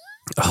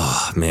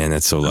 Oh man,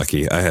 that's so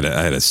lucky. I had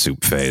a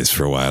soup phase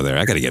for a while there.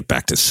 I got to get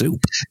back to soup.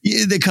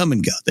 Yeah, they come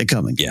and go.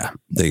 Yeah,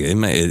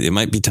 it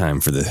might be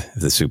time for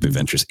the soup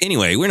adventures.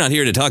 Anyway, we're not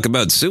here to talk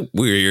about soup.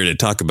 We're here to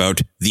talk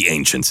about the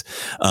ancients.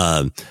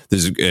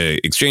 There's an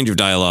exchange of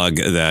dialogue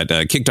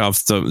that kicked off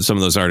some of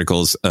those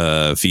articles.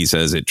 Fee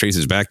says it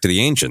traces back to the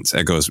ancients.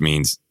 Echo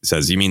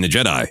says, "You mean the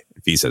Jedi?"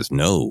 Fee says,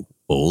 "No,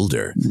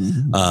 older."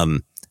 Mm-hmm.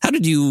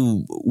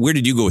 Where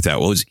did you go with that?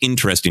 What was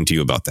interesting to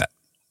you about that?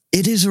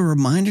 It is a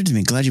reminder to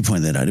me. Glad you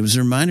pointed that out. It was a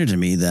reminder to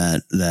me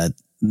that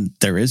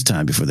there is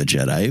time before the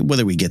Jedi,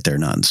 whether we get there or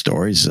not in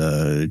stories.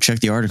 Check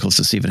the articles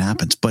to see if it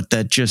happens. But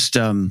that just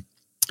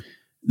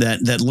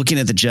that looking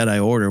at the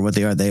Jedi Order, what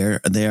they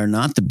are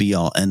not the be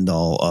all end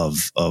all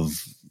of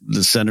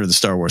the center of the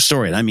Star Wars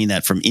story. And I mean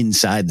that from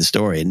inside the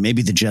story. And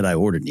maybe the Jedi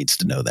Order needs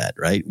to know that,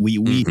 right?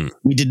 We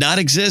did not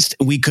exist.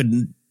 We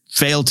couldn't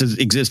fail to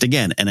exist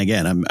again. And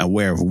again, I'm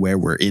aware of where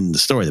we're in the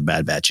story. The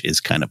Bad Batch is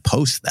kind of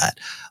post that.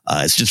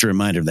 It's just a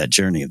reminder of that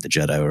journey of the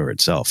Jedi Order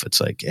itself. It's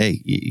like,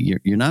 hey,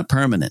 you're not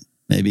permanent.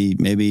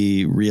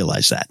 Maybe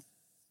realize that.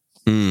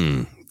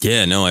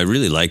 Yeah, no, I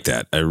really like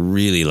that.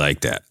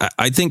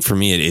 I think for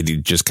me,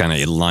 it just kind of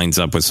it lines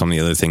up with some of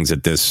the other things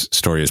that this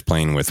story is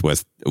playing with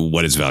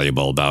what is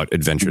valuable about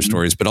adventure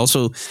stories, but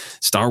also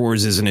Star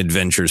Wars is an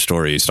adventure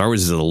story. Star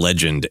Wars is a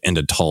legend and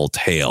a tall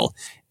tale.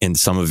 And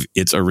some of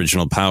its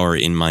original power,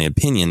 in my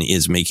opinion,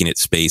 is making it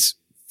space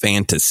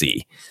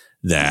fantasy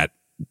that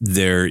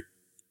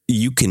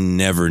you can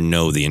never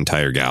know the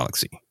entire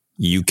galaxy.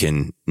 You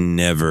can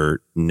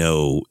never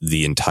know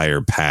the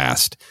entire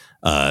past.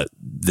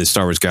 The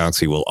Star Wars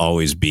galaxy will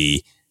always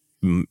be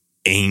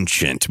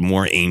ancient,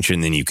 more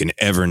ancient than you can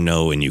ever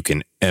know and you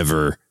can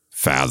ever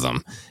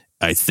fathom.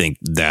 I think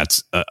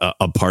that's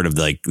a part of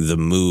like the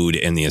mood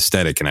and the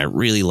aesthetic. And I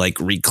really like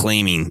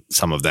reclaiming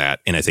some of that.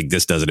 And I think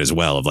this does it as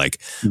well of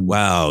like,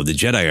 wow, the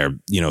Jedi are,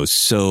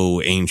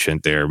 so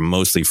ancient. They're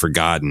mostly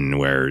forgotten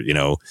where,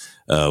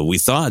 we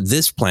thought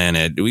this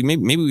planet,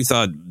 maybe we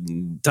thought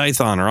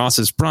Tython or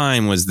Ossus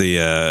Prime was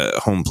the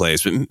home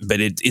place,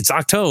 but it's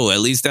Ahch-To. At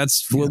least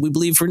that's what we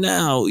believe for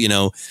now,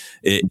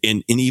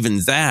 and even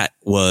that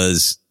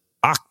was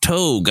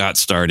Ahch-To got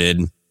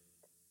started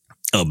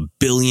a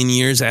billion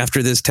years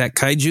after this tech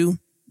kaiju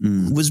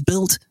was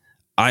built.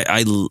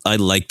 I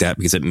like that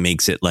because it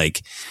makes it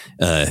like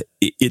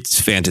it's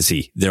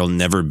fantasy. There'll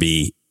never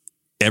be,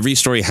 every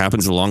story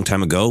happens a long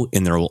time ago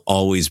and there will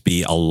always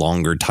be a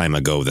longer time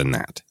ago than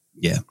that.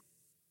 Yeah.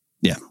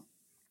 Yeah.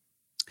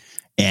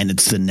 And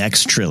it's the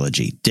next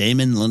trilogy.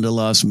 Damon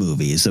Lindelof's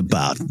movie is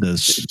about the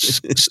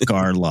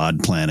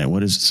Scarlod planet.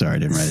 What is it? Sorry, I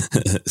didn't write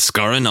it.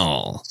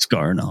 Scaranal.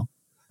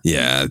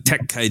 Yeah,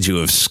 tech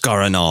kaiju of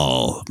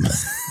Scaranal.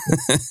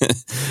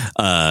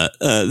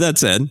 That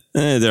said,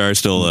 there are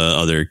still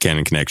other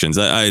canon connections.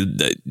 I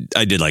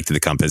did like the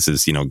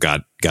compasses.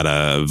 Got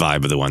a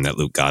vibe of the one that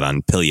Luke got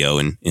on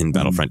Pilio in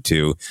Battlefront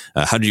 2.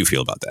 How did you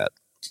feel about that?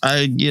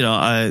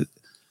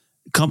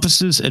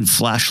 Compasses and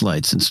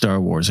flashlights in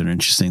Star Wars are an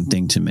interesting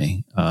thing to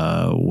me,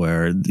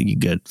 where you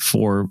get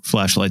 4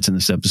 flashlights in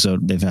this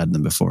episode. They've had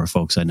them before,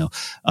 folks. I know.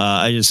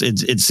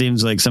 It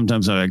seems like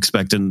sometimes I'm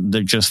expecting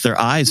their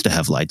eyes to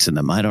have lights in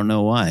them. I don't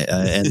know why.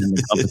 And then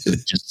the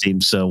compasses just seem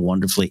so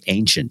wonderfully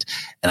ancient.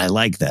 And I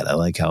like that. I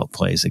like how it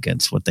plays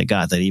against what they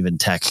got, that even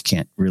tech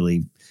can't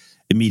really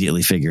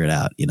immediately figure it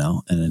out,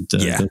 and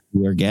it's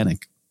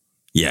organic.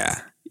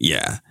 Yeah.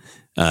 Yeah.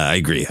 I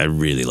agree. I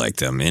really like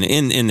them.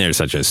 And they're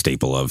such a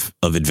staple of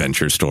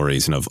adventure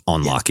stories and of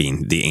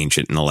unlocking the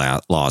ancient and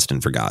the lost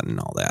and forgotten and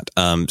all that.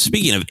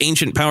 Speaking of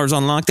ancient powers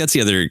unlocked, that's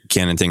the other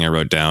canon thing I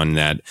wrote down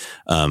that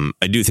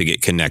I do think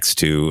it connects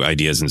to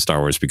ideas in Star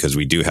Wars because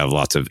we do have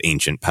lots of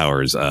ancient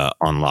powers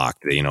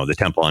unlocked. The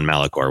Temple on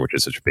Malachor, which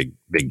is such a big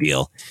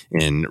deal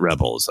in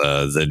Rebels.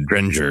 The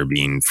Drenger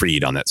being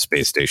freed on that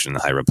space station in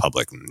the High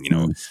Republic,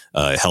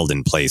 held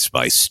in place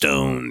by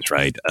stones,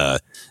 right?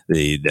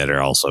 That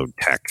are also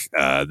tech.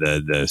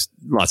 The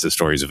lots of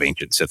stories of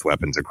ancient Sith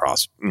weapons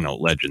across,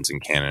 legends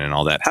and canon and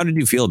all that. How did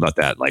you feel about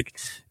that? Like,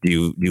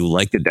 do you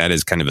like that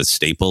is kind of a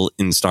staple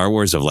in Star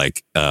Wars of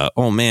like,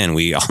 oh man,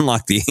 we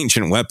unlocked the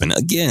ancient weapon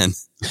again?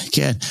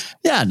 Yeah,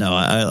 no,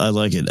 I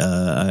like it.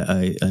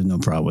 I have no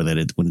problem with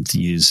it when it's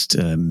used.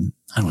 I don't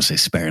want to say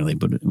sparingly,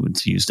 but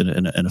it's used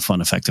in a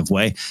fun, effective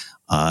way.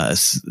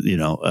 Because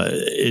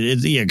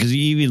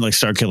even like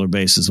Starkiller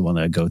Base is the one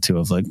that I go to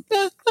of like,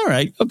 all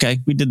right, okay,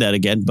 we did that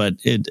again, but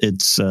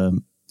it's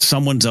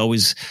someone's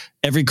always,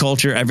 every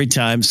culture, every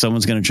time,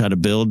 someone's going to try to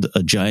build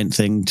a giant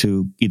thing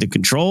to either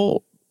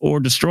control or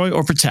destroy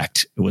or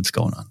protect what's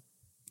going on.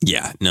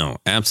 Yeah, no,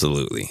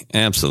 absolutely.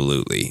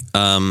 Absolutely.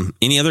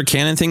 Any other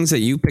canon things that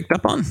you picked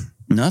up on?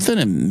 Nothing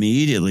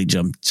immediately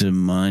jumped to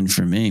mind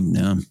for me.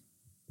 No.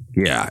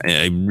 Yeah,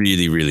 I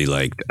really, really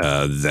liked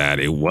that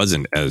it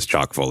wasn't as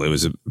chock full. It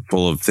was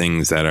full of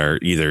things that are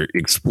either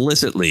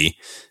explicitly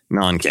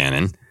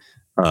non-canon,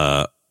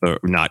 or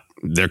not.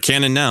 They're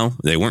canon now.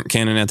 They weren't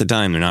canon at the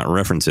time. They're not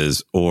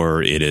references,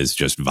 or it is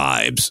just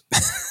vibes,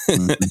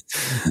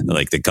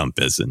 like the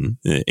compass and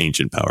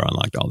ancient power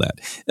unlocked, all that.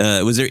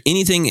 Was there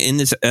anything in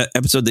this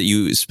episode that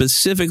you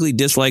specifically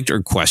disliked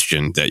or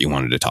questioned that you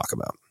wanted to talk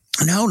about?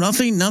 No,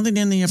 nothing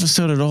in the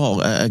episode at all.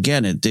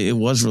 Again, it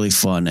was really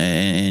fun,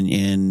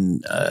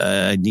 and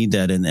I need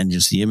that, and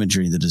just the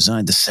imagery, the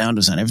design, the sound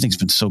design, everything's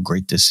been so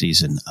great this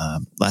season,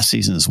 last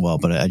season as well.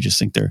 But I just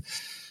think they're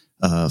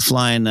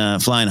flying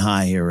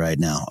high here right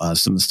now.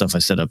 Some of the stuff I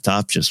said up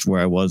top, just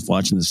where I was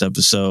watching this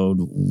episode,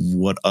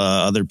 what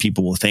other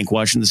people will think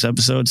watching this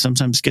episode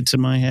sometimes gets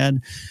in my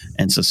head.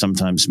 And so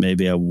sometimes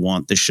maybe I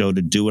want the show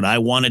to do what I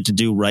want it to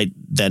do right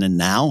then and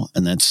now.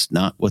 And that's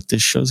not what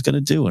this show's going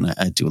to do. And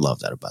I do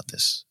love that about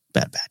this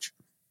Bad Batch.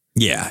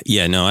 Yeah.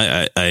 No,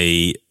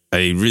 I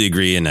really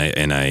agree. And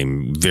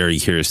I'm very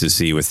curious to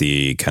see with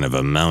the kind of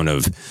amount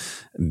of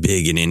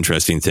big and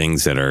interesting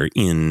things that are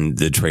in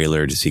the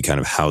trailer, to see kind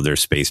of how they're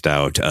spaced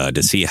out,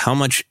 to see how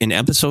much an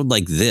episode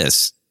like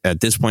this at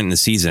this point in the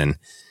season,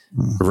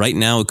 right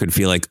now it could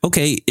feel like,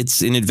 okay,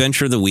 it's an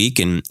adventure of the week.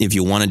 And if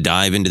you want to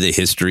dive into the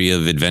history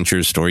of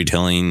adventure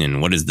storytelling and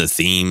what is the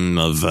theme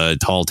of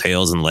tall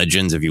tales and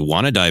legends, if you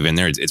want to dive in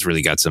there, it's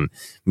really got some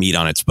meat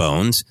on its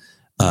bones.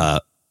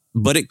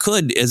 But it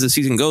could, as the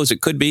season goes,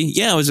 it could be,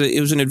 it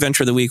was an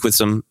adventure of the week with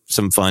some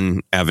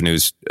fun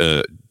avenues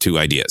to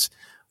ideas.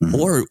 Mm-hmm.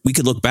 Or we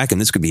could look back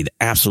and this could be the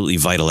absolutely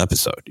vital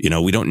episode. You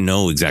know, we don't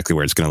know exactly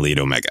where it's going to lead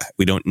Omega.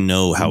 We don't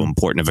know how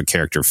important of a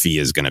character Fee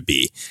is going to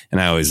be. And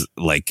I always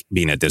like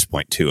being at this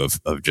point, too,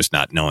 of just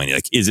not knowing,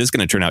 like, is this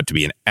going to turn out to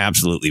be an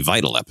absolutely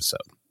vital episode?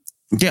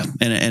 Yeah,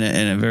 and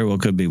it very well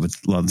could be with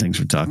a lot of things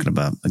we're talking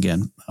about.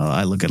 Again,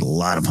 I look at a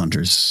lot of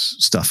Hunter's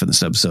stuff in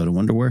this episode and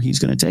wonder where he's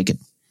going to take it.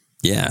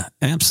 Yeah,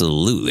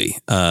 absolutely.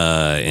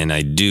 And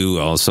I do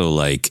also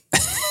like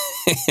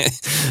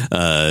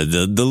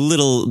the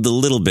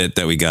little bit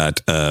that we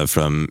got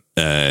from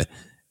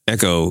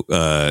Echo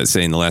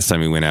saying the last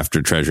time we went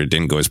after treasure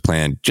didn't go as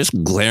planned,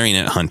 just glaring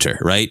at Hunter,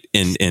 right?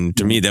 And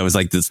to me, that was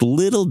like this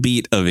little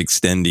beat of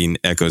extending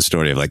Echo's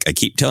story of like, I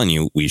keep telling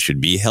you, we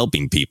should be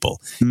helping people.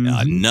 Mm-hmm.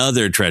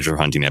 Another treasure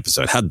hunting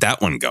episode. How'd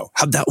that one go?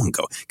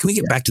 Can we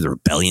get back to the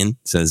rebellion?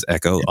 Says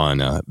Echo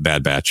on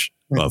Bad Batch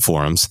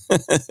forums.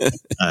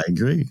 I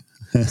agree.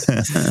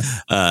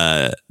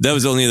 That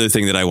was the only other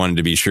thing that I wanted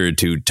to be sure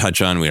to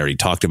touch on. We already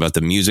talked about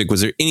the music.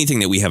 Was there anything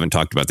that we haven't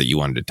talked about that you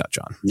wanted to touch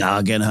on? No,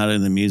 again, how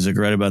did the music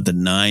right about the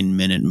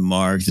 9-minute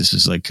mark? This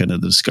is like kind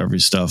of the Discovery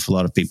stuff. A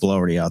lot of people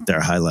already out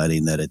there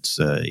highlighting that it's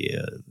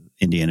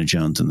Indiana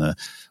Jones and the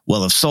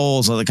Well of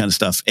Souls, all that kind of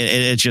stuff.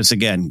 It just,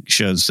 again,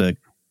 shows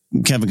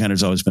Kevin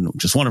Conner's always been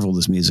just wonderful with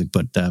this music,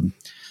 but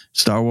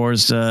Star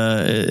Wars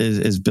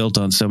is built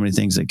on so many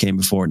things that came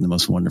before it in the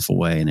most wonderful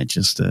way, and it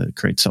just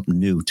creates something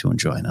new to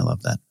enjoy, and I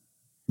love that.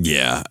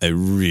 Yeah, I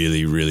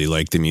really, really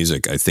like the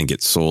music. I think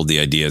it sold the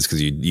ideas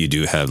because you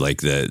do have like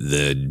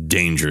the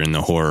danger and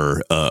the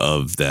horror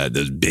of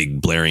those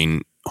big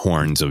blaring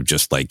horns of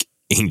just like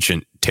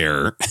ancient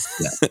terror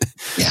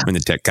when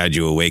the Tech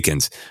Kaiju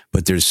awakens.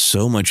 But there's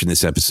so much in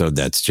this episode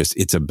that's just,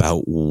 it's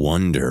about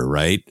wonder,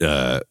 right?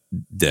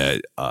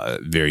 That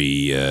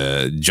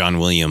very John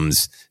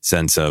Williams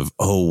sense of,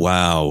 oh,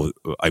 wow,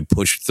 I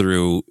pushed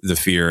through the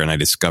fear and I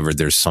discovered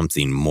there's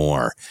something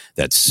more.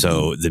 That's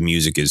so, the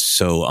music is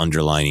so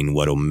underlining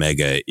what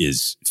Omega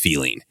is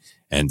feeling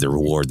and the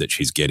reward that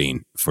she's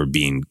getting for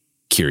being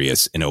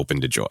curious and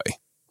open to joy.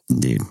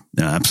 Indeed.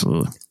 No,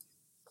 absolutely.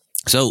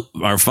 So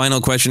our final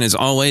question, as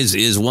always,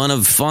 is one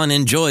of fun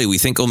and joy. We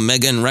think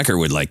Omega and Wrecker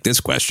would like this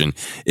question.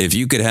 If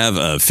you could have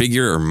a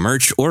figure or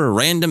merch or a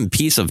random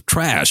piece of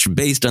trash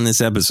based on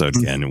this episode,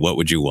 Ken, what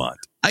would you want?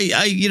 We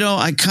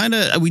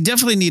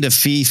definitely need a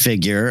Fee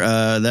figure.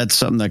 That's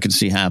something I could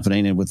see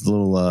happening, and with a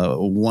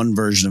little one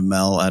version of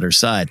Mel at her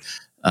side.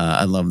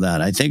 I love that.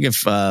 I think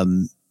if I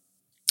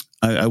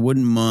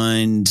wouldn't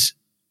mind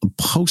a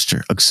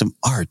poster, some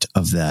art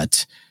of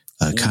that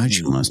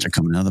kaiju monster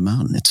coming out of the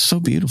mountain. It's so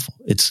beautiful.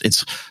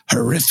 It's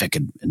horrific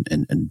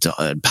and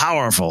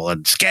powerful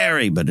and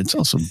scary, but it's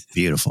also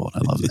beautiful.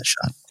 And I love that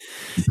shot.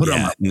 Put it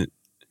on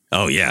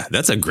Oh yeah,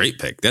 that's a great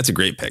pick. I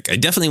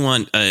definitely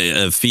want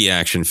a Fee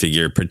action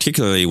figure,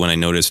 particularly when I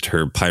noticed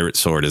her pirate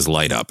sword is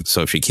light up.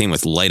 So if she came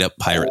with light up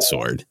pirate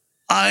sword.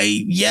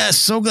 Yes,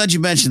 so glad you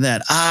mentioned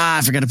that.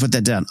 I forgot to put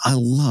that down. I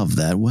love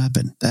that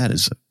weapon. That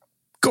is a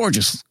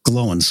gorgeous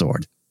glowing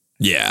sword.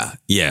 Yeah.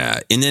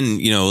 And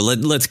then,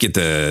 let's get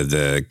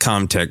the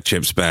Comtech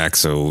chips back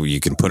so you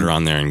can put her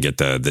on there and get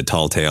the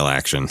tall tale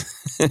action.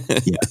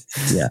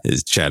 Yeah.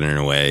 Is chattering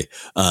away.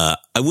 I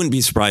wouldn't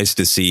be surprised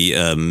to see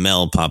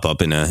Mel pop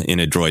up in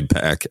a droid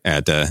pack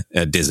at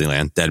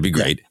Disneyland. That'd be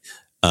great.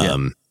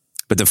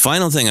 But the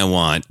final thing I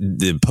want,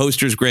 the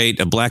poster's great,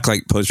 a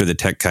blacklight poster of the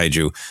Tech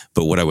Kaiju,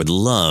 but what I would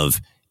love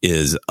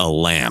is a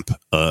lamp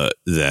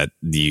that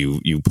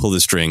you pull the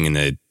string and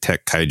the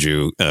Tech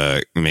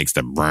Kaiju makes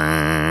the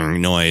brrrr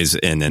noise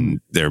and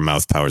then their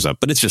mouth powers up,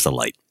 but it's just a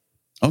light.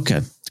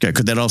 Okay.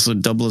 Could that also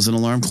double as an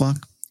alarm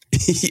clock?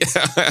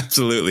 Yeah,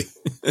 absolutely.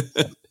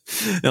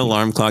 An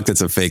alarm clock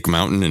that's a fake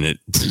mountain and it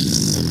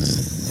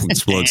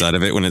explodes out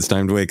of it when it's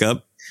time to wake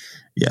up.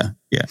 Yeah.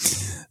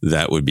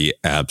 That would be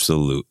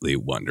absolutely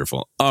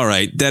wonderful. All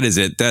right, that is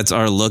it. That's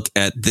our look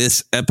at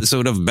this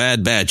episode of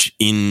Bad Batch,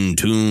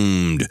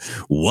 Entombed.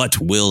 What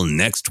will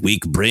next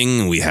week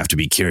bring? We have to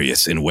be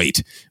curious and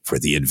wait for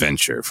the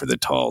adventure, for the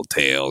tall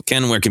tale.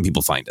 Ken, where can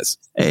people find us?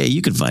 Hey,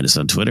 you can find us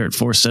on Twitter at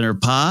Force Center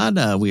Pod.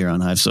 We are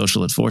on Hive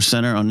Social at Force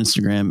Center, on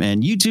Instagram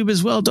and YouTube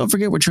as well. Don't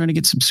forget, we're trying to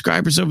get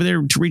subscribers over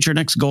there to reach our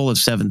next goal of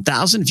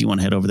 7,000. If you want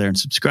to head over there and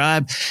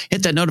subscribe,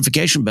 hit that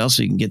notification bell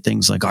so you can get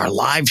things like our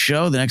live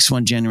show, the next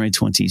one, January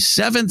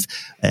 27th,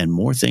 and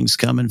more things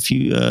coming.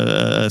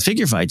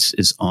 Figure Fights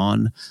is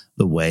on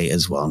the way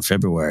as well in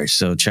February.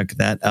 So check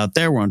that out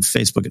there. We're on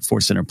Facebook at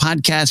Force Center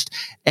Podcast.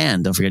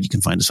 And don't forget, you can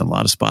find us on a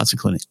lot of spots,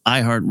 including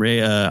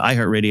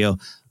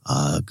iHeartRadio,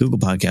 Google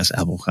Podcasts,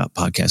 Apple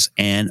Podcasts,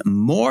 and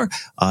more.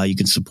 You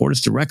can support us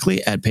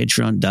directly at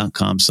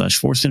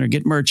patreon.com/Force Center.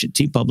 Get merch at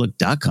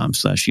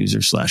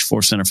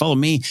tpublic.com/user/Force Center. Follow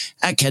me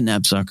at Ken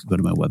Napzok. Go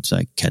to my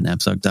website,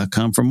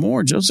 kennapzok.com for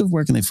more. Joseph,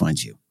 where can they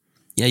find you?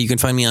 Yeah, you can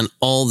find me on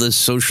all the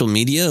social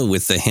media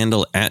with the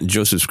handle at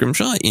Joseph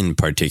Scrimshaw. In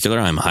particular,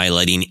 I'm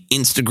highlighting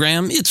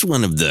Instagram. It's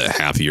one of the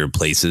happier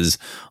places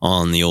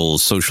on the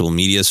old social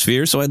media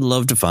sphere. So I'd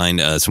love to find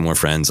some more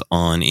friends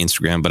on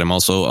Instagram. But I'm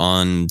also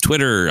on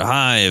Twitter,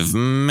 Hive,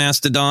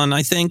 Mastodon.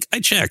 I think I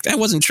checked. I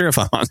wasn't sure if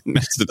I'm on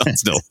Mastodon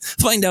still.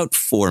 Find out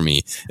for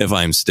me if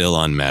I'm still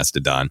on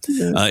Mastodon.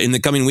 In the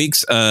coming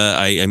weeks,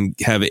 I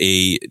have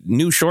a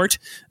new short,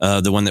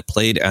 the one that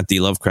played at the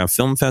Lovecraft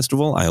Film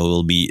Festival. I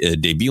will be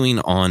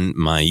debuting on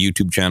my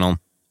YouTube channel.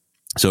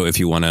 So if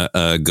you want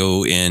to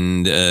go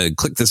and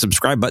click the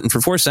subscribe button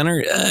for Force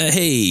Center,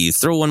 hey,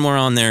 throw one more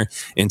on there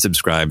and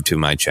subscribe to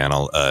my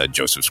channel,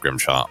 Joseph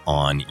Scrimshaw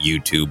on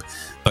YouTube.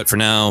 But for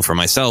now, for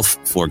myself,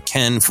 for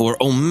Ken,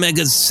 for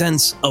Omega's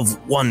Sense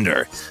of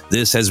Wonder,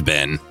 this has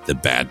been the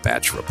Bad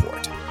Batch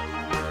Report.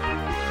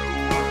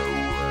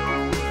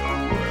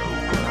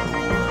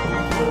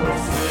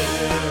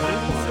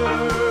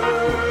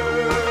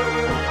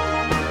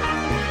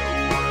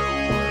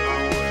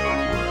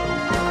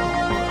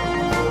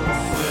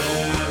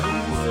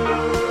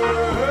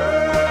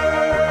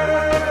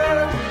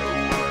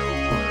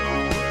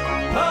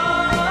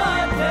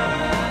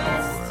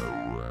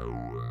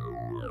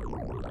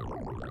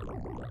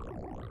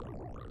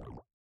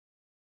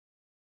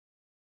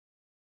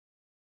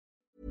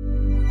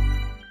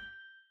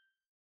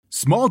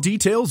 Small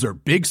details are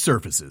big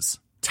surfaces.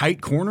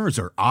 Tight corners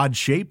are odd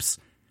shapes.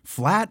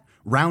 Flat,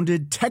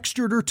 rounded,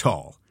 textured, or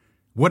tall.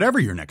 Whatever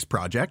your next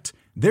project,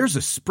 there's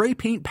a spray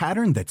paint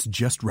pattern that's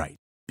just right.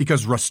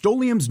 Because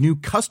Rust-Oleum's new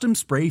Custom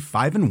Spray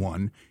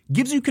 5-in-1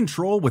 gives you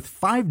control with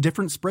 5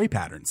 different spray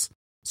patterns.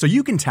 So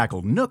you can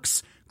tackle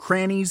nooks,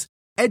 crannies,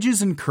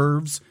 edges, and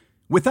curves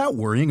without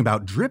worrying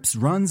about drips,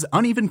 runs,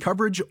 uneven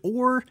coverage,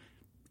 or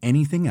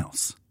anything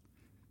else.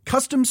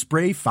 Custom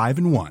Spray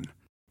 5-in-1.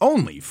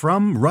 Only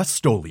from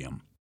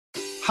Rust-Oleum.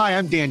 Hi,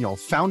 I'm Daniel,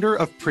 founder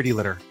of Pretty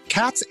Litter.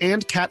 Cats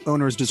and cat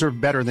owners deserve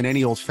better than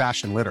any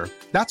old-fashioned litter.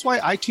 That's why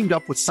I teamed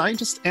up with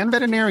scientists and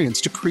veterinarians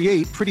to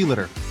create Pretty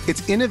Litter.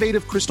 Its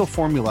innovative crystal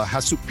formula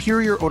has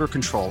superior odor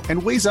control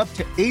and weighs up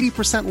to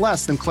 80%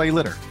 less than clay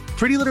litter.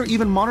 Pretty Litter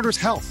even monitors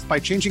health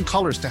by changing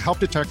colors to help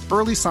detect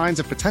early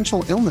signs of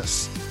potential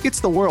illness.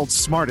 It's the world's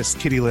smartest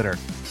kitty litter.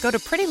 Go to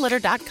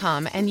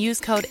prettylitter.com and use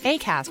code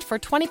ACAST for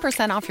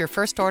 20% off your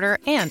first order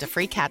and a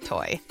free cat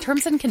toy.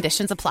 Terms and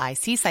conditions apply.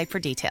 See site for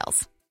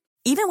details.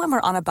 Even when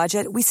we're on a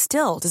budget, we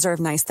still deserve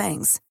nice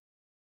things.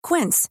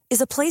 Quince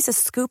is a place to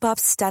scoop up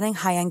stunning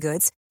high-end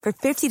goods for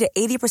 50 to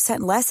 80%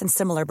 less than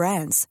similar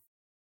brands.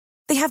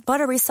 They have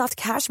buttery soft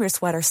cashmere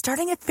sweaters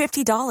starting at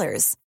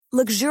 $50,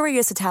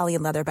 luxurious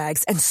Italian leather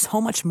bags, and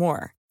so much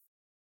more.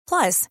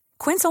 Plus,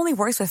 Quince only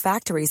works with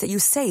factories that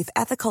use safe,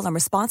 ethical, and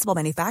responsible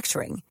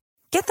manufacturing.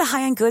 Get the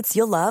high-end goods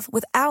you'll love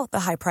without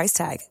the high price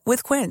tag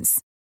with Quince.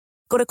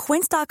 Go to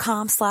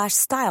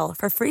quince.com/style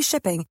for free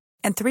shipping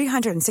and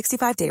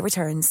 365-day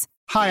returns.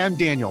 Hi, I'm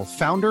Daniel,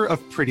 founder of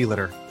Pretty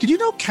Litter. Did you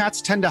know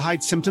cats tend to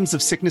hide symptoms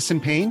of sickness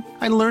and pain?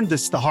 I learned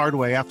this the hard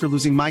way after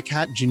losing my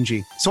cat,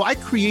 Gingy. So I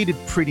created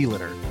Pretty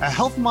Litter, a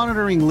health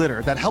monitoring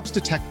litter that helps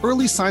detect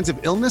early signs of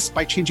illness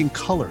by changing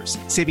colors,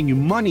 saving you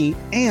money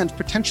and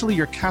potentially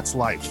your cat's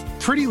life.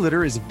 Pretty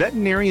Litter is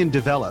veterinarian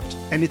developed,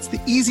 and it's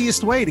the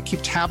easiest way to keep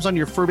tabs on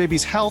your fur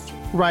baby's health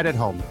right at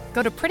home.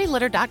 Go to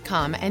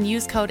prettylitter.com and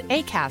use code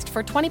ACAST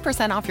for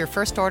 20% off your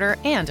first order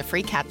and a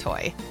free cat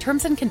toy.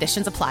 Terms and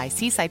conditions apply.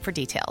 See site for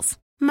details.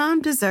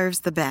 Mom deserves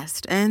the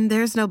best, and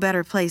there's no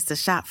better place to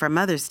shop for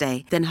Mother's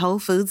Day than Whole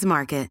Foods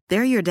Market.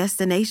 They're your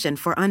destination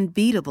for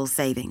unbeatable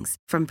savings,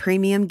 from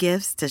premium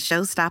gifts to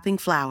show-stopping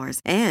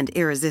flowers and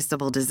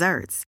irresistible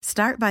desserts.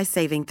 Start by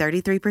saving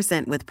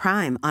 33% with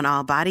Prime on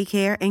all body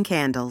care and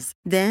candles.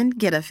 Then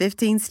get a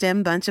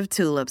 15-stem bunch of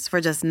tulips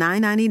for just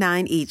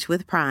 $9.99 each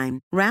with Prime.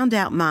 Round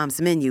out Mom's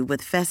menu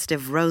with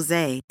festive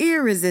rosé,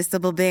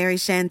 irresistible berry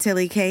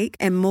chantilly cake,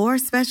 and more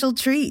special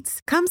treats.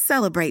 Come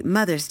celebrate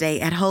Mother's Day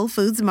at Whole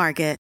Foods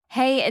Market.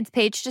 Hey, it's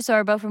Paige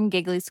DeSorbo from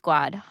Giggly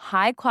Squad.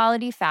 High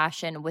quality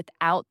fashion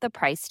without the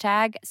price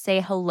tag. Say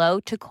hello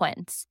to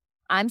Quince.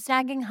 I'm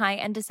snagging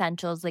high-end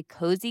essentials like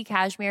cozy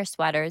cashmere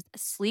sweaters,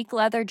 sleek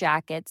leather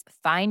jackets,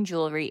 fine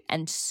jewelry,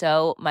 and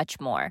so much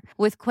more.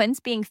 With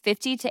Quince being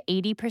 50 to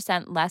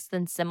 80% less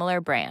than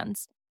similar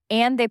brands.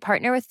 And they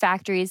partner with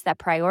factories that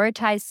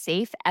prioritize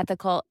safe,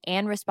 ethical,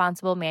 and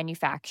responsible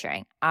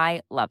manufacturing.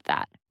 I love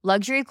that.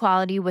 Luxury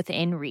quality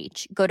within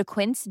reach. Go to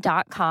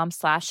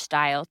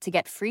quince.com/style to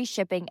get free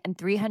shipping and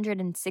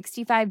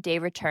 365-day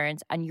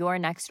returns on your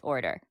next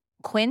order.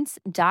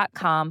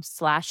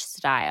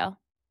 Quince.com/style.